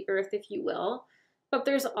 chambers of the earth, if you will. But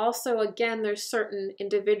there's also, again, there's certain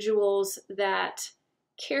individuals that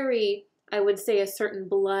carry, I would say, a certain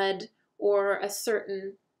blood or a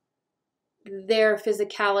certain, their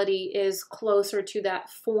physicality is closer to that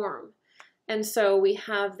form. And so we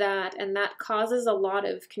have that, and that causes a lot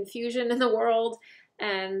of confusion in the world,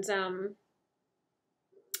 and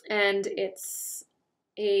it's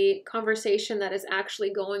a conversation that is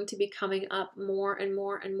actually going to be coming up more and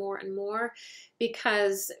more and more and more,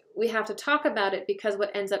 because we have to talk about it, because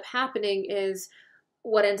what ends up happening is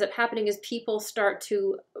people start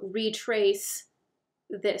to retrace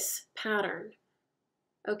this pattern.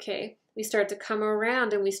 Okay, we start to come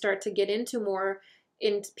around and we start to get into more,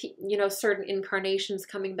 certain incarnations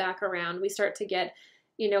coming back around. We start to get,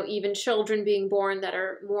 even children being born that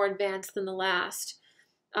are more advanced than the last.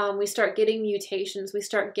 We start getting mutations. We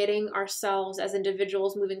start getting ourselves as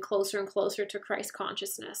individuals moving closer and closer to Christ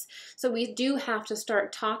consciousness. So we do have to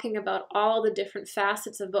start talking about all the different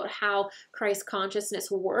facets about how Christ consciousness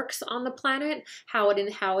works on the planet, how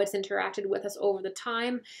it's interacted with us over the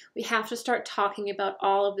time. We have to start talking about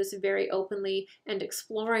all of this very openly and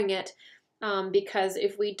exploring it, because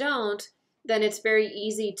if we don't, then it's very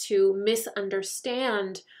easy to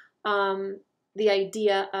misunderstand the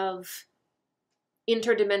idea of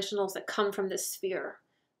interdimensionals that come from this sphere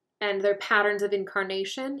and their patterns of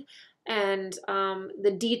incarnation and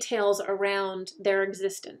the details around their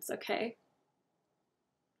existence. Okay.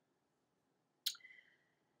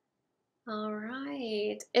 All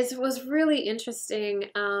right. It was really interesting.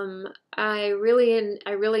 I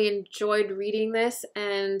really enjoyed reading this,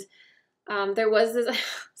 and there was this.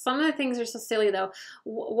 Some of the things are so silly though.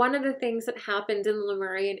 One of the things that happened in the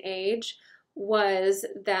Lemurian age was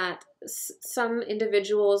that some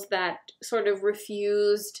individuals that sort of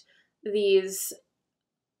refused these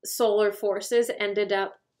solar forces ended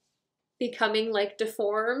up becoming like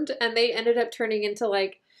deformed, and they ended up turning into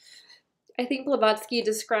like, I think Blavatsky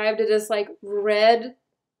described it as like red,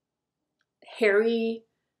 hairy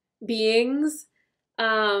beings.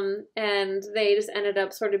 And they just ended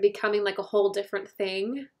up sort of becoming like a whole different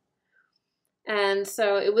thing. And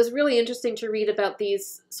so it was really interesting to read about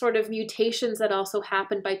these sort of mutations that also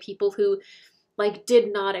happened by people who like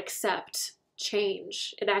did not accept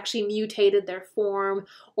change. It actually mutated their form,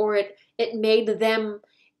 or it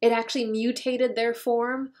actually mutated their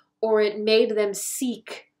form, or it made them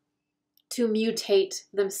seek to mutate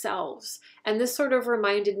themselves. And this sort of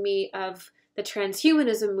reminded me of the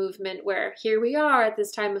transhumanism movement, where here we are at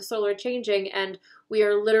this time of solar changing, and we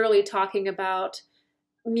are literally talking about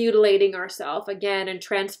mutilating ourselves again and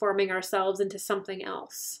transforming ourselves into something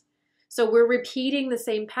else. So we're repeating the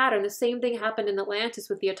same pattern. The same thing happened in Atlantis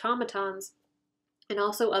with the automatons and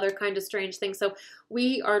also other kind of strange things. So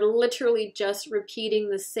we are literally just repeating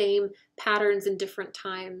the same patterns in different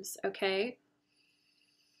times, okay?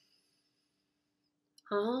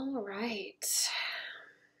 All right.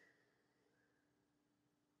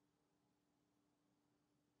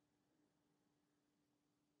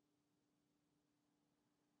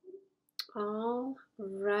 All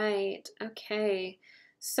right. Okay.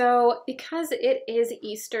 So because it is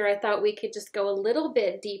Easter, I thought we could just go a little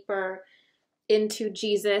bit deeper into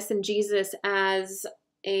Jesus and Jesus as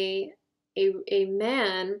a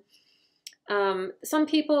man. Some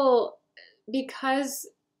people, because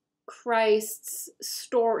Christ's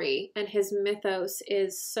story and his mythos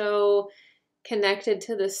is so connected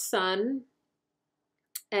to the sun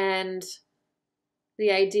and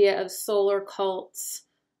the idea of solar cults,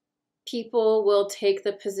 people will take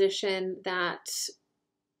the position that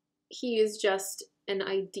he is just an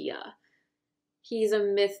idea. He's a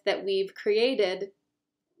myth that we've created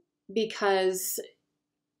because,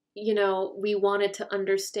 we wanted to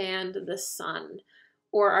understand the sun,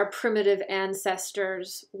 or our primitive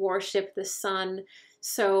ancestors worship the sun.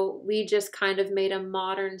 So we just kind of made a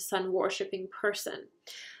modern sun worshiping person.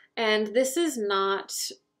 And this is not,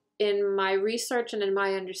 in my research and in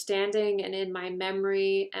my understanding and in my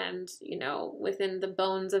memory and, within the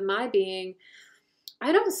bones of my being,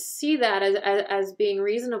 I don't see that as being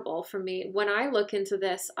reasonable for me. When I look into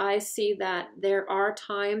this, I see that there are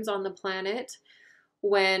times on the planet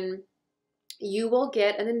when you will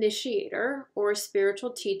get an initiator or a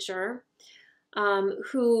spiritual teacher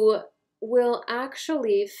who will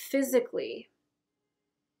actually physically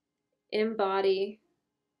embody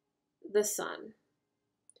the sun.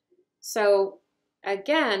 So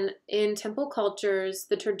again, in temple cultures,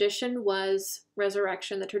 the tradition was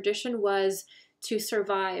resurrection. The tradition was to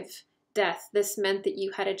survive death. This meant that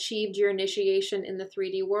you had achieved your initiation in the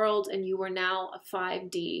 3D world and you were now a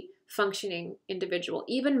 5D functioning individual.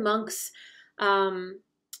 Even monks,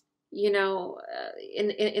 you know,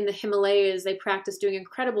 in the Himalayas, they practice doing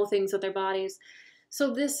incredible things with their bodies.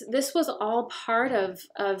 So this was all part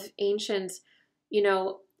of ancient, you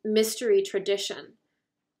know, mystery tradition.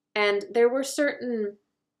 And there were certain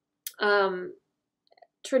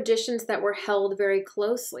traditions that were held very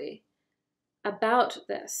closely about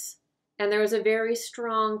this. And there was a very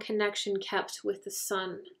strong connection kept with the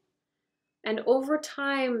sun. And over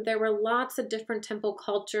time, there were lots of different temple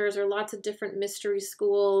cultures or lots of different mystery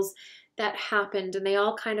schools that happened. And they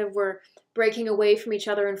all kind of were breaking away from each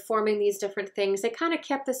other and forming these different things. They kind of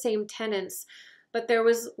kept the same tenets. But there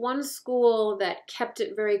was one school that kept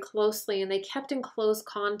it very closely, and they kept in close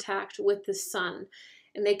contact with the sun.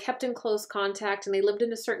 And they kept in close contact, and they lived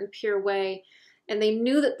in a certain pure way. And they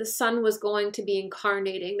knew that the sun was going to be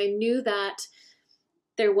incarnating. They knew that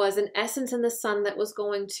there was an essence in the sun that was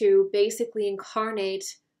going to basically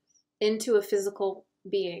incarnate into a physical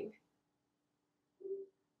being.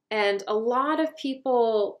 And a lot of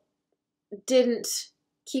people didn't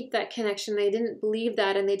keep that connection. They didn't believe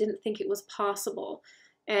that, and they didn't think it was possible.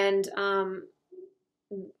 And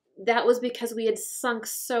that was because we had sunk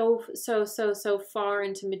so far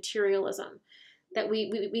into materialism that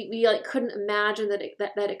we like couldn't imagine that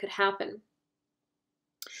it could happen.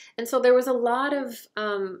 And so there was a lot of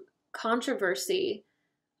controversy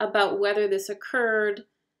about whether this occurred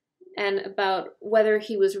and about whether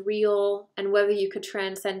he was real and whether you could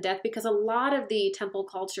transcend death, because a lot of the temple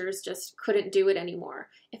cultures just couldn't do it anymore.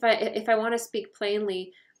 If I want to speak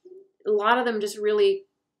plainly, a lot of them just really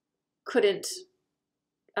couldn't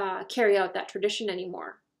carry out that tradition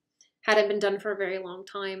anymore. Hadn't been done for a very long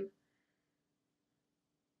time.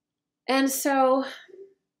 And so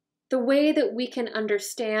the way that we can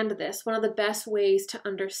understand this, one of the best ways to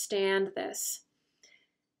understand this,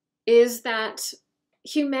 is that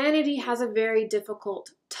humanity has a very difficult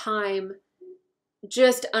time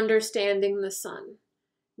just understanding the sun,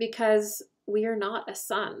 because we are not a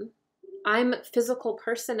sun. I'm a physical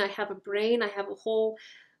person. I have a brain. I have a whole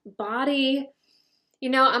body. You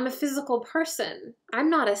know, I'm a physical person. I'm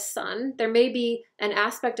not a sun. There may be an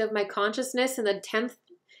aspect of my consciousness in the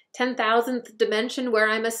 10,000th dimension where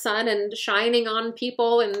I'm a sun and shining on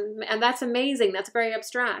people, and that's amazing. That's very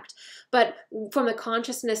abstract. But from the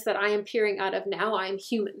consciousness that I am peering out of now, I am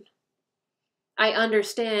human. I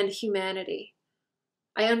understand humanity.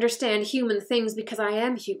 I understand human things because I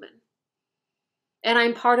am human. And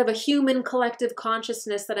I'm part of a human collective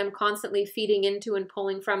consciousness that I'm constantly feeding into and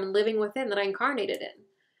pulling from and living within, that I incarnated in.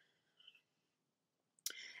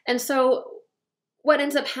 And so what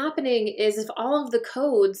ends up happening is, if all of the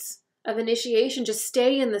codes of initiation just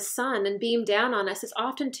stay in the sun and beam down on us, it's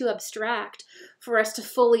often too abstract for us to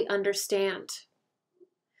fully understand.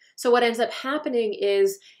 So what ends up happening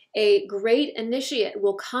is a great initiate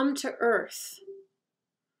will come to Earth,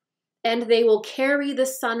 and they will carry the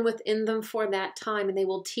sun within them for that time, and they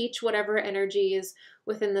will teach whatever energy is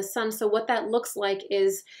within the sun. So what that looks like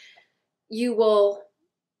is you will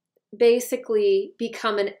basically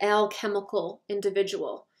become an alchemical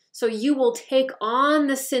individual. So you will take on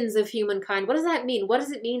the sins of humankind. What does that mean? What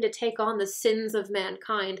does it mean to take on the sins of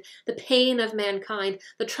mankind, the pain of mankind,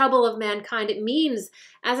 the trouble of mankind? It means,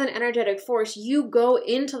 as an energetic force, you go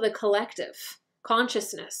into the collective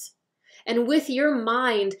consciousness, and with your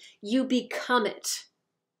mind, you become it.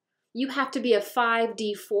 You have to be a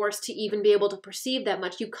 5D force to even be able to perceive that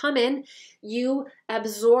much. You come in, you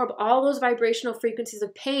absorb all those vibrational frequencies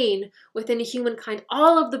of pain within humankind,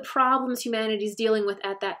 all of the problems humanity is dealing with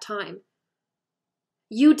at that time.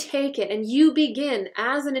 You take it and you begin,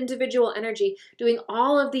 as an individual energy, doing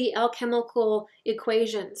all of the alchemical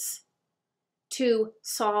equations to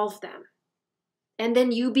solve them. And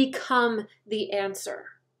then you become the answer.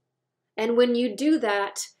 And when you do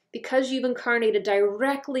that, because you've incarnated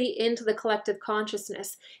directly into the collective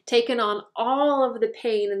consciousness, taken on all of the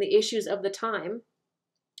pain and the issues of the time,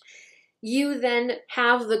 you then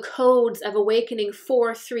have the codes of awakening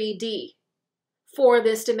for 3D, for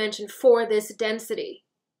this dimension, for this density.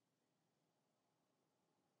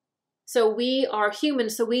 So we are human,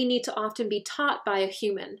 so we need to often be taught by a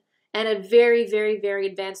human, and a very, very, very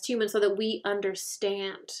advanced human, so that we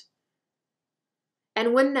understand.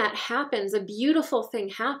 And when that happens, a beautiful thing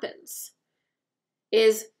happens,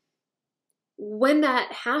 is when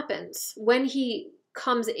that happens, when he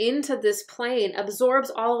comes into this plane, absorbs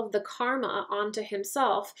all of the karma onto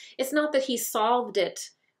himself, it's not that he solved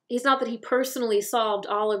it. It's not that he personally solved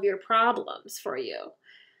all of your problems for you.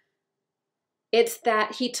 It's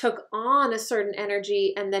that he took on a certain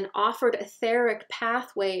energy and then offered etheric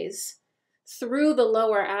pathways through the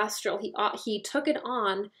lower astral. He took it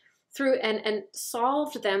on through and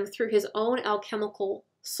solved them through his own alchemical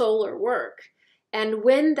solar work. And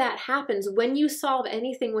when that happens, when you solve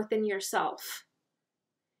anything within yourself,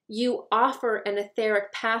 you offer an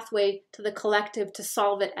etheric pathway to the collective to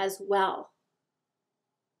solve it as well.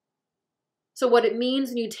 So what it means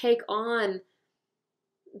when you take on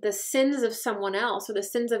the sins of someone else or the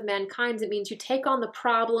sins of mankind, it means you take on the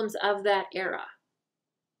problems of that era.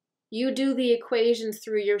 You do the equations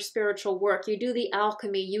through your spiritual work. You do the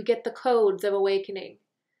alchemy. You get the codes of awakening.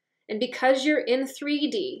 And because you're in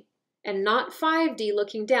 3D and not 5D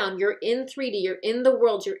looking down, you're in 3D, you're in the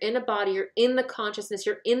world, you're in a body, you're in the consciousness,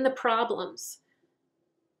 you're in the problems.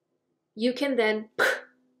 You can then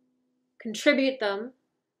contribute them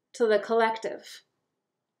to the collective.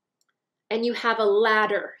 And you have a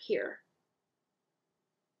ladder here.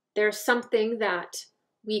 There's something that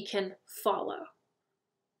we can follow.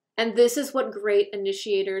 And this is what great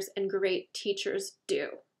initiators and great teachers do.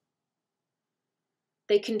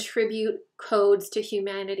 They contribute codes to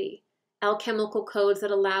humanity, alchemical codes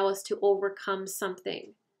that allow us to overcome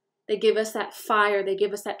something. They give us that fire, they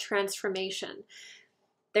give us that transformation.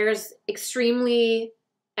 There's extremely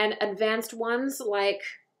and advanced ones like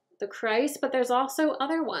the Christ, but there's also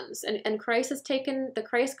other ones. And the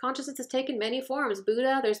Christ consciousness has taken many forms.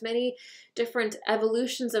 Buddha, there's many different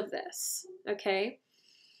evolutions of this, okay?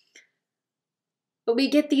 But we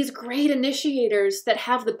get these great initiators that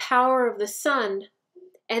have the power of the sun,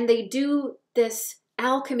 and they do this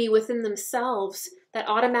alchemy within themselves that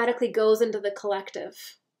automatically goes into the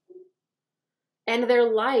collective. And their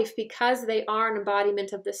life, because they are an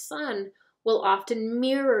embodiment of the sun, will often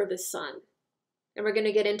mirror the sun. And we're going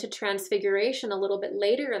to get into transfiguration a little bit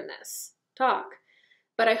later in this talk.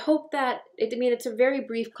 But I hope that, it's a very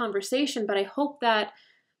brief conversation, but I hope that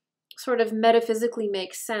sort of metaphysically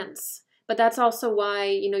makes sense. But that's also why,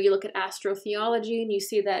 you look at astrotheology and you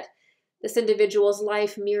see that this individual's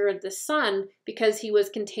life mirrored the sun because he was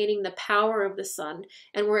containing the power of the sun,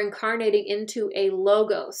 and we're incarnating into a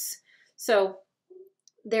logos. So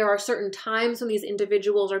there are certain times when these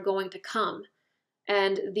individuals are going to come.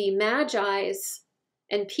 And the magi's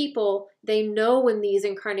and people, they know when these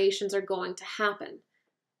incarnations are going to happen.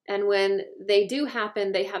 And when they do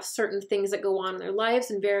happen, they have certain things that go on in their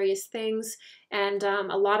lives and various things. And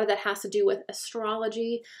a lot of that has to do with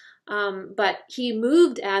astrology. But he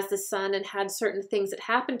moved as the sun and had certain things that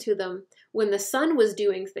happened to them when the sun was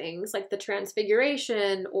doing things like the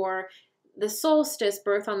transfiguration or the solstice,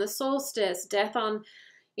 birth on the solstice, death on,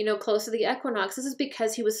 close to the equinox. This is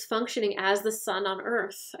because he was functioning as the sun on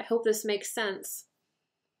earth. I hope this makes sense.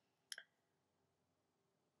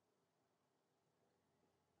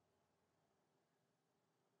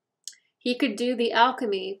 He could do the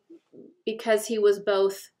alchemy because he was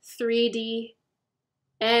both 3D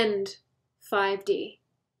and 5D.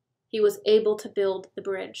 He was able to build the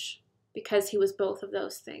bridge because he was both of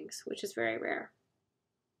those things, which is very rare.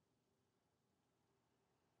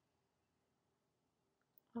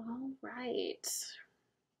 All right.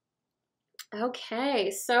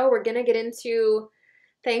 Okay, so we're going to get into,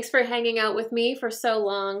 thanks for hanging out with me for so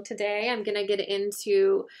long today. I'm going to get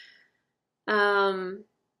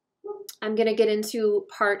into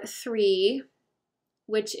part 3,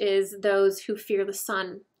 which is those who fear the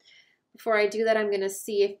sun. Before I do that, I'm going to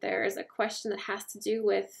see if there's a question that has to do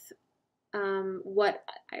with what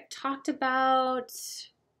I've talked about.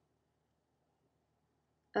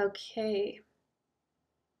 Okay.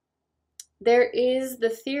 There is the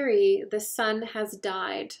theory the sun has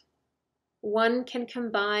died. One can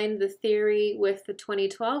combine the theory with the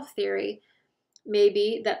 2012 theory,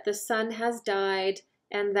 maybe that the sun has died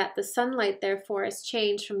and that the sunlight therefore has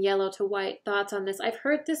changed from yellow to white. Thoughts on this? I've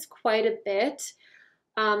heard this quite a bit.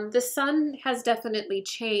 The sun has definitely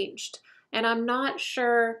changed, and I'm not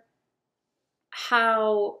sure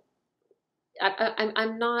how,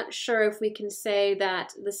 I'm not sure if we can say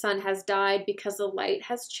that the sun has died because the light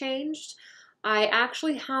has changed. I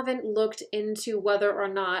actually haven't looked into whether or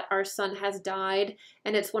not our sun has died,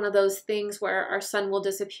 and it's one of those things where our sun will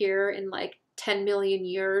disappear in like 10 million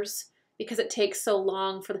years because it takes so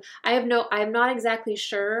long for I'm not exactly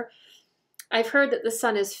sure. I've heard that the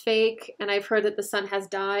sun is fake, and I've heard that the sun has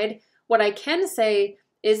died. What I can say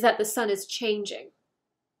is that the sun is changing,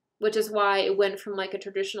 which is why it went from like a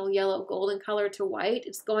traditional yellow golden color to white.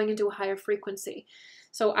 It's going into a higher frequency.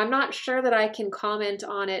 So I'm not sure that I can comment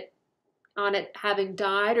on it having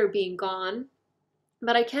died or being gone,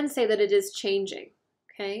 but I can say that it is changing,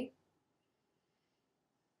 okay?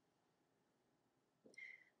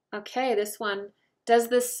 Okay, this one. Does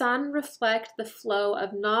the sun reflect the flow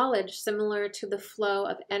of knowledge similar to the flow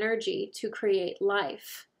of energy to create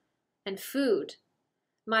life and food?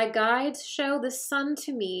 My guides show the sun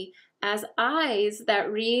to me as eyes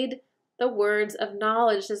that read the words of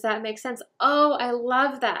knowledge. Does that make sense? Oh, I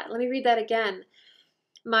love that. Let me read that again.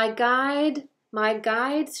 My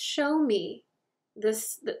guides show me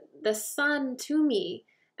the sun to me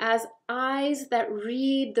as eyes that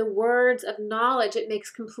read the words of knowledge. It makes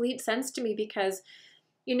complete sense to me because,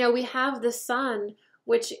 you know, we have the sun,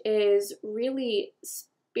 which is really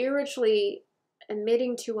spiritually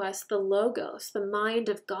emitting to us the logos, the mind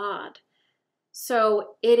of God.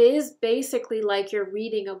 So it is basically like you're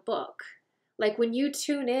reading a book. Like when you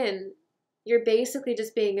tune in, you're basically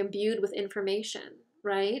just being imbued with information,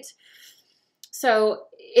 right? So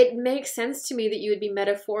it makes sense to me that you would be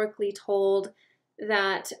metaphorically told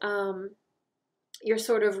that you're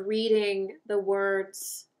sort of reading the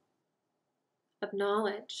words of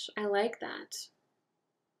knowledge. I like that.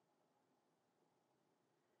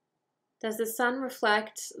 Does the sun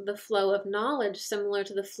reflect the flow of knowledge similar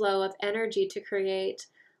to the flow of energy to create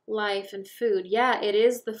life and food? Yeah, it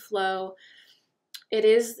is the flow.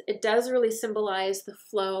 It does really symbolize the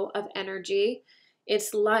flow of energy.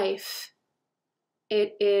 It's life.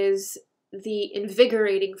 It is the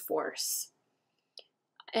invigorating force.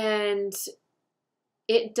 And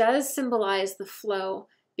it does symbolize the flow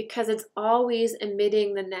because it's always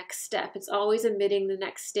emitting the next step. It's always emitting the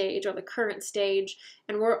next stage or the current stage,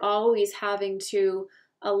 and we're always having to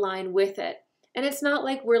align with it. And it's not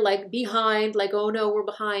like we're like behind, like, oh no, we're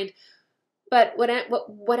behind. But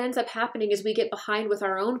what ends up happening is we get behind with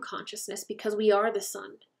our own consciousness because we are the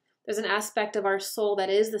sun. There's an aspect of our soul that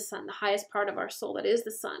is the sun, the highest part of our soul that is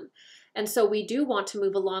the sun. And so we do want to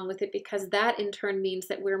move along with it because that in turn means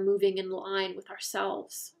that we're moving in line with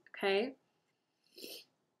ourselves, okay?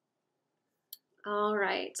 All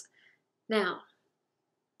right. Now,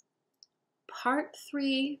 part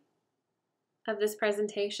 3 of this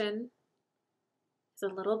presentation is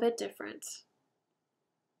a little bit different.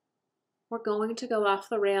 We're going to go off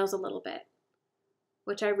the rails a little bit,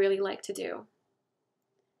 which I really like to do.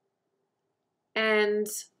 And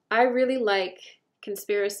I really like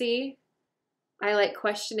conspiracy. I like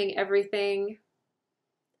questioning everything.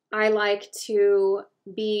 I like to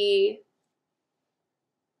be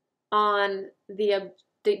on the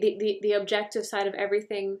objective side of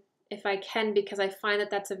everything if I can, because I find that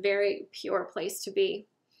that's a very pure place to be,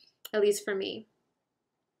 at least for me.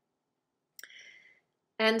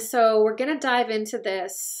 And so we're going to dive into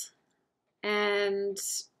this, and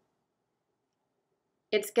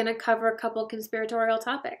it's going to cover a couple conspiratorial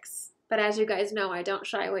topics. But as you guys know, I don't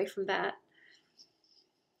shy away from that.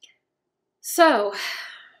 So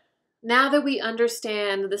now that we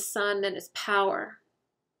understand the sun and its power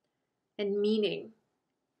and meaning,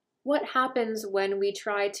 what happens when we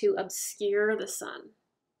try to obscure the sun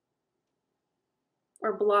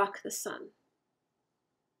or block the sun?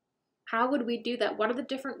 How would we do that? What are the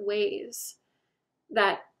different ways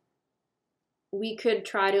that we could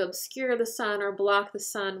try to obscure the sun or block the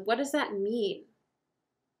sun? What does that mean?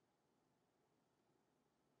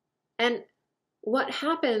 And what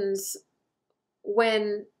happens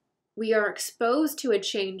when we are exposed to a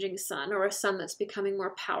changing sun or a sun that's becoming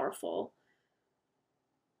more powerful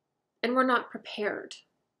and we're not prepared?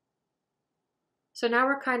 So now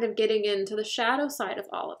we're kind of getting into the shadow side of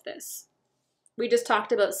all of this. We just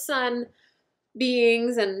talked about sun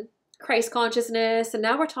beings and Christ consciousness, and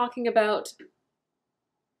now we're talking about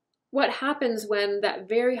what happens when that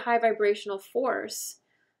very high vibrational force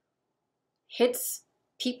hits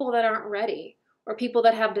people that aren't ready, or people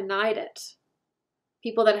that have denied it,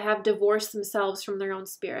 people that have divorced themselves from their own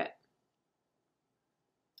spirit.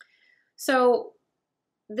 So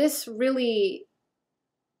this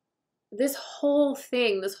whole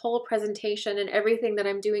thing, this whole presentation and everything that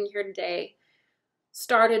I'm doing here today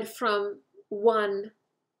started from one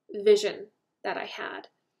vision that I had.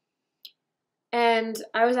 And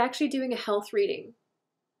I was actually doing a health reading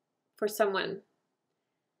for someone.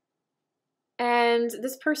 And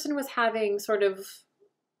this person was having sort of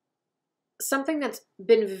something that's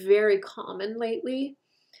been very common lately,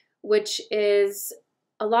 which is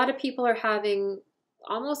a lot of people are having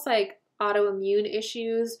almost like autoimmune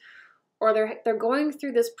issues, or they're going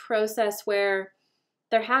through this process where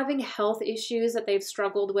they're having health issues that they've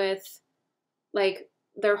struggled with like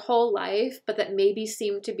their whole life, but that maybe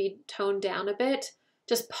seem to be toned down a bit,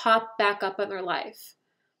 just pop back up in their life.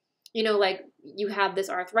 You know, like you had this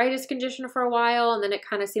arthritis condition for a while, and then it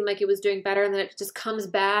kind of seemed like it was doing better, and then it just comes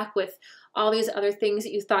back with all these other things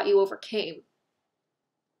that you thought you overcame.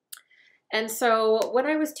 And so when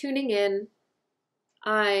I was tuning in,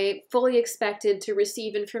 I fully expected to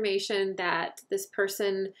receive information that this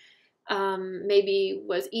person maybe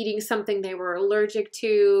was eating something they were allergic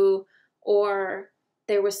to, or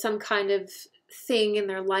there was some kind of thing in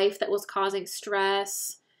their life that was causing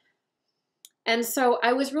stress. And so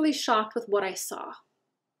I was really shocked with what I saw.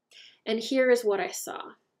 And here is what I saw.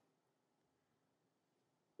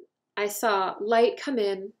 I saw light come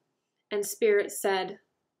in, and Spirit said,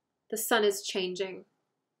 the sun is changing.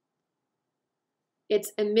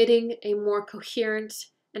 It's emitting a more coherent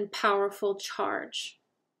and powerful charge.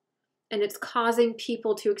 And it's causing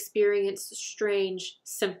people to experience strange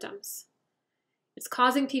symptoms. It's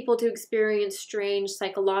causing people to experience strange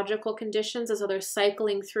psychological conditions as though they're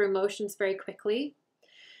cycling through emotions very quickly.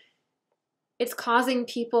 It's causing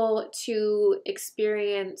people to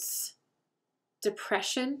experience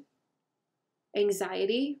depression,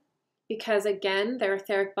 anxiety, because again, their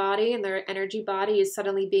etheric body and their energy body is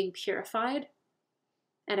suddenly being purified.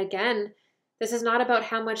 And again, this is not about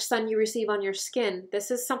how much sun you receive on your skin.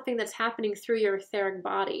 This is something that's happening through your etheric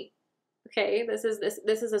body. Okay, this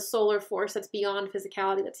is a solar force that's beyond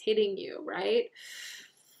physicality that's hitting you, right?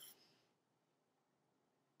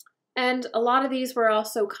 And a lot of these were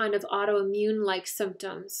also kind of autoimmune-like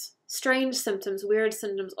symptoms, strange symptoms, weird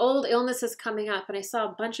symptoms, old illnesses coming up. And I saw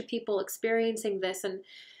a bunch of people experiencing this,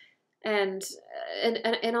 and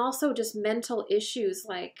also just mental issues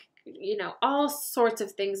like, you know, all sorts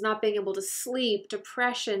of things, not being able to sleep,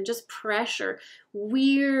 depression, just pressure,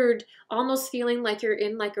 weird, almost feeling like you're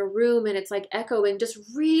in like a room and it's like echoing, just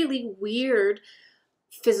really weird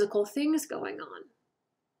physical things going on.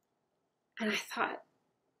 And I thought,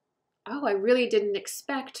 oh, I really didn't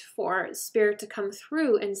expect for Spirit to come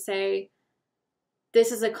through and say,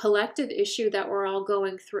 this is a collective issue that we're all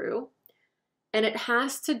going through. And it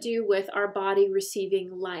has to do with our body receiving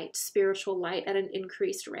light, spiritual light, at an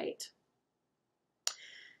increased rate.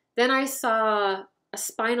 Then I saw a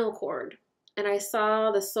spinal cord, and I saw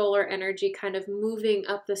the solar energy kind of moving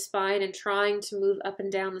up the spine and trying to move up and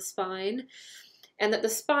down the spine. And that the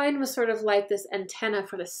spine was sort of like this antenna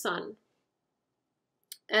for the sun.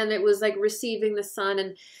 And it was like receiving the sun,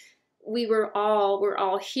 and we're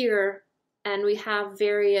all here, and we have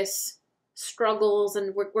various struggles,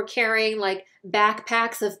 and we're carrying like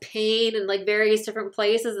backpacks of pain in like various different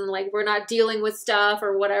places, and like we're not dealing with stuff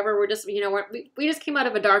or whatever. We're just, you know, we just came out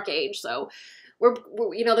of a dark age, so we're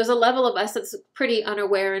you know, there's a level of us that's pretty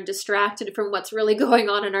unaware and distracted from what's really going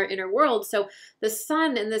on in our inner world. So the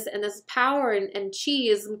sun and this power and chi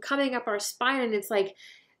is coming up our spine, and it's like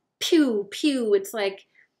pew pew. It's like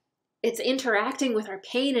it's interacting with our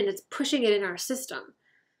pain and it's pushing it in our system.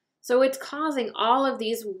 So it's causing all of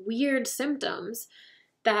these weird symptoms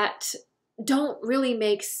that don't really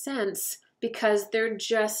make sense because they're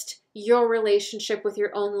just your relationship with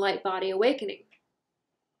your own light body awakening.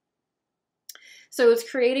 So it's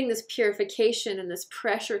creating this purification and this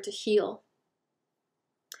pressure to heal.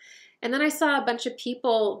 And then I saw a bunch of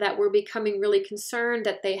people that were becoming really concerned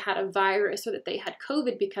that they had a virus or that they had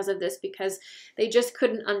COVID because of this, because they just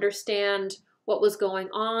couldn't understand what was going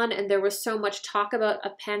on. And there was so much talk about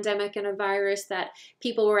a pandemic and a virus that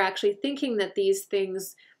people were actually thinking that these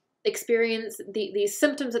things these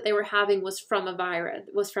symptoms that they were having was from a virus,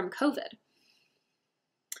 was from COVID.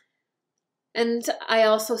 And I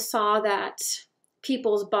also saw that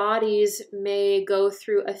people's bodies may go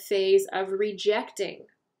through a phase of rejecting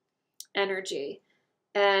energy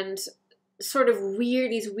and sort of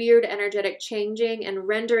these weird energetic changing and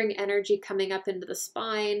rendering energy coming up into the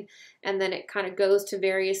spine, and then it kind of goes to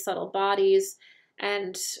various subtle bodies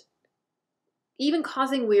and even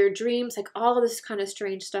causing weird dreams, like all of this kind of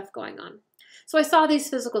strange stuff going on. So I saw these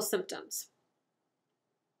physical symptoms,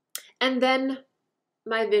 and then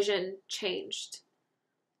my vision changed,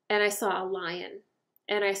 and I saw a lion,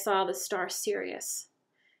 and I saw the star Sirius,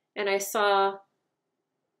 and I saw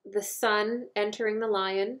the sun entering the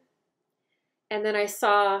lion, and then I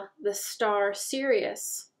saw the star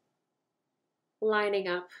Sirius lining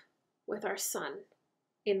up with our sun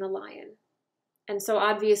in the lion. And so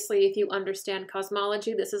obviously, if you understand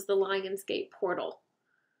cosmology, this is the Lion's Gate portal.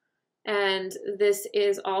 And this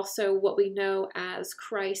is also what we know as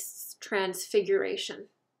Christ's transfiguration.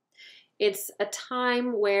 It's a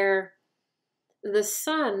time where the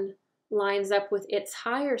sun lines up with its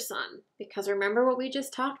higher sun, because remember what we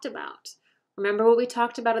just talked about. Remember what we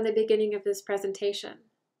talked about in the beginning of this presentation.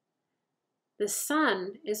 The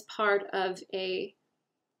sun is part of a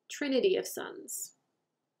trinity of suns.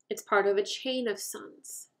 It's part of a chain of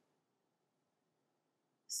suns.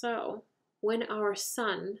 So when our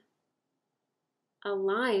sun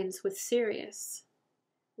aligns with Sirius,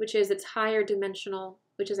 which is its higher dimensional,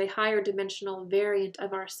 which is a higher dimensional variant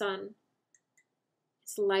of our sun.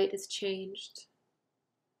 Its light is changed.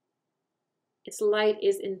 Its light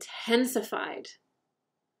is intensified,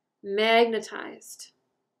 magnetized.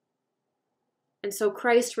 And so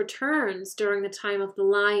Christ returns during the time of the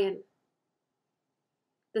lion.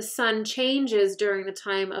 The sun changes during the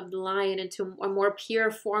time of the lion into a more pure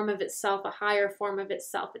form of itself, a higher form of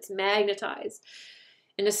itself. It's magnetized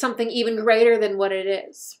into something even greater than what it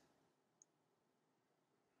is.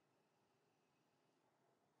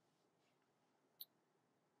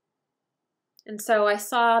 And so I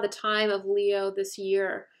saw the time of Leo this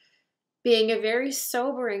year being a very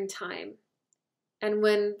sobering time. And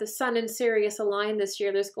when the sun and Sirius align this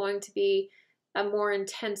year, there's going to be a more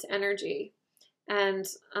intense energy. And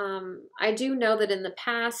I do know that in the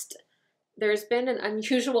past, there's been an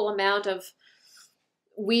unusual amount of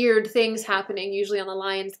weird things happening, usually on the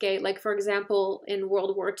Lion's Gate. Like, for example, in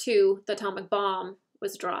World War II, the atomic bomb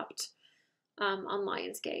was dropped on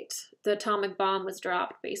Lion's Gate. The atomic bomb was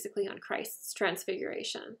dropped basically on Christ's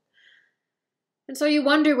transfiguration. And so you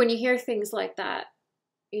wonder when you hear things like that,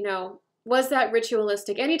 you know, was that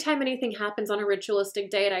ritualistic? Anytime anything happens on a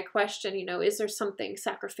ritualistic date, I question, you know, is there something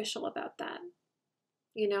sacrificial about that?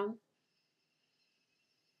 You know?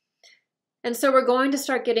 And so we're going to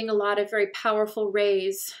start getting a lot of very powerful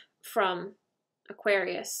rays from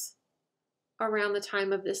Aquarius around the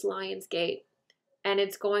time of this Lion's Gate. And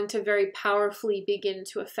it's going to very powerfully begin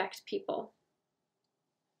to affect people.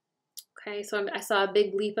 Okay, so I saw a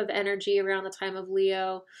big leap of energy around the time of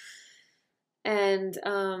Leo. And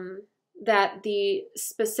that the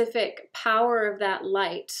specific power of that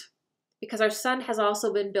light, because our sun has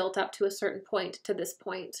also been built up to a certain point, to this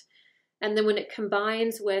point. And then when it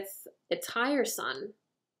combines with its higher sun,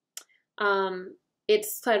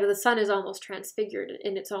 its side of the sun is almost transfigured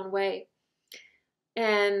in its own way.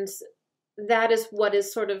 And that is what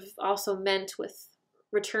is sort of also meant with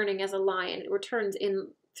returning as a lion. It returns in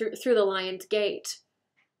through the Lion's Gate,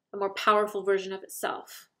 a more powerful version of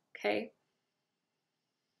itself, okay?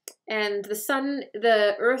 And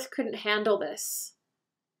the earth couldn't handle this,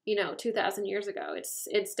 you know, 2,000 years ago.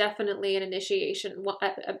 It's definitely an initiation,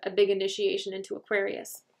 a big initiation into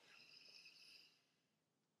Aquarius.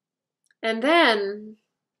 And then,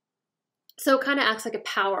 so it kind of acts like a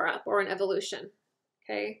power up or an evolution,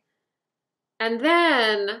 okay? And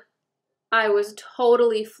then I was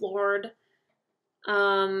totally floored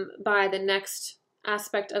by the next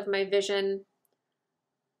aspect of my vision.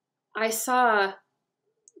 I saw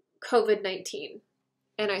COVID-19,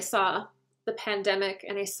 and I saw the pandemic,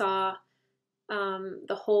 and I saw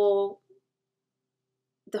the whole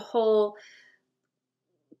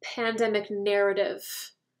pandemic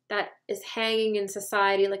narrative that is hanging in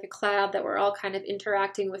society like a cloud that we're all kind of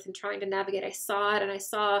interacting with and trying to navigate. I saw it, and I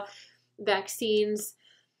saw vaccines,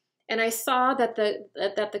 and I saw that the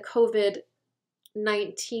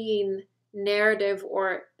COVID-19 narrative,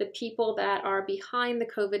 or the people that are behind the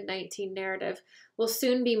COVID-19 narrative, will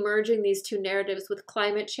soon be merging these two narratives with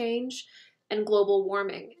climate change and global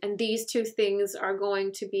warming. And these two things are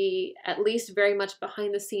going to be at least very much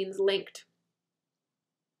behind the scenes linked.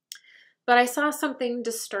 But I saw something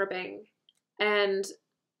disturbing, and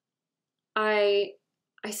I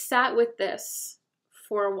sat with this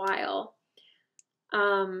for a while,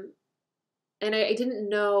 and I didn't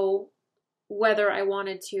know whether I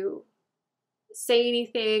wanted to say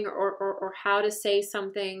anything or how to say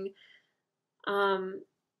something. And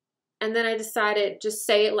then I decided, just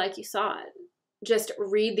say it like you saw it. Just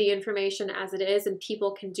read the information as it is, and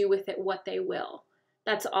people can do with it what they will.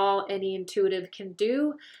 That's all any intuitive can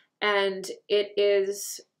do. And it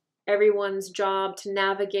is everyone's job to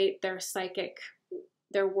navigate their psychic,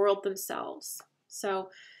 their world themselves. So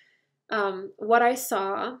what I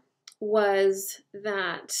saw was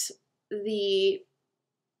that the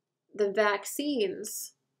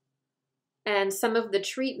vaccines and some of the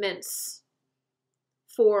treatments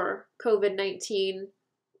for COVID-19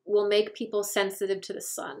 will make people sensitive to the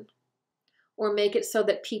sun, or make it so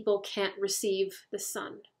that people can't receive the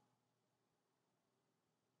sun.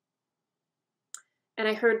 And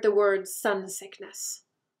I heard the word sun sickness.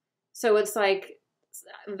 So it's like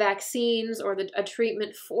vaccines or a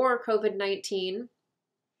treatment for COVID-19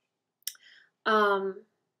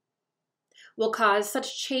 will cause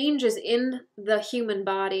such changes in the human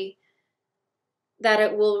body that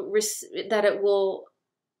it will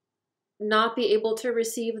not be able to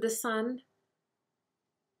receive the sun,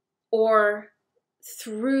 or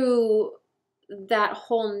through that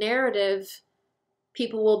whole narrative,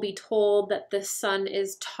 people will be told that the sun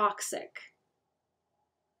is toxic,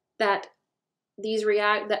 that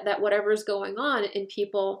that whatever's going on in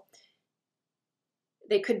people,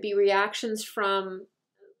 they could be reactions from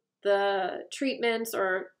the treatments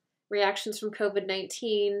or reactions from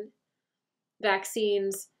COVID-19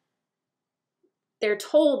 vaccines. They're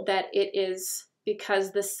told that it is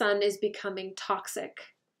because the sun is becoming toxic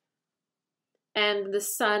and the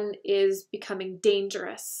sun is becoming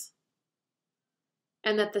dangerous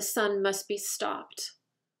and that the sun must be stopped.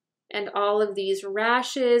 And all of these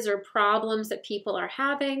rashes or problems that people are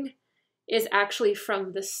having is actually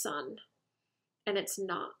from the sun, and it's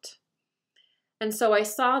not. And so I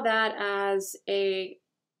saw that as a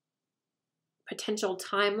potential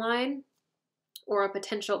timeline or a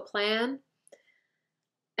potential plan.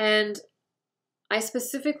 And I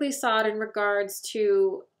specifically saw it in regards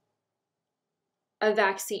to a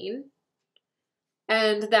vaccine,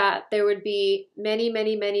 and that there would be many,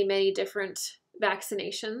 many, many, many different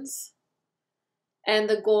vaccinations. And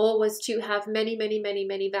the goal was to have many, many, many,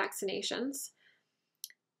 many vaccinations.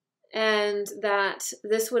 And that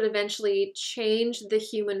this would eventually change the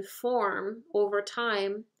human form over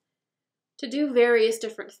time to do various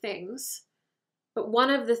different things. But one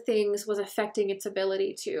of the things was affecting its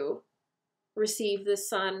ability to receive the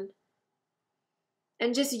sun.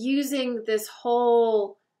 And just using this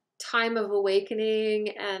whole time of awakening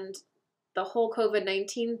and the whole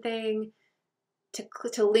COVID-19 thing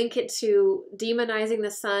to link it to demonizing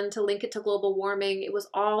the sun, to link it to global warming, it was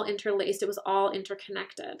all interlaced, it was all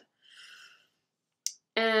interconnected.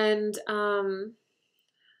 And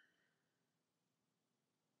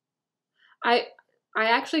I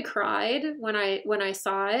actually cried when I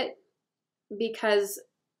saw it, because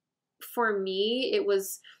for me it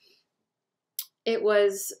was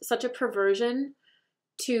such a perversion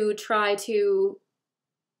to try to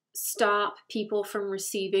stop people from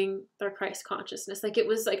receiving their Christ consciousness.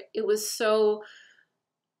 It was so,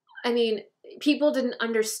 I mean, people didn't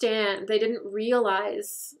understand, they didn't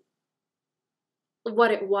realize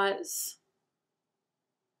what it was.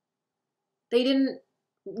 They didn't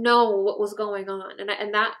know what was going on,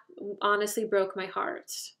 and that honestly broke my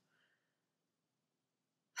heart.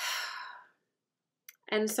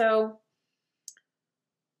 And so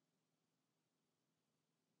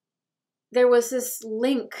there was this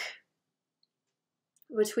link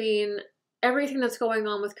between everything that's going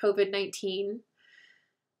on with COVID-19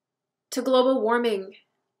 to global warming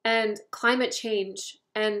and climate change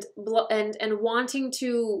and wanting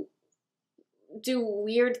to do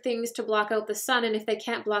weird things to block out the sun, and if they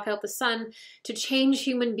can't block out the sun, to change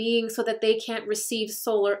human beings so that they can't receive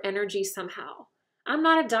solar energy somehow. I'm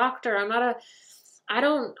not a doctor. I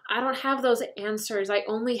don't have those answers. I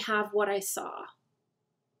only have what I saw.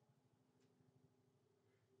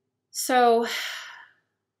 So,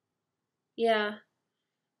 yeah,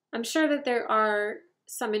 I'm sure that there are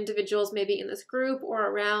some individuals maybe in this group or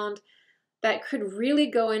around that could really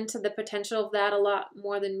go into the potential of that a lot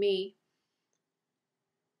more than me.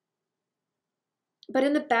 But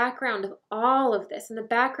in the background of all of this, in the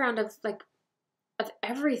background of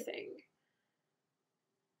everything,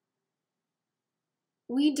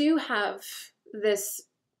 we do have this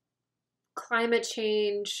climate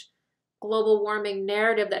change, global warming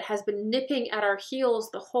narrative that has been nipping at our heels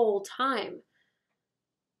the whole time.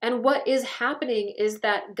 And what is happening is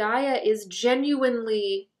that Gaia is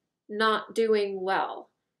genuinely not doing well.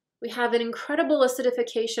 We have an incredible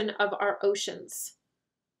acidification of our oceans.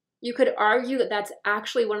 You could argue that that's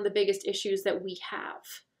actually one of the biggest issues that we have.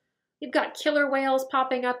 We've got killer whales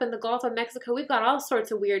popping up in the Gulf of Mexico. We've got all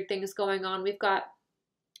sorts of weird things going on. We've got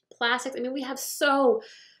plastics. I mean, we have so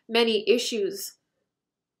many issues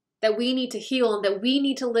that we need to heal and that we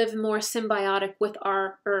need to live more symbiotic with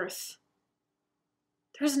our earth.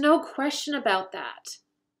 There's no question about that.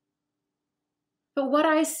 But what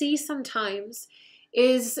I see sometimes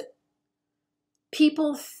is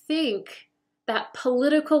people think that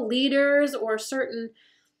political leaders or certain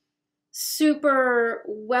super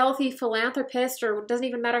wealthy philanthropists, or it doesn't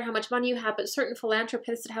even matter how much money you have, but certain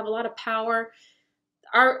philanthropists that have a lot of power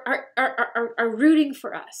are rooting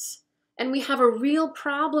for us. And we have a real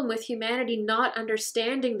problem with humanity not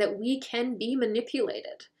understanding that we can be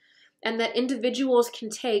manipulated and that individuals can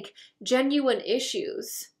take genuine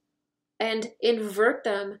issues and invert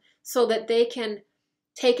them so that they can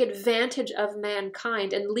take advantage of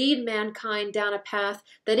mankind and lead mankind down a path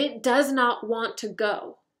that it does not want to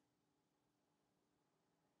go,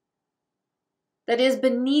 that is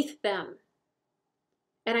beneath them.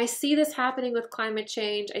 And I see this happening with climate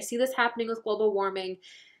change. I see this happening with global warming.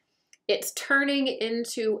 It's turning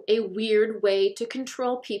into a weird way to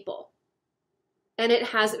control people. And it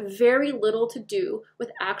has very little to do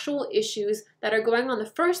with actual issues that are going on. The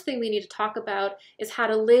first thing we need to talk about is how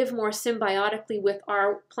to live more symbiotically with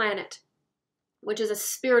our planet, which is a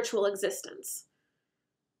spiritual existence.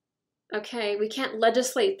 Okay, we can't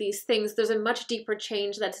legislate these things. There's a much deeper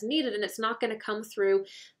change that's needed, and it's not going to come through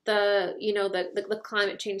the, the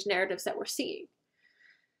climate change narratives that we're seeing.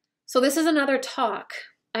 So this is another talk.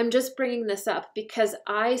 I'm just bringing this up because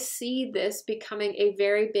I see this becoming a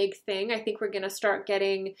very big thing. I think we're going to start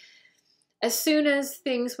getting, as soon as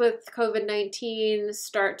things with COVID-19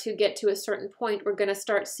 start to get to a certain point, we're going to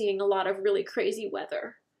start seeing a lot of really crazy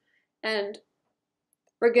weather. And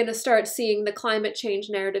we're going to start seeing the climate change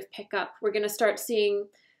narrative pick up. We're going to start seeing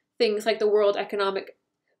things like the World Economic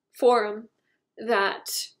Forum that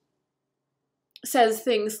says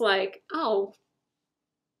things like, oh,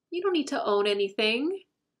 you don't need to own anything.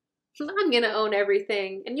 I'm going to own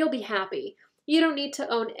everything and you'll be happy. You don't need to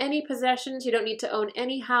own any possessions. You don't need to own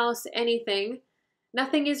any house, anything.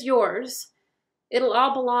 Nothing is yours. It'll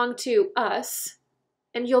all belong to us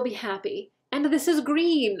and you'll be happy. And this is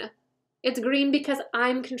green. It's green because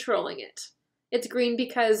I'm controlling it. It's green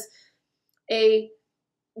because a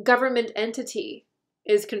government entity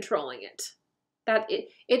is controlling it.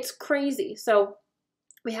 It's crazy. So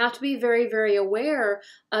we have to be very, very aware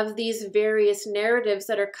of these various narratives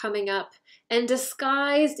that are coming up and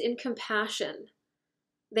disguised in compassion.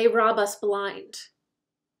 They rob us blind.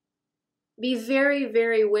 Be very,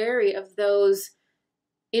 very wary of those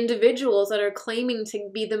individuals that are claiming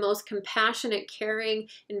to be the most compassionate, caring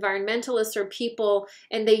environmentalists or people,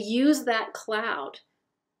 and they use that cloud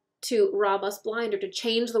to rob us blind or to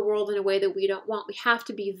change the world in a way that we don't want. We have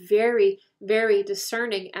to be very, very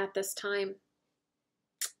discerning at this time.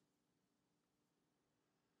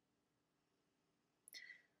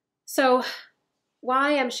 So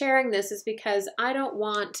why I'm sharing this is because I don't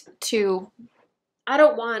want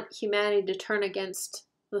humanity to turn against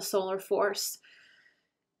the solar force,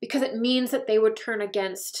 because it means that they would turn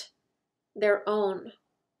against their own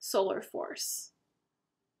solar force.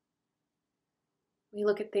 We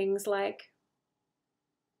look at things like,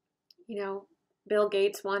 Bill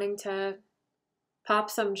Gates wanting to pop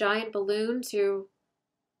some giant balloon to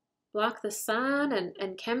block the sun,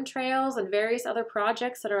 and chemtrails and various other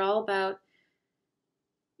projects that are all about,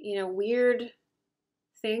 weird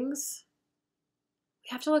things.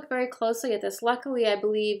 We have to look very closely at this. Luckily, I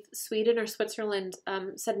believe Sweden or Switzerland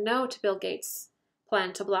said no to Bill Gates'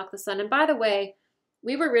 plan to block the sun. And by the way,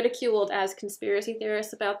 we were ridiculed as conspiracy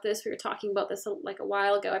theorists about this. We were talking about this like a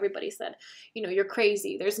while ago. Everybody said, you're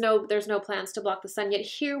crazy. There's no plans to block the sun. Yet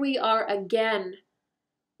here we are again,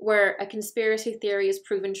 where a conspiracy theory is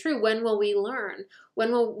proven true. When will we learn?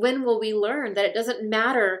 When will we learn that it doesn't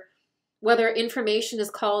matter whether information is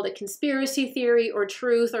called a conspiracy theory or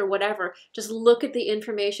truth or whatever? Just look at the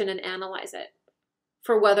information and analyze it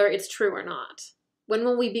for whether it's true or not. When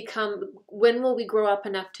will we grow up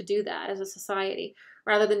enough to do that as a society,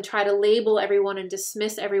 rather than try to label everyone and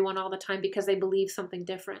dismiss everyone all the time because they believe something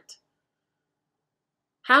different?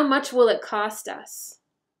 How much will it cost us?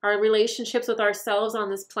 Our relationships with ourselves on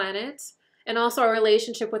this planet, and also our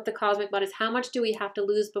relationship with the cosmic bodies. How much do we have to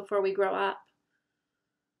lose before we grow up?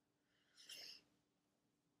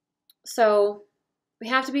 So we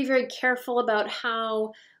have to be very careful about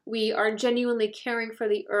how we are genuinely caring for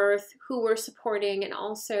the earth, who we're supporting, and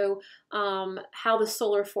also how the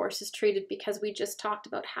solar force is treated, because we just talked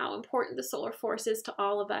about how important the solar force is to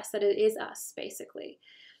all of us, that it is us, basically.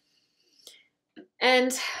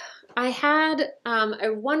 And I had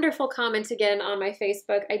a wonderful comment again on my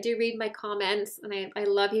Facebook. I do read my comments, and I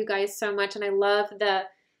love you guys so much, and I love the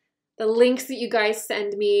links that you guys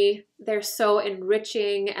send me. They're so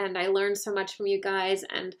enriching, and I learn so much from you guys.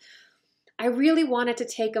 And I really wanted to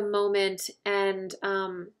take a moment and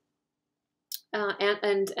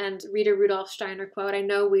read a Rudolf Steiner quote. I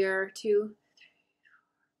know we're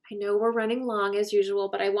running long as usual,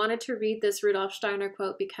 but I wanted to read this Rudolf Steiner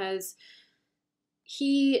quote because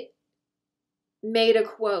he made a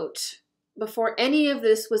quote before any of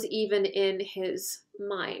this was even in his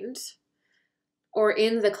mind or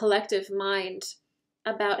in the collective mind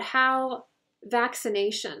about how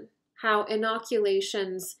vaccination, how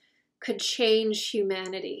inoculations could change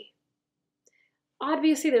humanity.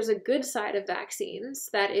 Obviously, there's a good side of vaccines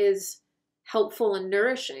that is helpful and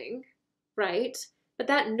nourishing, right? But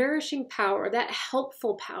that nourishing power, that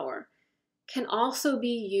helpful power, can also be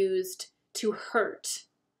used to hurt.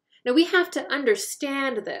 Now, we have to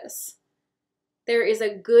understand this. There is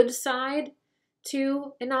a good side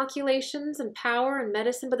to inoculations and power and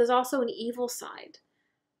medicine, but there's also an evil side.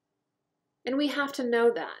 And we have to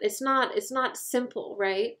know that. It's not simple,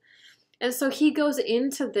 right? And so he goes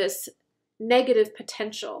into this negative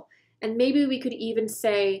potential. And maybe we could even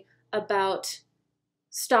say about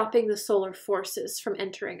stopping the solar forces from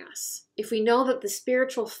entering us. If we know that the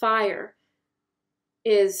spiritual fire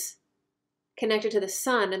is connected to the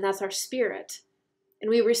sun, and that's our spirit, and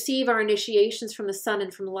we receive our initiations from the sun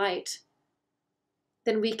and from light,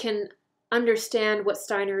 then we can understand what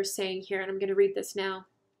Steiner is saying here. And I'm going to read this now.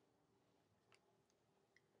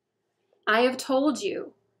 I have told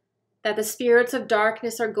you that the spirits of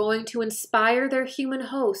darkness are going to inspire their human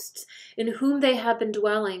hosts in whom they have been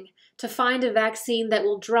dwelling to find a vaccine that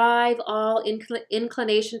will drive all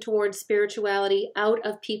inclination towards spirituality out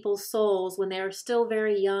of people's souls when they are still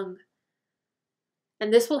very young.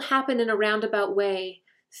 And this will happen in a roundabout way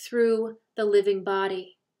through the living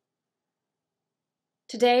body.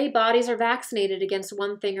 Today, bodies are vaccinated against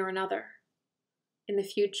one thing or another. In the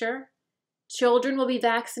future, children will be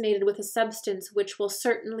vaccinated with a substance which will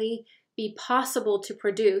certainly be possible to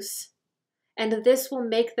produce, and this will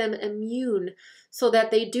make them immune so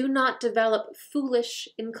that they do not develop foolish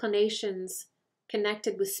inclinations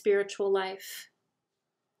connected with spiritual life.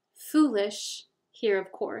 Foolish, here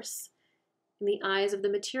of course, in the eyes of the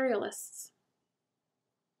materialists.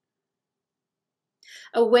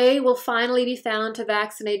 A way will finally be found to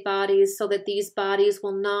vaccinate bodies so that these bodies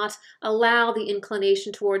will not allow the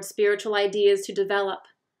inclination towards spiritual ideas to develop.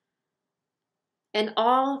 And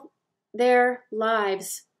all their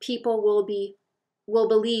lives, people will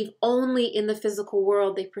believe only in the physical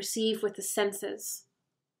world they perceive with the senses.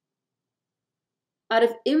 Out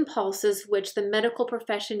of impulses which the medical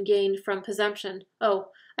profession gained from consumption,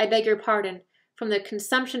 from the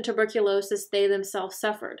consumption tuberculosis they themselves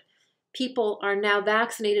suffered, people are now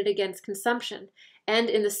vaccinated against consumption, and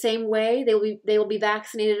in the same way they will be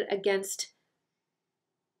vaccinated against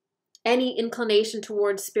any inclination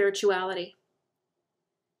towards spirituality.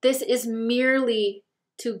 This is merely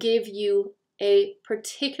to give you a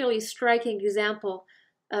particularly striking example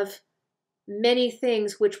of many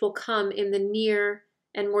things which will come in the near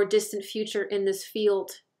and more distant future in this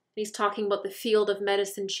field. He's talking about the field of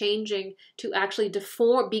medicine changing to actually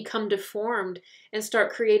become deformed and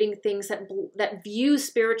start creating things that view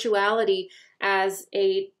spirituality as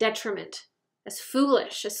a detriment, as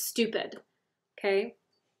foolish, as stupid. Okay?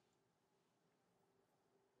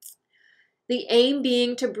 The aim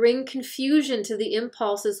being to bring confusion to the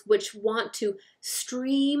impulses which want to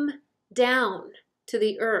stream down to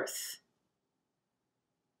the earth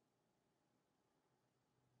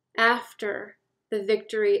after the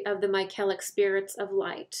victory of the Michaelic spirits of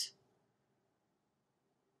light.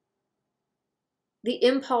 The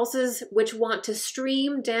impulses which want to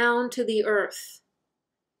stream down to the earth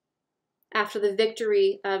after the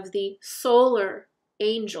victory of the solar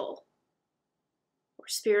angel or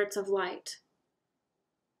spirits of light.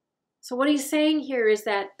 So what he's saying here is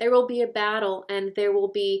that there will be a battle, and there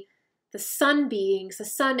will be the sun beings, the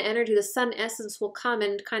sun energy, the sun essence will come,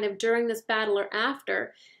 and kind of during this battle or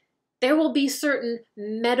after, there will be certain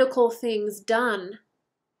medical things done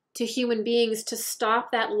to human beings to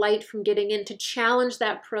stop that light from getting in, to challenge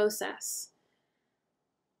that process.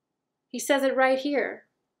 He says it right here.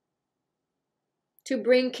 To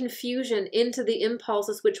bring confusion into the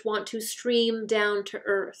impulses which want to stream down to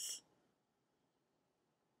earth.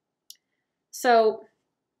 So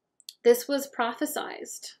this was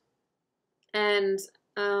prophesized. And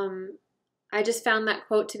I just found that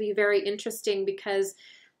quote to be very interesting because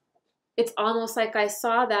it's almost like I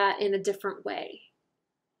saw that in a different way.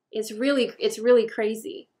 It's really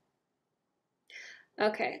crazy.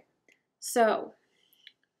 Okay, so,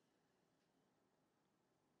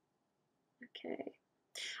 okay.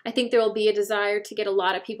 I think there will be a desire to get a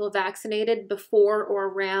lot of people vaccinated before or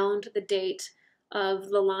around the date of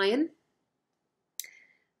the lion.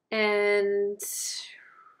 And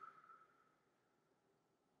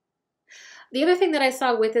the other thing that I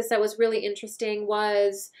saw with this that was really interesting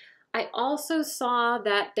was I also saw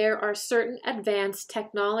that there are certain advanced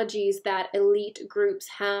technologies that elite groups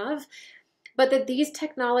have, but that these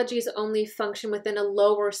technologies only function within a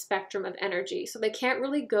lower spectrum of energy. So they can't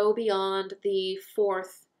really go beyond the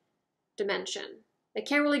fourth dimension. They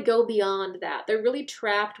can't really go beyond that. They're really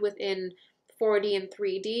trapped within 4D and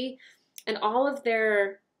 3D, and all of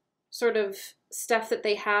their sort of stuff that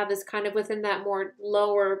they have is kind of within that more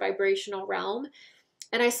lower vibrational realm.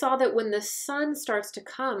 And I saw that when the sun starts to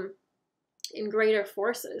come in greater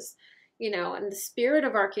forces, and the spirit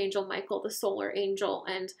of Archangel Michael, the solar angel,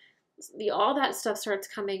 and all that stuff starts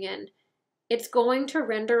coming in, it's going to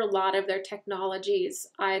render a lot of their technologies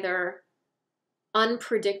either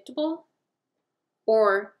unpredictable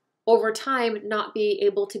or over time not be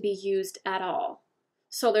able to be used at all.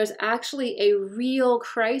 So there's actually a real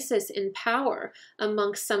crisis in power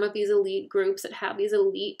amongst some of these elite groups that have these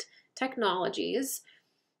elite technologies,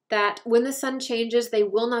 that when the sun changes, they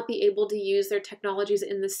will not be able to use their technologies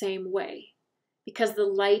in the same way because the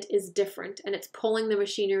light is different and it's pulling the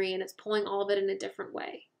machinery and it's pulling all of it in a different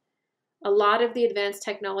way. A lot of the advanced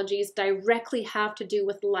technologies directly have to do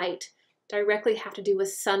with light, directly have to do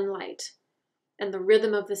with sunlight and the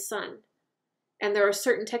rhythm of the sun. And there are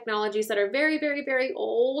certain technologies that are very, very, very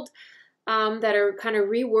old, that are kind of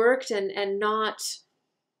reworked and not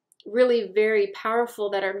really very powerful,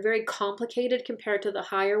 that are very complicated compared to the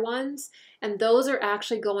higher ones. And those are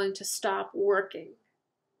actually going to stop working.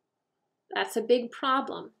 That's a big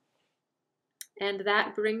problem. And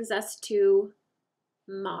that brings us to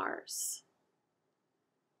Mars.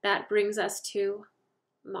 That brings us to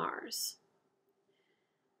Mars.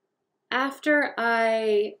 After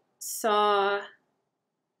I saw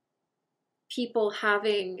people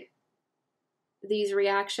having these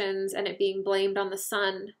reactions and it being blamed on the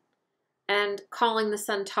sun and calling the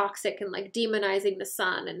sun toxic and like demonizing the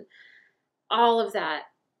sun and all of that,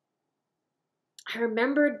 I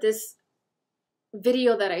remembered this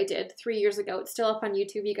video that I did 3 years ago. It's still up on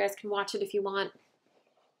YouTube. You guys can watch it if you want.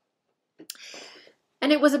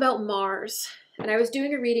 And it was about Mars. And I was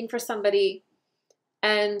doing a reading for somebody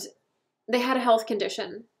and they had a health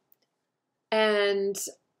condition. And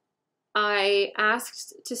I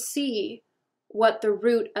asked to see what the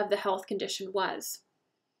root of the health condition was.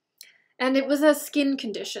 And it was a skin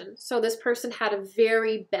condition. So this person had a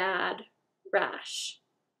very bad rash,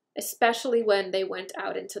 especially when they went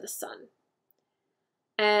out into the sun.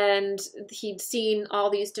 And he'd seen all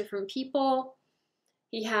these different people.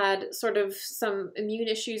 He had sort of some immune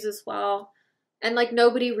issues as well. And like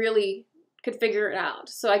nobody really could figure it out.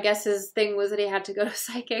 So I guess his thing was that he had to go to a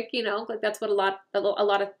psychic, you know, like that's what a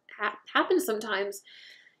lot of happens sometimes.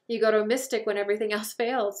 You go to a mystic when everything else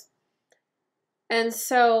fails. And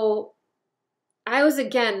so I was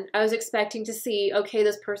expecting to see, okay,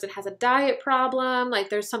 this person has a diet problem, like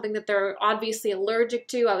there's something that they're obviously allergic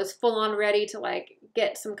to. I was full on ready to like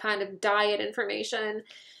get some kind of diet information.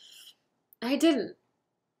 I didn't.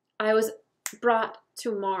 I was brought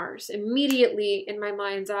to Mars. Immediately in my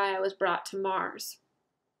mind's eye, I was brought to Mars.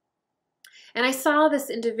 And I saw this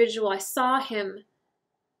individual, I saw him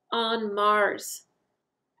on Mars,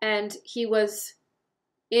 and he was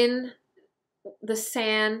in the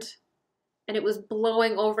sand, and it was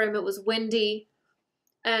blowing over him, it was windy,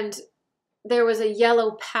 and there was a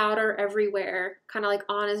yellow powder everywhere, kind of like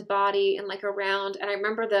on his body and like around, and I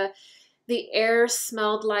remember the air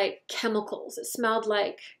smelled like chemicals. It smelled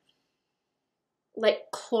like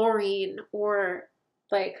chlorine or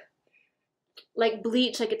like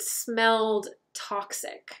bleach, like it smelled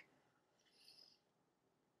toxic.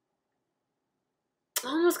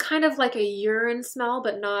 Almost kind of like a urine smell,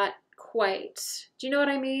 but not quite. Do you know what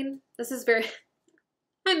I mean? This is very,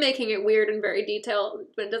 I'm making it weird and very detailed,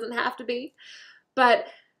 but it doesn't have to be. But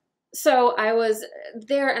so I was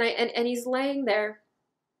there and he's laying there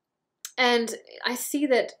and I see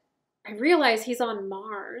that, I realize he's on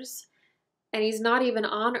Mars and he's not even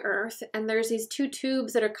on Earth, and there's these two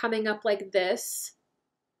tubes that are coming up like this,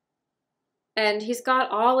 and he's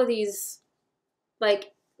got all of these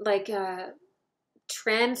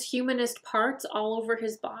transhumanist parts all over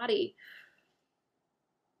his body,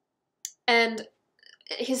 and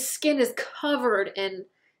his skin is covered in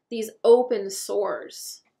these open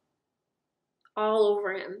sores all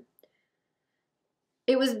over him.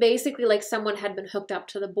 It was basically like someone had been hooked up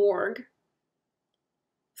to the Borg,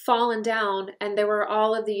 fallen down, and there were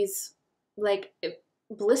all of these like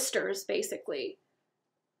blisters basically.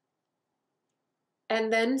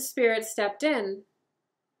 And then Spirit stepped in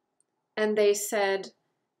and they said,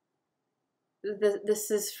 this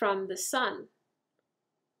is from the sun.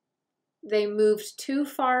 They moved too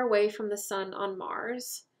far away from the sun on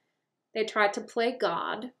Mars. They tried to play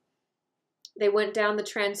God. They went down the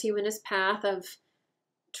transhumanist path of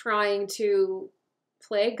trying to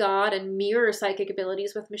play God and mirror psychic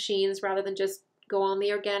abilities with machines rather than just go on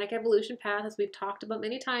the organic evolution path, as we've talked about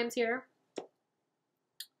many times here.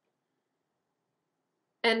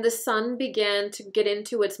 And the sun began to get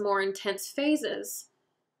into its more intense phases,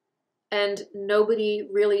 and nobody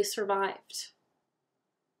really survived.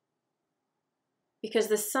 Because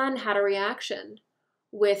the sun had a reaction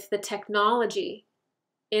with the technology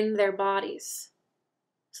in their bodies.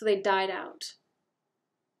 So they died out.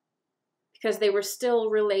 Because they were still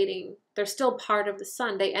relating, they're still part of the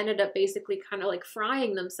sun. They ended up basically kind of like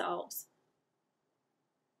frying themselves.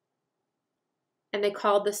 And they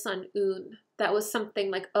called the sun Un. That was something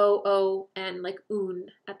like O-O and like Un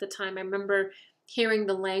at the time. I remember hearing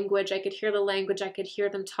the language. I could hear the language. I could hear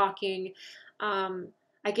them talking.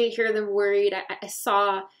 I could hear them worried. I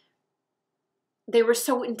saw they were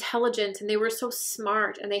so intelligent and they were so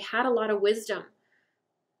smart and they had a lot of wisdom,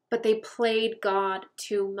 but they played God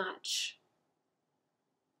too much.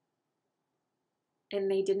 And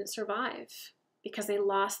they didn't survive because they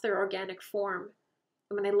lost their organic form.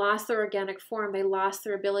 And when they lost their organic form, they lost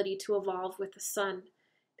their ability to evolve with the sun.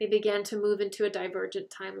 They began to move into a divergent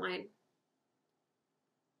timeline.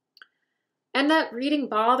 And that reading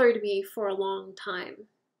bothered me for a long time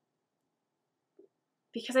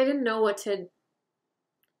because I didn't know what to,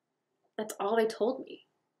 that's all they told me.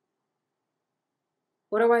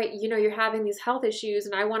 What do you're having these health issues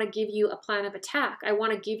and I want to give you a plan of attack. I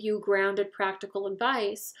want to give you grounded, practical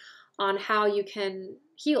advice on how you can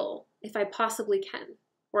heal if I possibly can,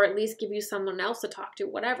 or at least give you someone else to talk to,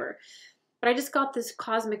 whatever. But I just got this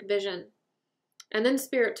cosmic vision. And then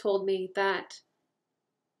Spirit told me that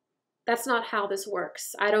that's not how this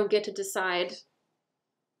works. I don't get to decide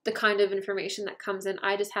the kind of information that comes in.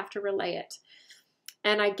 I just have to relay it.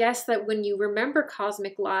 And I guess that when you remember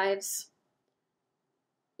cosmic lives,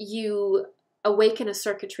 you awaken a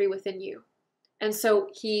circuitry within you. And so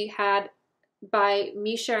he had, by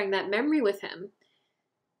me sharing that memory with him,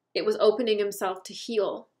 it was opening himself to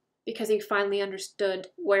heal because he finally understood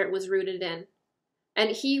where it was rooted in. And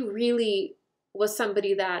he really was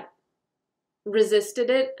somebody that resisted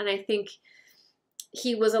it. And I think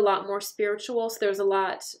he was a lot more spiritual. So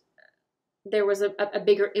there was a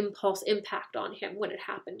bigger impulse impact on him when it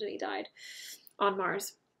happened and he died on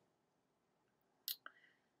Mars.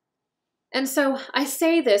 And so I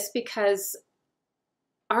say this because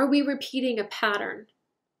are we repeating a pattern?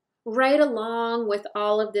 Right along with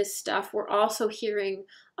all of this stuff, we're also hearing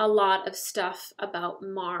a lot of stuff about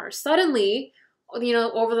Mars. Suddenly,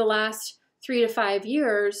 over the last 3 to 5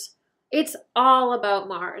 years, it's all about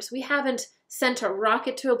Mars. We haven't sent a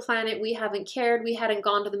rocket to a planet. We haven't cared. We hadn't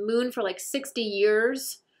gone to the moon for like 60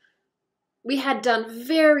 years. We had done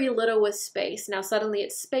very little with space. Now suddenly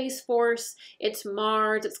it's Space Force, it's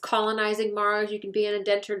Mars, it's colonizing Mars. You can be an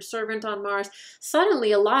indentured servant on Mars.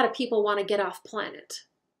 Suddenly a lot of people want to get off planet.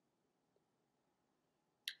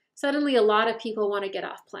 Suddenly a lot of people want to get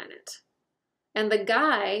off planet. And the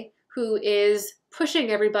guy who is pushing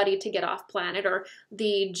everybody to get off planet, or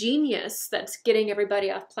the genius that's getting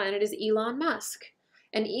everybody off planet, is Elon Musk.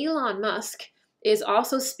 And Elon Musk is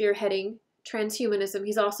also spearheading transhumanism.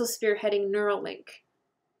 He's also spearheading Neuralink.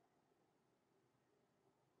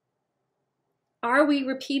 Are we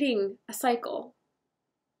repeating a cycle?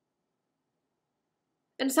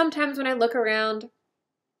 And sometimes when I look around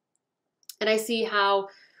and I see how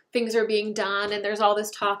things are being done and there's all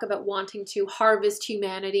this talk about wanting to harvest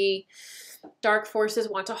humanity, dark forces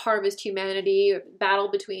want to harvest humanity, battle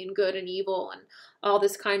between good and evil, and all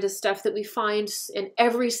this kind of stuff that we find in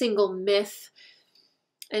every single myth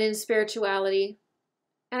and in spirituality.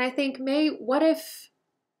 And I think, what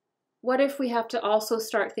if we have to also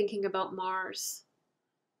start thinking about Mars?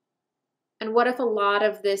 And what if a lot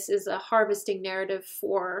of this is a harvesting narrative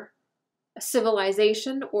for a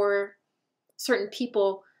civilization or certain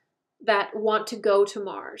people that want to go to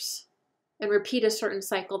Mars and repeat a certain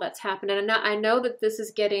cycle that's happened? And I know that this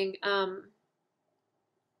is getting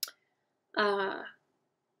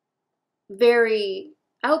very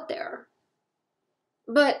out there,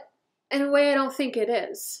 but in a way I don't think it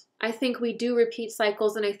is. I think we do repeat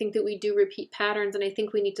cycles, and I think that we do repeat patterns, and I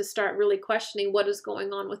think we need to start really questioning what is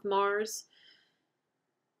going on with Mars,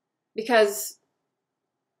 because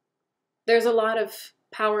there's a lot of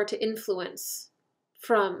power to influence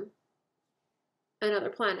from another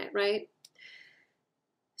planet, right?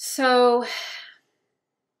 So,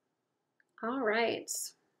 all right.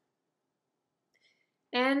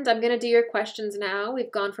 And I'm going to do your questions now.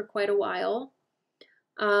 We've gone for quite a while.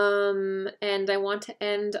 And I want to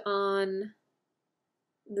end on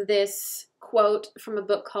this quote from a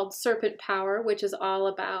book called Serpent Power, which is all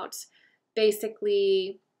about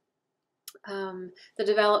basically the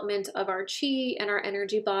development of our chi and our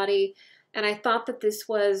energy body. And I thought that this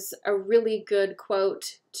was a really good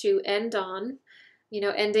quote to end on,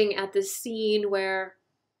 ending at this scene where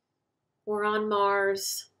we're on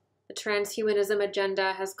Mars, the transhumanism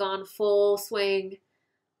agenda has gone full swing,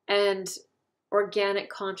 and organic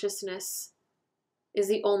consciousness is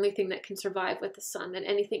the only thing that can survive with the sun, and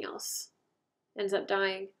anything else ends up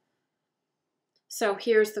dying. So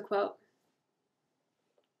here's the quote.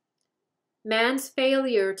 Man's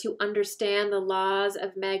failure to understand the laws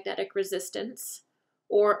of magnetic resistance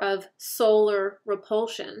or of solar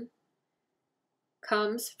repulsion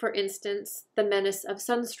comes, for instance, the menace of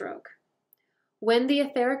sunstroke. When the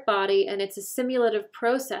etheric body and its assimilative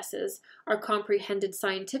processes are comprehended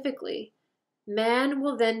scientifically, man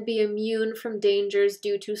will then be immune from dangers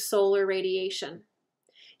due to solar radiation.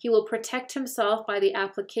 He will protect himself by the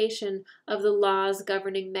application of the laws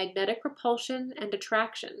governing magnetic repulsion and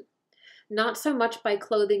attraction, not so much by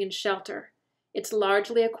clothing and shelter. It's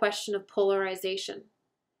largely a question of polarization.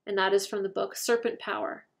 And that is from the book Serpent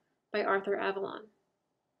Power by Arthur Avalon.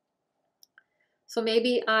 So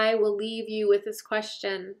maybe I will leave you with this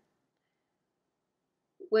question,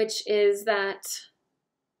 which is that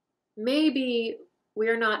maybe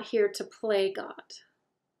we're not here to play God.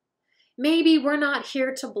 Maybe we're not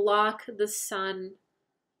here to block the sun,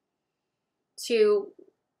 to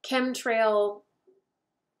chemtrail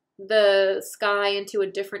the sky into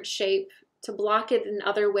a different shape, to block it in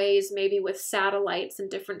other ways, maybe with satellites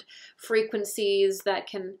and different frequencies that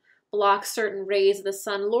can block certain rays of the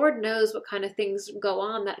sun. Lord knows what kind of things go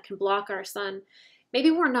on that can block our sun.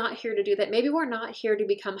 Maybe we're not here to do that. Maybe we're not here to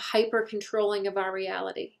become hyper controlling of our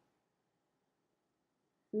reality.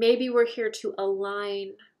 Maybe we're here to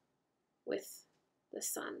align with the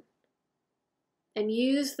sun and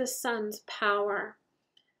use the sun's power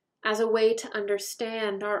as a way to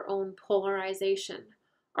understand our own polarization,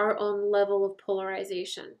 our own level of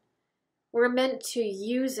polarization. We're meant to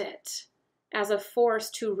use it as a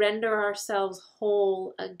force to render ourselves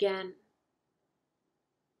whole again.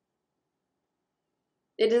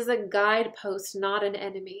 It is a guidepost, not an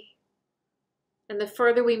enemy. And the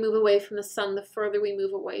further we move away from the sun, the further we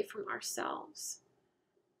move away from ourselves.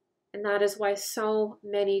 And that is why so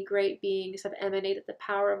many great beings have emanated the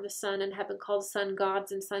power of the sun and have been called sun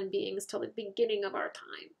gods and sun beings till the beginning of our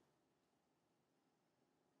time.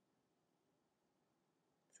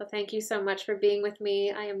 So thank you so much for being with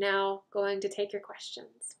me. I am now going to take your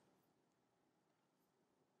questions.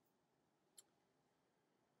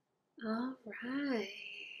 All right.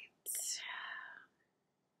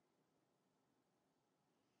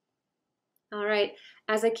 All right.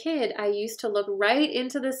 As a kid, I used to look right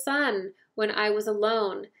into the sun when I was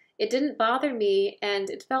alone. It didn't bother me and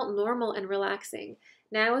it felt normal and relaxing.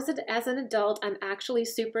 Now as an adult, I'm actually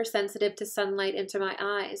super sensitive to sunlight into my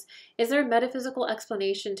eyes. Is there a metaphysical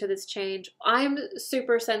explanation to this change? I'm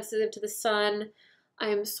super sensitive to the sun.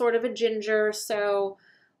 I'm sort of a ginger, so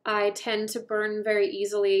I tend to burn very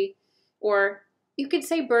easily, or you could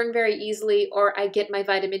say burn very easily, or I get my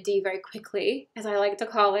vitamin D very quickly, as I like to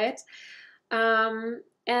call it.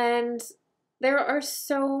 And there are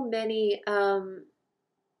so many,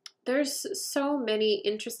 there's so many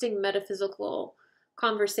interesting metaphysical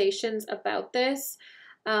conversations about this.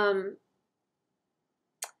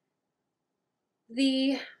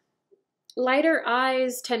 The lighter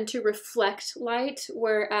eyes tend to reflect light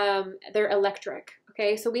where they're electric.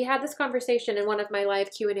 Okay, so we had this conversation in one of my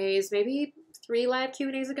live Q&As, maybe 3 live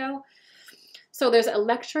Q&As ago. So there's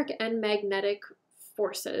electric and magnetic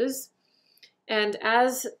forces. And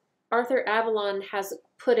as Arthur Avalon has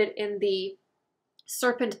put it in the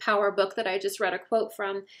Serpent Power book that I just read a quote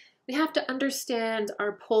from, we have to understand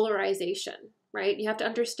our polarization, right? You have to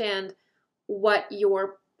understand what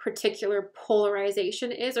your particular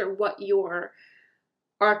polarization is, or what your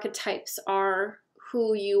archetypes are,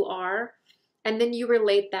 who you are, and then you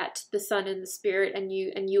relate that to the sun and the spirit, and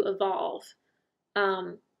you evolve.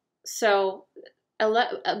 So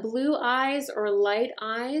blue eyes or light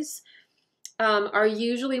eyes are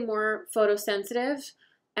usually more photosensitive,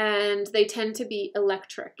 and they tend to be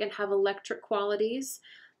electric and have electric qualities.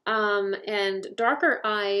 And darker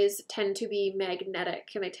eyes tend to be magnetic,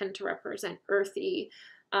 and they tend to represent earthy,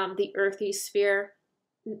 the earthy sphere.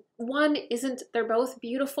 They're both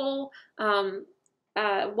beautiful.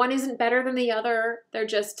 One isn't better than the other. They're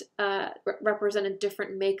just represent a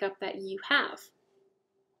different makeup that you have.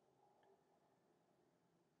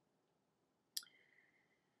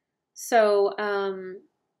 So,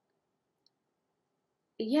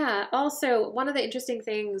 yeah, also, one of the interesting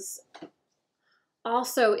things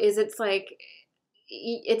also is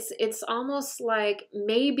it's almost like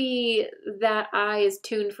maybe that eye is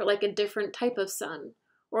tuned for like a different type of sun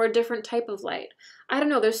or a different type of light. I don't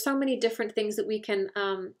know. There's so many different things that we can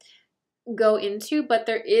go into, but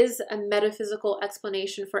there is a metaphysical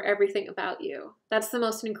explanation for everything about you. That's the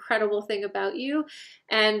most incredible thing about you.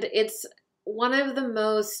 And it's one of the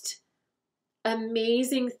most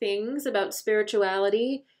amazing things about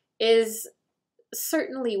spirituality is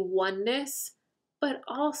certainly oneness, but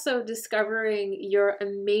also discovering your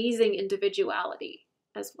amazing individuality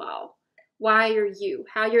as well. Why you're you,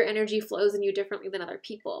 how your energy flows in you differently than other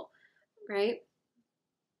people, right?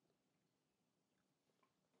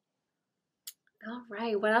 All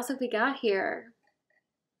right, what else have we got here?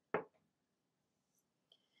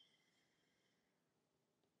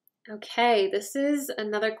 Okay, this is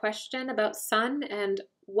another question about sun and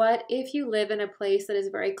what if you live in a place that is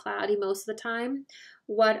very cloudy most of the time?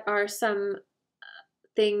 What are some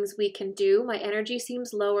things we can do? My energy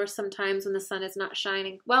seems lower sometimes when the sun is not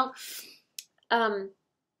shining. Well, um,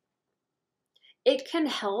 it can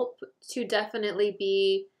help to definitely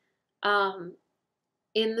be um,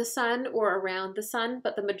 in the sun or around the sun,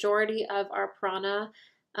 but the majority of our prana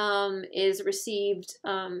is received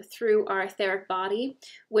through our etheric body,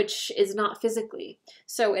 which is not physically.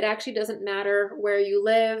 So it actually doesn't matter where you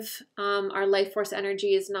live. Our life force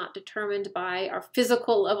energy is not determined by our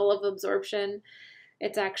physical level of absorption.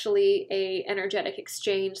 It's actually a energetic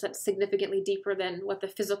exchange that's significantly deeper than what the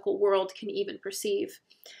physical world can even perceive.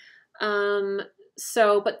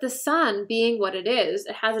 But the sun being what it is,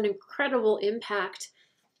 it has an incredible impact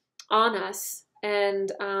on us. And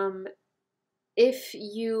if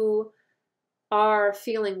you are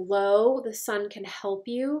feeling low, the sun can help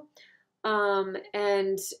you.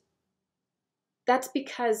 And that's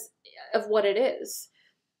because of what it is.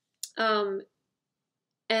 And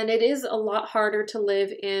it is a lot harder to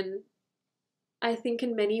live in, I think,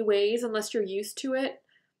 in many ways, unless you're used to it.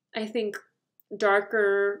 I think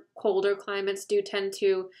darker, colder climates do tend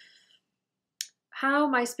to, how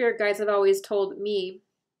my spirit guides have always told me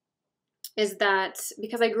is that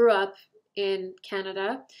because I grew up in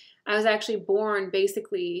Canada, I was actually born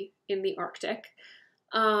basically in the Arctic.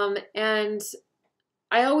 And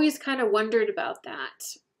I always kind of wondered about that.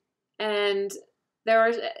 And there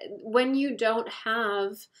are, when you don't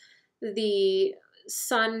have the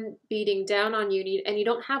sun beating down on you and you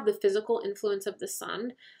don't have the physical influence of the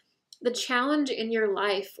sun, the challenge in your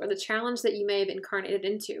life, or the challenge that you may have incarnated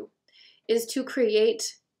into, is to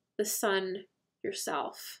create the sun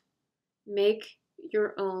yourself. Make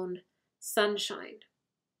your own sunshine.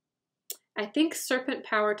 I think Serpent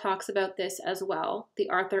Power talks about this as well, the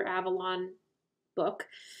Arthur Avalon book,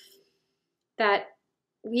 that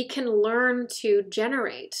we can learn to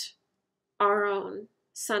generate our own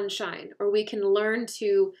sunshine, or we can learn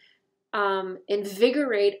to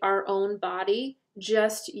invigorate our own body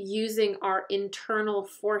just using our internal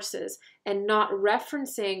forces and not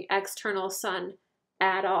referencing external sun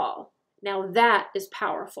at all. Now that is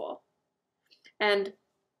powerful. And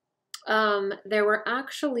there were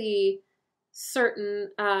actually certain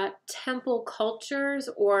temple cultures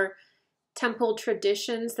or temple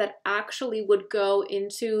traditions that actually would go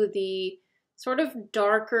into the sort of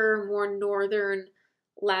darker, more northern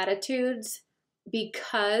latitudes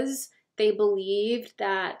because they believed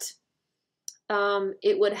that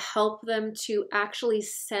it would help them to actually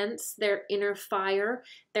sense their inner fire,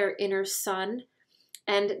 their inner sun,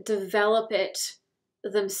 and develop it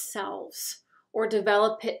themselves, or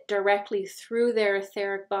develop it directly through their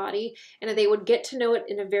etheric body, and that they would get to know it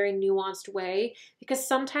in a very nuanced way. Because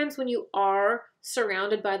sometimes when you are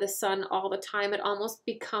surrounded by the sun all the time, it almost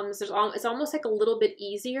becomes, it's almost like a little bit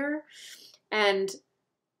easier, and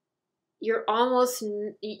you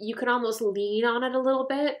can almost lean on it a little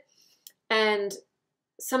bit. And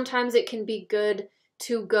sometimes it can be good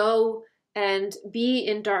to go and be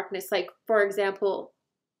in darkness. Like, for example,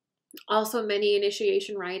 also many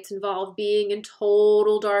initiation rites involve being in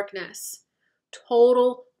total darkness.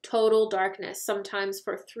 Total darkness, sometimes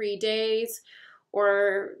for 3 days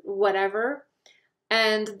or whatever.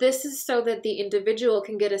 And this is so that the individual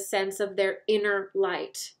can get a sense of their inner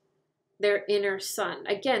light, their inner sun.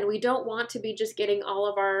 Again, we don't want to be just getting all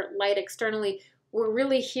of our light externally. We're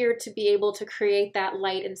really here to be able to create that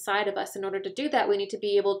light inside of us. In order to do that, we need to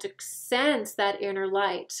be able to sense that inner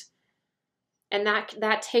light. And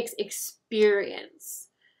that takes experience.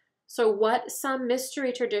 So what some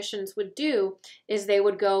mystery traditions would do is they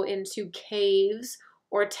would go into caves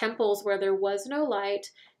or temples where there was no light.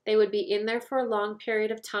 They would be in there for a long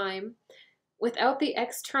period of time without the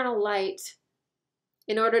external light.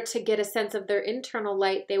 In order to get a sense of their internal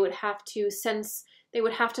light, they would have to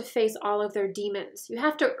face all of their demons. You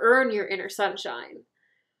have to earn your inner sunshine.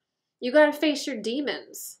 You got to face your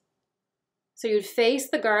demons. So you'd face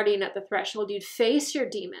the guardian at the threshold, you'd face your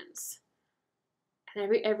demons.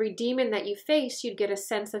 And every demon that you face, you'd get a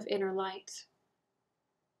sense of inner light.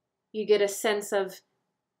 You get a sense of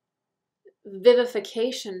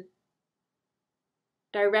vivification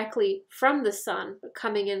directly from the sun, but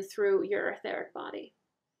coming in through your etheric body,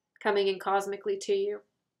 coming in cosmically to you.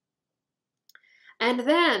 And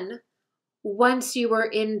then, once you were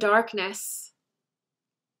in darkness,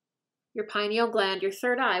 your pineal gland, your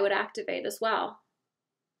third eye, would activate as well.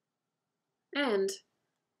 And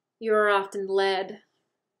you are often led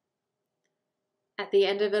at the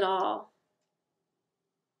end of it all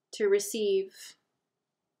to receive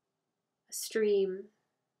a stream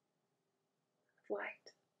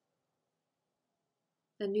light.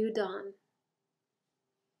 A new dawn.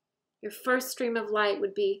 Your first stream of light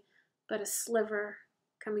would be but a sliver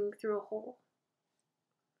coming through a hole.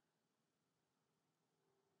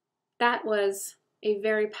 That was a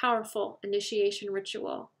very powerful initiation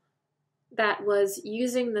ritual that was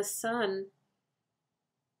using the sun,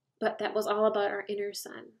 but that was all about our inner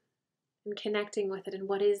sun and connecting with it. And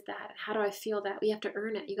what is that? And how do I feel that? You have to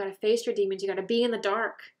earn it. You got to face your demons. You got to be in the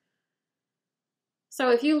dark. So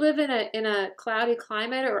if you live in a cloudy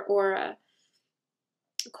climate or a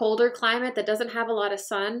colder climate that doesn't have a lot of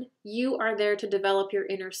sun, you are there to develop your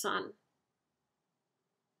inner sun.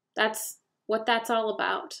 That's what that's all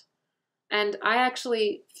about. And I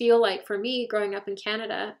actually feel like, for me, growing up in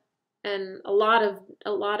Canada, and a lot of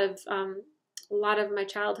my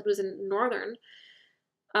childhood was in northern,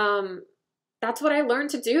 that's what I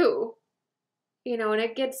learned to do. You know, and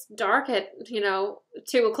it gets dark at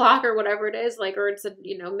 2 o'clock or whatever it is, like, or it's a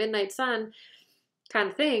midnight sun kind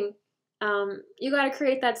of thing. You got to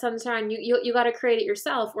create that sunshine. You got to create it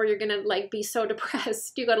yourself, or you're gonna like be so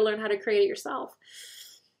depressed. You got to learn how to create it yourself.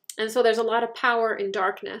 And so there's a lot of power in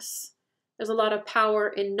darkness. There's a lot of power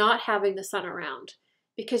in not having the sun around,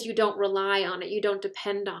 because you don't rely on it. You don't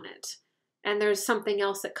depend on it. And there's something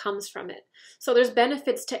else that comes from it. So there's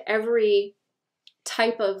benefits to every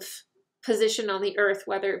type of position on the earth,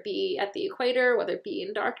 whether it be at the equator, whether it be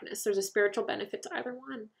in darkness. There's a spiritual benefit to either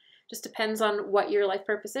one. Just depends on what your life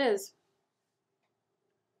purpose is.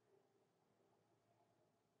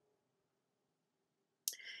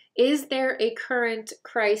 Is there a current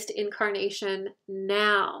Christ incarnation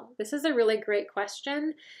now? This is a really great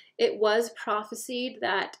question. It was prophesied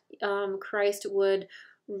that Christ would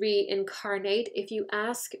reincarnate. If you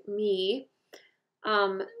ask me,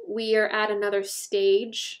 we are at another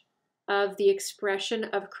stage of the expression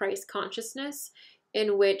of Christ consciousness,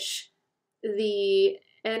 in which the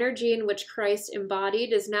energy in which Christ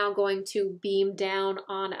embodied is now going to beam down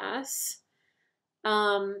on us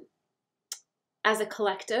as a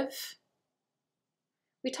collective.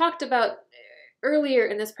 We talked about, earlier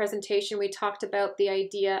in this presentation, we talked about the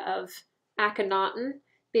idea of Akhenaten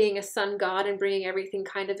being a sun god and bringing everything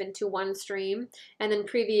kind of into one stream. And then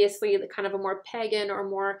previously, the kind of a more pagan or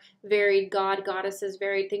more varied god, goddesses,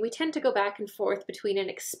 varied thing. We tend to go back and forth between an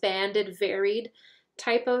expanded, varied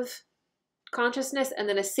type of consciousness and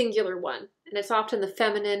then a singular one. And it's often the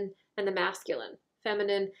feminine and the masculine.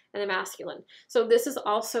 Feminine and the masculine. So this is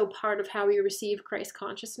also part of how we receive Christ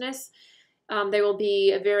consciousness. There will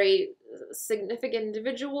be a very significant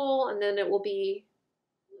individual, and then it will be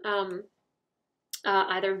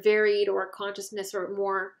either varied or consciousness, or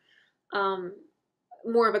more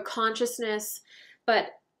of a consciousness,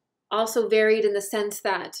 but also varied in the sense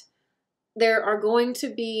that there are going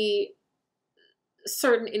to be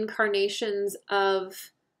certain incarnations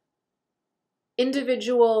of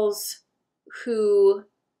individuals who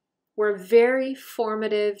were very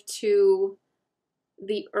formative to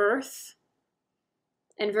the earth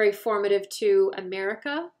and very formative to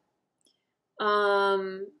America,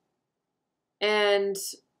 and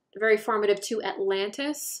very formative to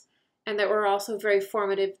Atlantis, and that were also very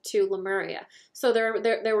formative to Lemuria. So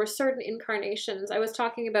there were certain incarnations. I was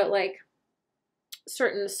talking about like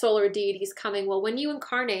certain solar deities coming. Well, when you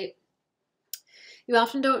incarnate, you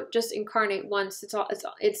often don't just incarnate once.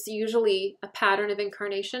 It's usually a pattern of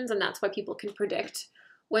incarnations, and that's why people can predict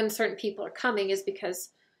when certain people are coming, is because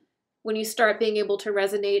when you start being able to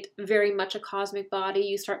resonate very much a cosmic body,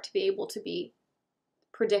 you start to be able to be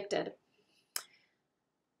predicted.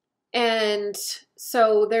 And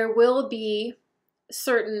so there will be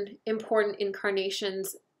certain important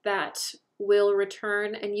incarnations that will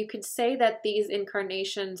return, and you could say that these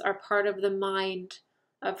incarnations are part of the mind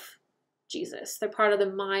of Jesus. They're part of the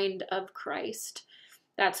mind of Christ.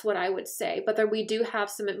 That's what I would say. But we do have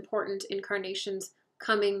some important incarnations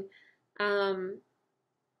coming.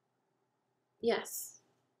 Yes.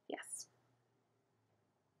 Yes.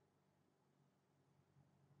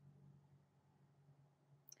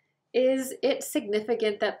 Is it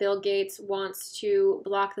significant that Bill Gates wants to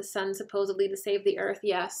block the sun supposedly to save the earth?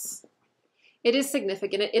 Yes. It is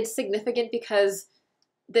significant. It's significant because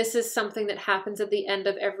this is something that happens at the end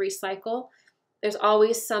of every cycle. There's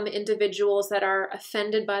always some individuals that are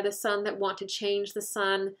offended by the sun, that want to change the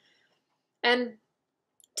sun. And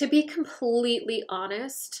to be completely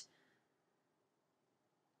honest,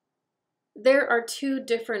 there are two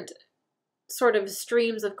different sort of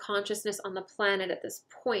streams of consciousness on the planet at this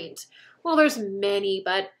point. Well, there's many,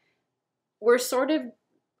 but we're sort of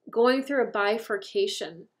going through a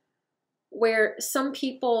bifurcation where some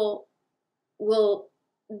people will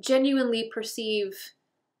genuinely perceive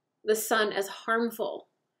the sun as harmful,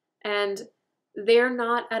 and they're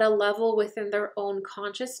not at a level within their own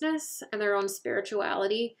consciousness and their own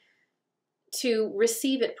spirituality to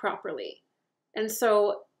receive it properly. And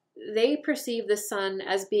so they perceive the sun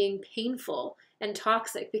as being painful and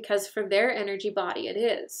toxic because for their energy body it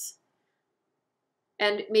is.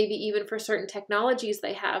 And maybe even for certain technologies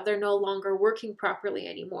they have, they're no longer working properly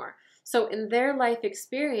anymore. So in their life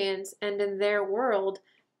experience and in their world,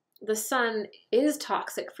 the sun is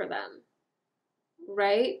toxic for them,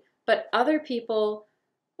 right? But other people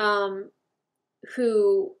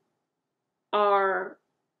who are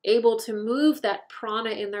able to move that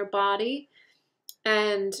prana in their body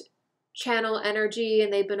and channel energy,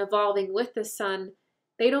 and they've been evolving with the sun,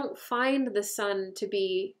 they don't find the sun to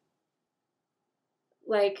be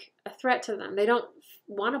like a threat to them. They don't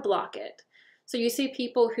want to block it. So you see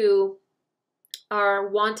people who are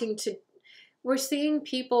wanting to, we're seeing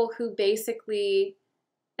people who basically,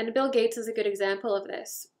 and Bill Gates is a good example of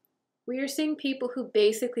this, we are seeing people who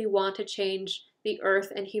basically want to change the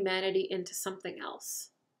earth and humanity into something else.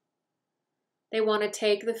 They want to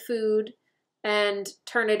take the food and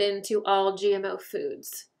turn it into all GMO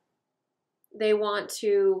foods. They want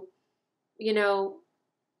to,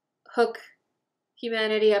 hook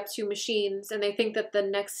humanity up to machines, and they think that the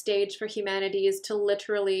next stage for humanity is to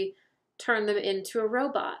literally turn them into a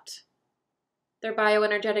robot. Their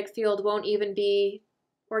bioenergetic field won't even be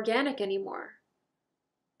organic anymore.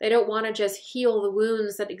 They don't want to just heal the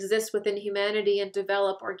wounds that exist within humanity and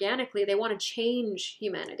develop organically. They want to change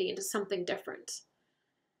humanity into something different.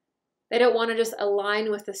 They don't want to just align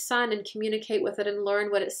with the sun and communicate with it and learn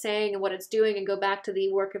what it's saying and what it's doing and go back to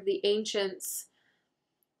the work of the ancients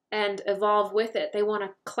and evolve with it. They want to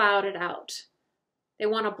cloud it out. They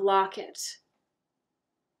want to block it.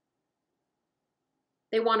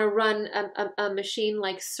 They want to run a machine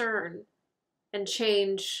like CERN and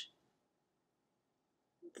change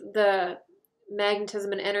the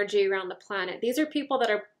magnetism and energy around the planet. These are people that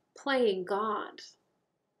are playing God.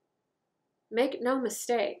 Make no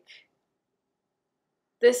mistake.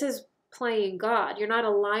 This is playing God. You're not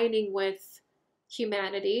aligning with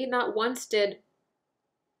humanity. Not once did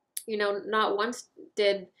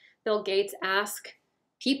Bill Gates ask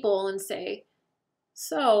people and say,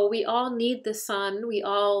 so we all need the sun. We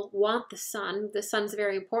all want the sun. The sun's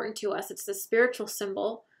very important to us. It's the spiritual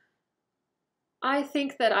symbol. I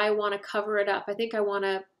think that I want to cover it up. I think I want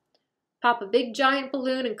to pop a big giant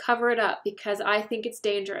balloon and cover it up because I think it's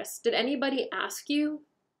dangerous. Did anybody ask you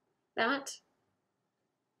that?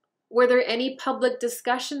 Were there any public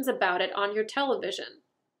discussions about it on your television?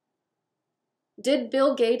 Did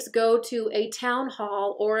Bill Gates go to a town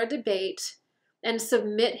hall or a debate and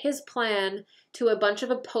submit his plan to a bunch of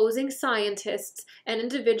opposing scientists and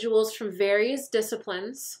individuals from various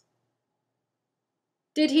disciplines?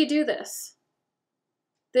 Did he do this?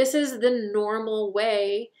 This is the normal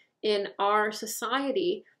way in our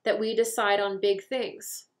society that we decide on big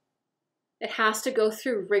things. It has to go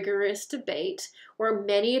through rigorous debate where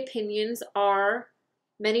many opinions are,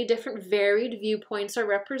 many different varied viewpoints are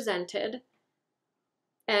represented,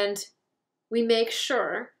 and we make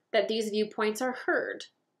sure that these viewpoints are heard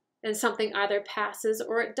and something either passes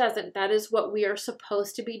or it doesn't. That is what we are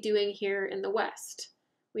supposed to be doing here in the West.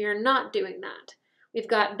 We are not doing that. We've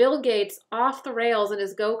got Bill Gates off the rails in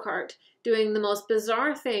his go-kart doing the most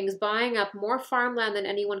bizarre things, buying up more farmland than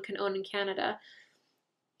anyone can own in Canada.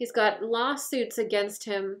 He's got lawsuits against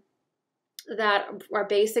him that are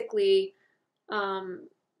basically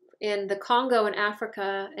in the Congo and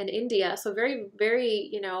Africa and India. So very,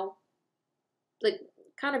 very, like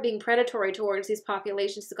kind of being predatory towards these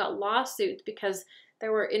populations. He's got lawsuits because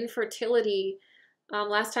there were infertility.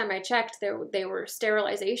 Last time I checked, they were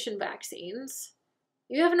sterilization vaccines.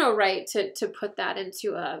 You have no right to put that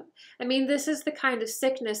into this is the kind of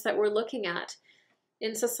sickness that we're looking at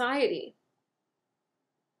in society.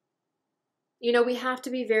 We have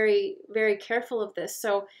to be very, very careful of this.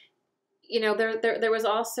 So, there was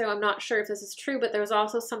also, I'm not sure if this is true, but there was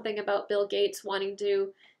also something about Bill Gates wanting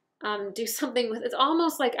to do something with, it's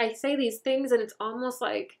almost like I say these things and it's almost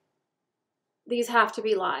like these have to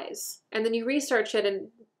be lies. And then you research it and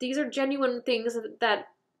these are genuine things that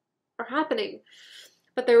are happening.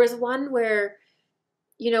 But there was one where,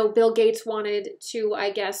 Bill Gates wanted to,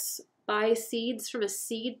 I guess, buy seeds from a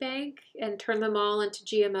seed bank and turn them all into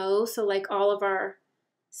GMO. So like all of our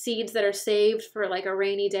seeds that are saved for like a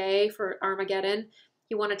rainy day for Armageddon,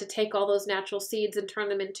 he wanted to take all those natural seeds and turn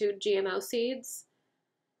them into GMO seeds.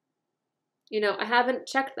 I haven't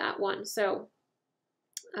checked that one. So,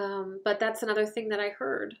 but that's another thing that I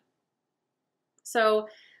heard. So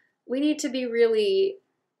we need to be really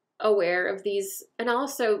aware of these. And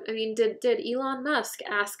also, I mean, did Elon Musk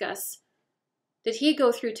ask us? Did he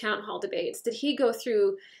go through town hall debates? Did he go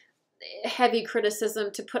through heavy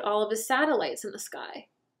criticism to put all of his satellites in the sky?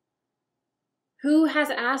 Who has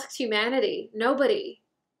asked humanity? Nobody.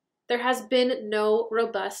 There has been no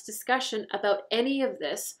robust discussion about any of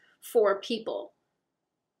this for people,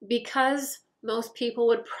 because most people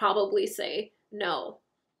would probably say, no,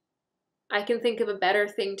 I can think of a better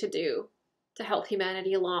thing to do to help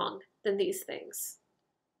humanity along than these things.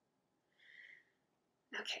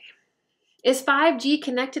 Okay. Is 5G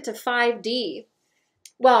connected to 5D?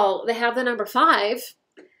 Well, they have the number 5.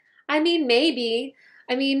 I mean, maybe.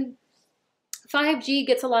 I mean, 5G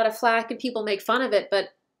gets a lot of flack and people make fun of it, but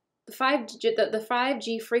the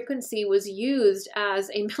 5G frequency was used as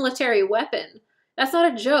a military weapon. That's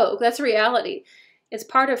not a joke. That's reality. It's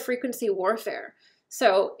part of frequency warfare.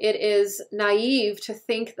 So it is naive to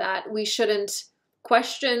think that we shouldn't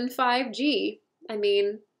question 5G. I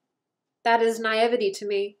mean, that is naivety to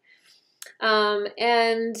me.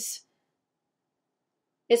 And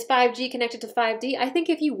is 5G connected to 5D? I think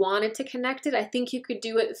if you wanted to connect it, I think you could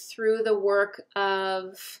do it through the work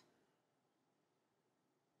of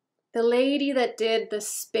the lady that did the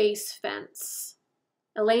space fence.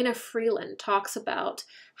 Elena Freeland talks about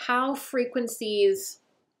how frequencies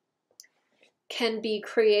can be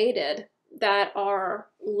created that are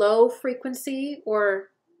low frequency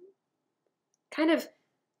or kind of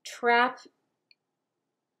trap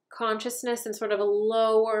consciousness in sort of a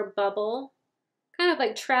lower bubble. Kind of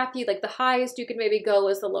like trap you, like the highest you could maybe go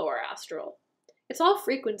is the lower astral. It's all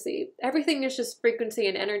frequency. Everything is just frequency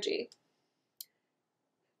and energy.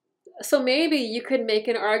 So maybe you could make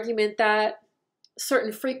an argument that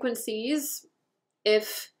certain frequencies,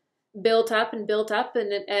 if built up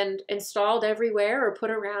and installed everywhere or put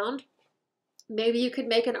around, maybe you could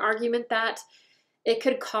make an argument that it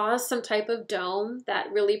could cause some type of dome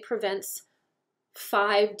that really prevents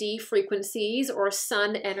 5D frequencies or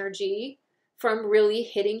sun energy from really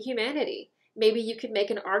hitting humanity. Maybe you could make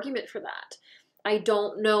an argument for that. I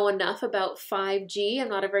don't know enough about 5G. I'm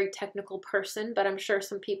not a very technical person, but I'm sure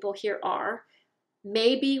some people here are.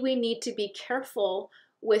 Maybe we need to be careful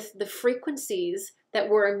with the frequencies that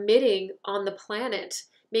we're emitting on the planet.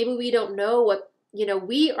 Maybe we don't know what,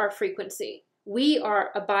 we are frequency. We are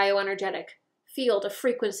a bioenergetic field, a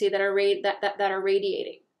frequency that are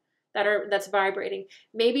radiating, that's vibrating.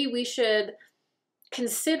 Maybe we should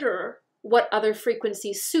consider what other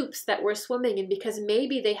frequency soups that we're swimming in, because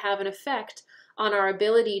maybe they have an effect on our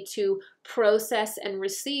ability to process and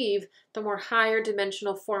receive the more higher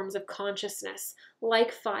dimensional forms of consciousness,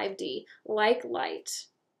 like 5D, like light.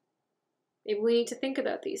 Maybe we need to think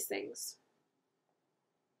about these things.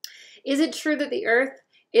 Is it true that the earth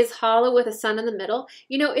is hollow with a sun in the middle?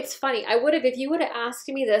 It's funny. If you would have asked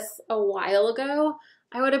me this a while ago,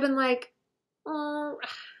 I would have been like, oh,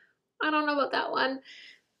 I don't know about that one.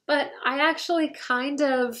 But I actually kind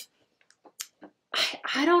of,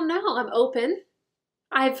 I don't know. I'm open.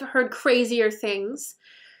 I've heard crazier things.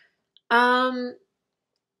 I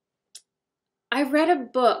read a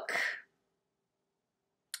book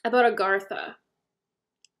about Agartha,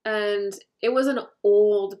 and it was an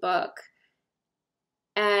old book,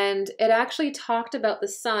 and it actually talked about the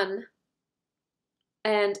sun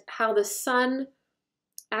and how the sun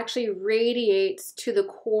actually radiates to the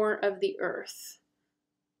core of the earth.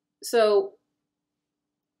 So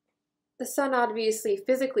the sun obviously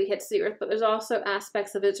physically hits the earth, but there's also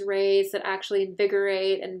aspects of its rays that actually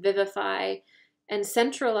invigorate and vivify and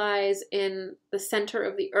centralize in the center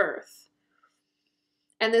of the earth.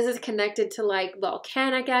 And this is connected to like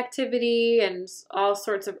volcanic activity and all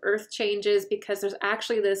sorts of earth changes, because there's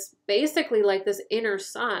actually this, basically like this inner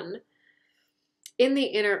sun in the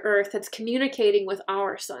inner earth that's communicating with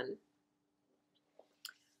our sun.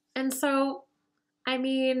 And so, I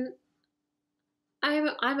mean,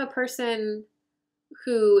 I'm a person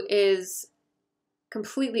who is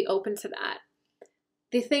completely open to that.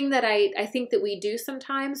 The thing that I think that we do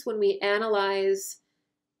sometimes when we analyze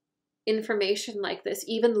information like this,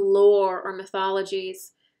 even lore or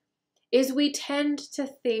mythologies, is we tend to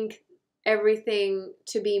think everything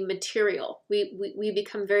to be material. We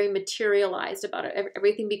become very materialized about it.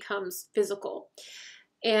 Everything becomes physical.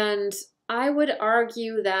 And I would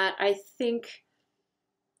argue that I think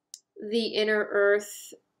the inner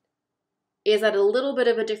earth is at a little bit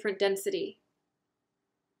of a different density.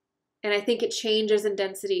 And I think it changes in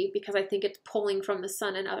density because I think it's pulling from the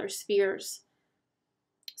sun and other spheres.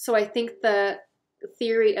 So I think the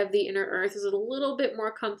theory of the inner earth is a little bit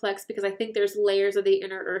more complex, because I think there's layers of the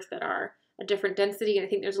inner earth that are a different density, and I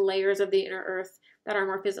think there's layers of the inner earth that are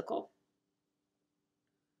more physical.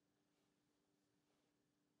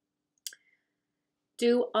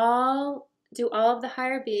 Do all of the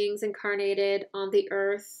higher beings incarnated on the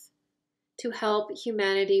earth to help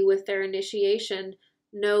humanity with their initiation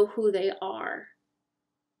know who they are?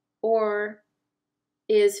 Or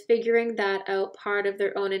is figuring that out part of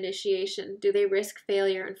their own initiation? Do they risk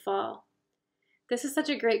failure and fall? This is such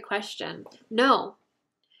a great question. No,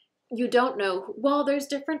 you don't know. Well, there's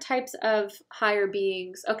different types of higher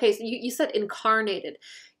beings. Okay, so you said incarnated.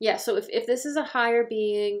 Yeah, so if this is a higher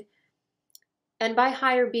being, and by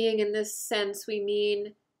higher being in this sense, we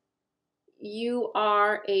mean you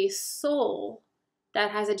are a soul that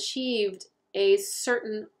has achieved a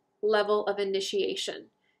certain level of initiation.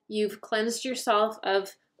 You've cleansed yourself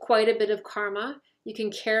of quite a bit of karma. You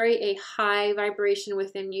can carry a high vibration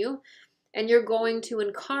within you, and you're going to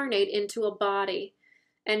incarnate into a body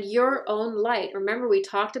and your own light. Remember, we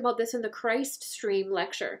talked about this in the Christ Stream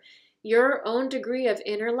lecture. Your own degree of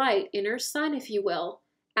inner light, inner sun, if you will,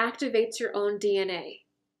 activates your own DNA.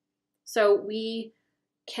 So we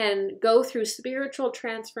can go through spiritual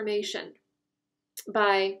transformation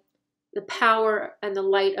by the power and the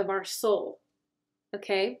light of our soul.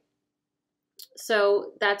 Okay?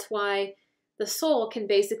 So that's why the soul can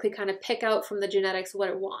basically kind of pick out from the genetics what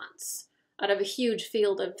it wants out of a huge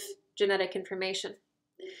field of genetic information.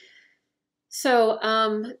 So,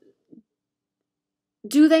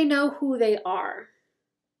 do they know who they are?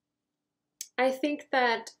 I think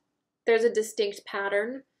that there's a distinct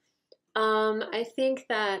pattern. I think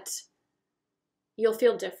that you'll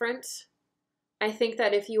feel different. I think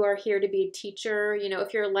that if you are here to be a teacher,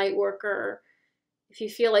 if you're a light worker, if you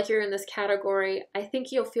feel like you're in this category, I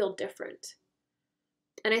think you'll feel different.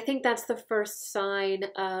 And I think that's the first sign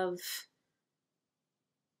of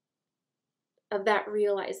that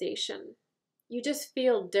realization. You just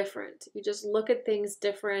feel different. You just look at things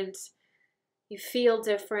different. You feel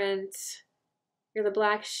different. You're the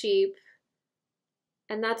black sheep.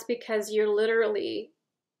 And that's because you're literally,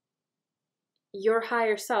 your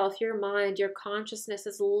higher self, your mind, your consciousness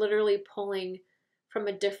is literally pulling from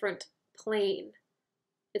a different plane.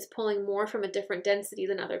 It's pulling more from a different density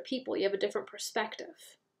than other people. You have a different perspective.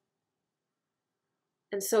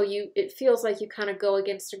 And so it feels like you kind of go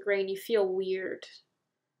against the grain. You feel weird.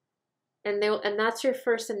 And that's your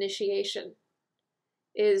first initiation,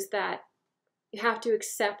 is that you have to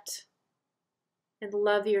accept and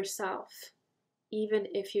love yourself, even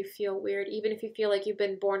if you feel weird, even if you feel like you've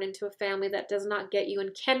been born into a family that does not get you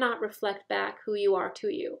and cannot reflect back who you are to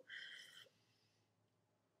you.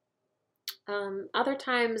 Other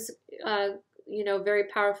times, very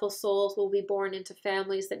powerful souls will be born into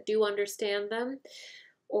families that do understand them,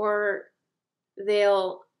 or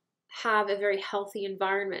they'll have a very healthy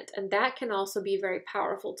environment. And that can also be very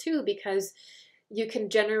powerful too, because you can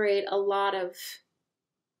generate a lot of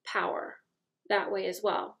power that way as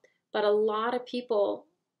well. But a lot of people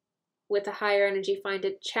with a higher energy find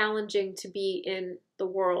it challenging to be in the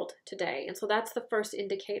world today. And so that's the first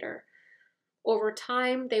indicator. Over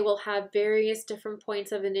time, they will have various different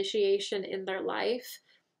points of initiation in their life.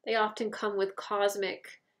 They often come with cosmic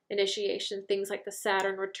initiation, things like the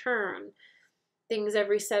Saturn return, things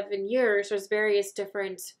every 7 years. There's various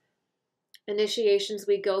different initiations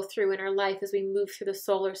we go through in our life as we move through the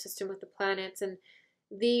solar system with the planets. And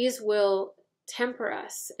these will temper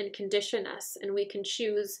us and condition us. And we can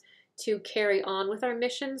choose to carry on with our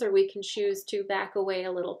missions, or we can choose to back away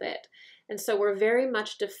a little bit. And so we're very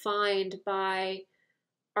much defined by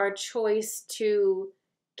our choice to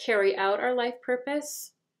carry out our life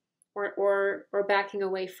purpose or backing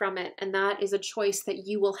away from it. And that is a choice that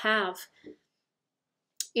you will have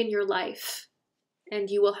in your life. And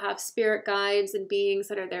you will have spirit guides and beings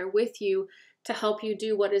that are there with you to help you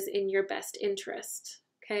do what is in your best interest.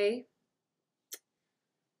 Okay?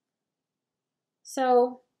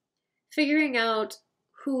 So, figuring out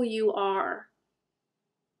who you are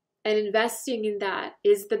and investing in that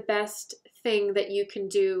is the best thing that you can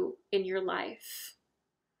do in your life.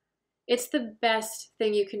 It's the best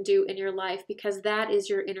thing you can do in your life, because that is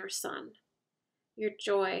your inner sun, your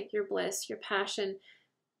joy, your bliss, your passion.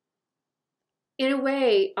 In a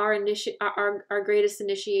way, our greatest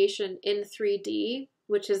initiation in 3D,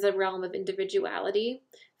 which is the realm of individuality,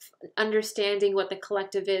 understanding what the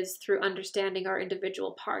collective is through understanding our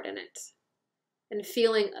individual part in it, and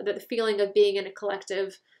the feeling of being in a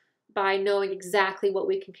collective by knowing exactly what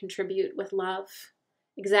we can contribute with love,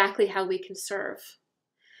 exactly how we can serve.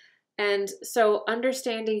 And so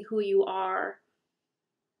understanding who you are,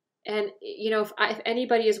 and if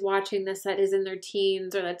anybody is watching this that is in their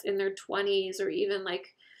teens, or that's in their 20s, or even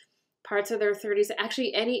like parts of their 30s,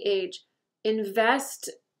 actually any age, invest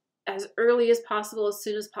as early as possible, as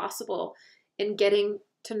soon as possible, in getting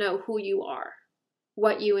to know who you are.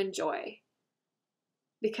 what you enjoy,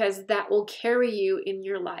 because that will carry you in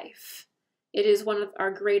your life. It is one of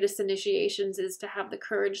our greatest initiations, is to have the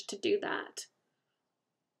courage to do that.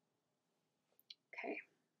 Okay.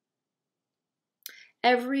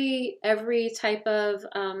 Every type of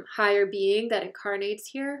higher being that incarnates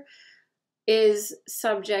here is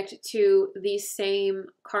subject to the same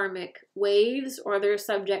karmic waves, or they're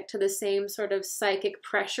subject to the same sort of psychic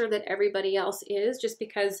pressure that everybody else is. Just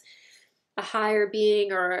because a higher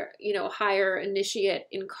being or, higher initiate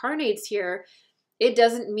incarnates here, it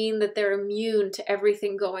doesn't mean that they're immune to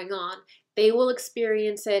everything going on. They will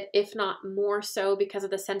experience it, if not more so, because of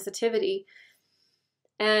the sensitivity.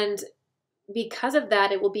 And because of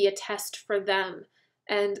that, it will be a test for them.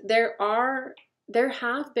 And there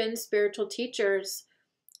have been spiritual teachers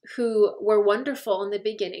who were wonderful in the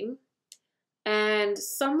beginning, and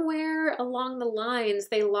somewhere along the lines,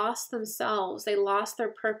 they lost themselves. They lost their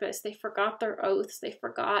purpose. They forgot their oaths. They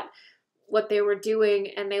forgot what they were doing,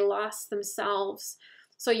 and they lost themselves.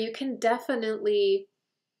 So you can definitely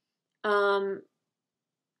abandon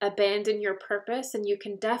your purpose, and you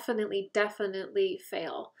can definitely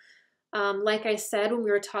fail. Like I said, when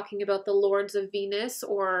we were talking about the Lords of Venus,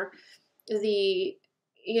 or the,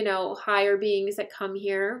 higher beings that come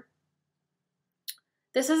here,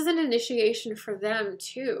 this is an initiation for them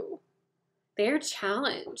too. They're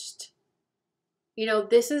challenged.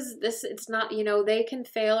 It's not, they can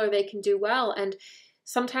fail or they can do well. And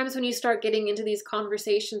sometimes when you start getting into these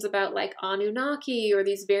conversations about like Anunnaki or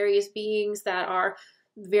these various beings that are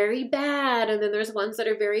very bad, and then there's ones that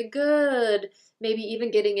are very good, maybe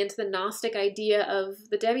even getting into the Gnostic idea of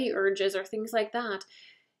the demiurges or things like that,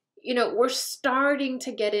 we're starting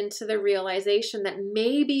to get into the realization that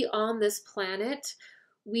maybe on this planet,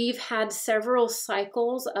 we've had several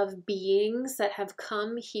cycles of beings that have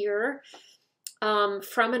come here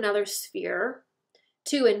from another sphere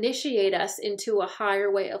to initiate us into a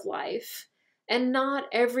higher way of life. And not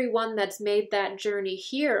everyone that's made that journey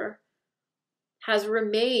here has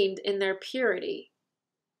remained in their purity.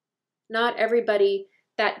 Not everybody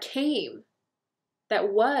that came,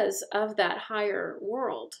 that was of that higher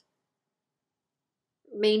world,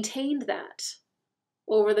 maintained that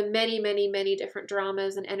over the many different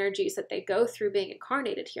dramas and energies that they go through being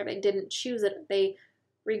incarnated here. They didn't choose it. They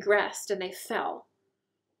regressed and they fell.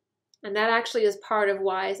 And that actually is part of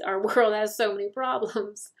why our world has so many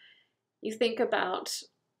problems. You think about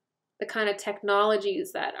the kind of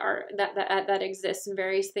technologies that exist, and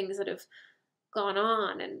various things that have gone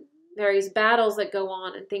on, and various battles that go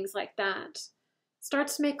on, and things like that. It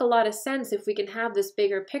starts to make a lot of sense if we can have this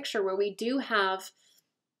bigger picture where we do have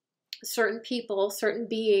certain people, certain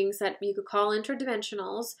beings that you could call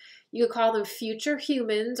interdimensionals. You could call them future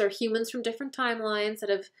humans, or humans from different timelines that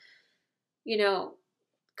have,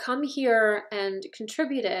 come here and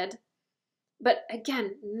contributed. But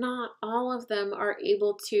again, not all of them are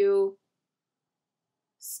able to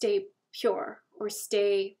stay pure or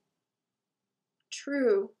stay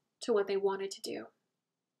true to what they wanted to do.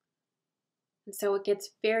 And so it gets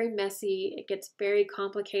very messy, it gets very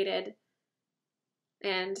complicated,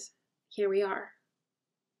 and here we are.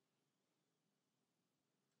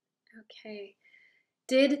 Okay.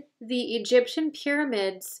 Did the Egyptian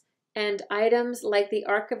pyramids and items like the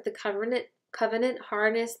Ark of the Covenant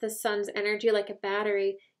harness the sun's energy like a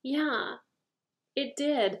battery? Yeah, it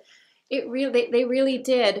did. They really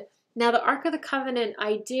did. Now, the Ark of the Covenant,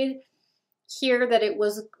 I did hear that it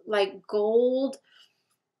was like gold,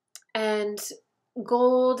 and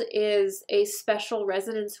gold is a special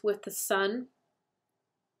resonance with the sun.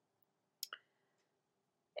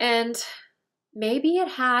 And maybe it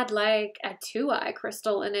had like a 2-eye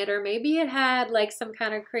crystal in it, or maybe it had like some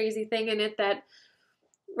kind of crazy thing in it that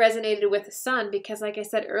resonated with the sun, because like I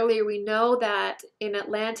said earlier, we know that in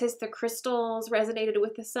Atlantis, the crystals resonated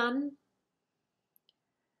with the sun.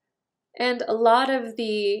 And a lot of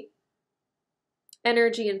the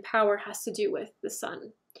energy and power has to do with the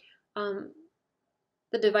sun.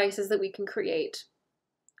 The devices that we can create,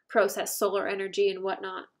 process solar energy and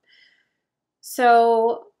whatnot.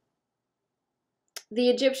 So the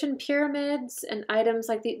Egyptian pyramids and items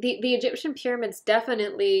like the Egyptian pyramids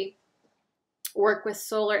definitely work with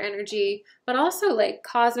solar energy, but also like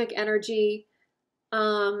cosmic energy.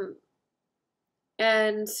 And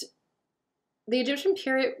the Egyptian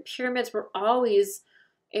pyramids were always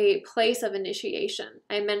a place of initiation.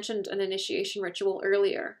 I mentioned an initiation ritual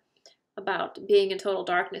earlier about being in total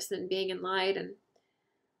darkness and being in light,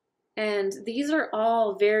 and these are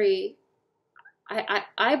all very,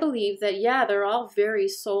 I believe that, yeah, they're all very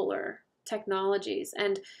solar technologies.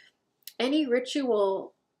 And any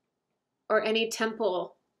ritual or any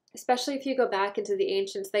temple especially if you go back into the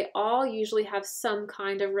ancients, they all usually have some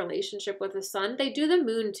kind of relationship with the sun. They do the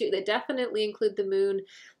moon too. They definitely include the moon.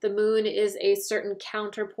 The moon is a certain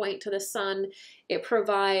counterpoint to the sun. It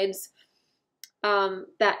provides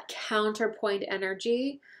that counterpoint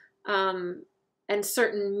energy and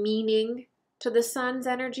certain meaning to the sun's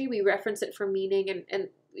energy. We reference it for meaning, and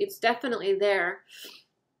it's definitely there.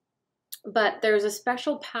 But there's a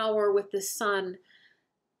special power with the sun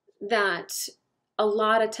that a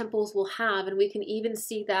lot of temples will have, and we can even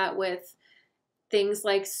see that with things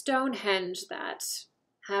like Stonehenge that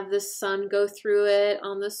have the sun go through it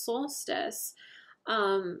on the solstice.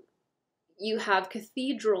 You have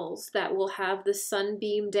cathedrals that will have the sun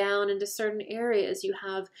beam down into certain areas. You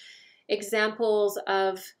have examples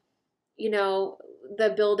of, you know, the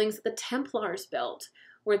buildings that the Templars built,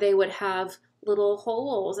 where they would have little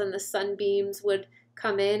holes and the sunbeams would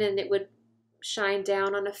come in and it would shine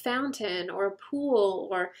down on a fountain or a pool.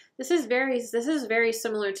 Or this is very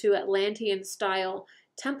similar to Atlantean style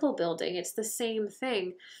temple building. It's the same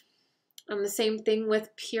thing. The same thing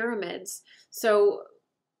with pyramids. So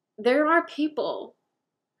there are people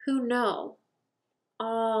who know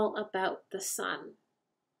all about the sun.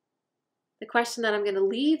 The question that I'm going to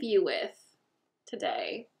leave you with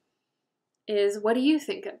today is, what do you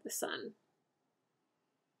think of the sun?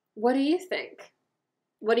 What do you think?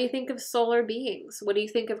 What do you think of solar beings? What do you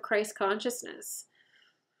think of Christ consciousness?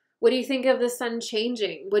 What do you think of the sun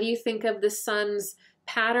changing? What do you think of the sun's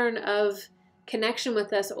pattern of connection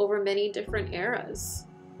with us over many different eras?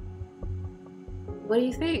 What do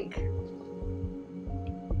you think?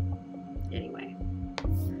 Anyway,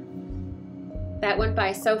 that went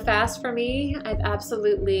by so fast for me. I've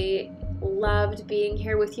absolutely loved being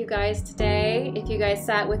here with you guys today. If you guys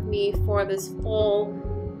sat with me for this full,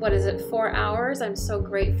 4 hours, I'm so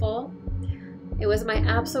grateful. It was my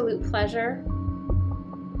absolute pleasure.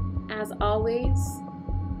 As always,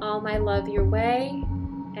 all my love your way,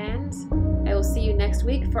 and I will see you next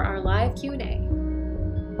week for our live Q&A.